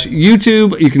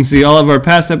 tattoonow.com/YouTube. You can see all of our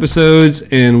past episodes,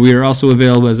 and we are also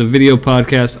available as a video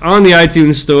podcast on the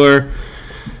iTunes Store.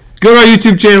 Go to our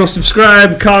YouTube channel,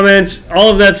 subscribe, comment,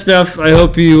 all of that stuff. I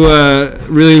hope you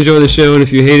really enjoy the show, and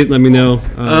if you hate it, let me know.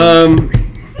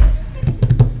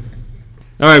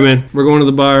 All right, man. We're going to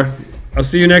the bar. I'll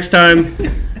see you next time.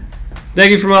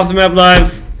 Thank you from Off the Map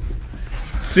Live.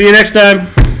 See you next time.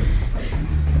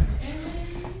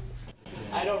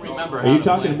 I don't remember. Are you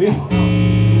talking to me?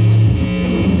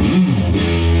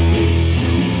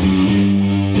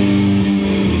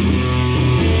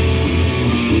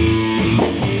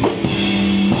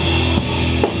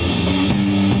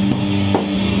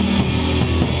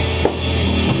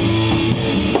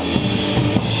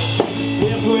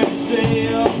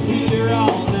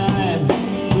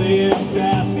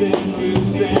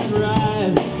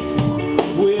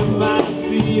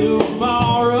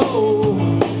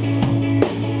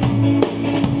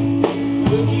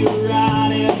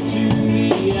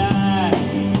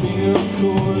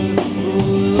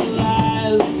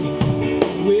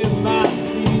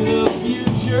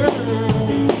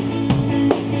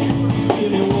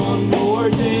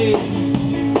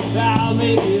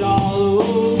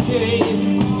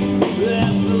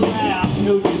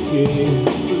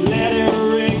 Let it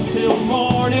ring till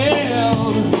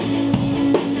morning.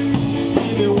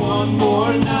 Give me one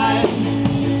more night.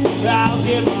 I'll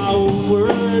get my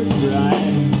words right.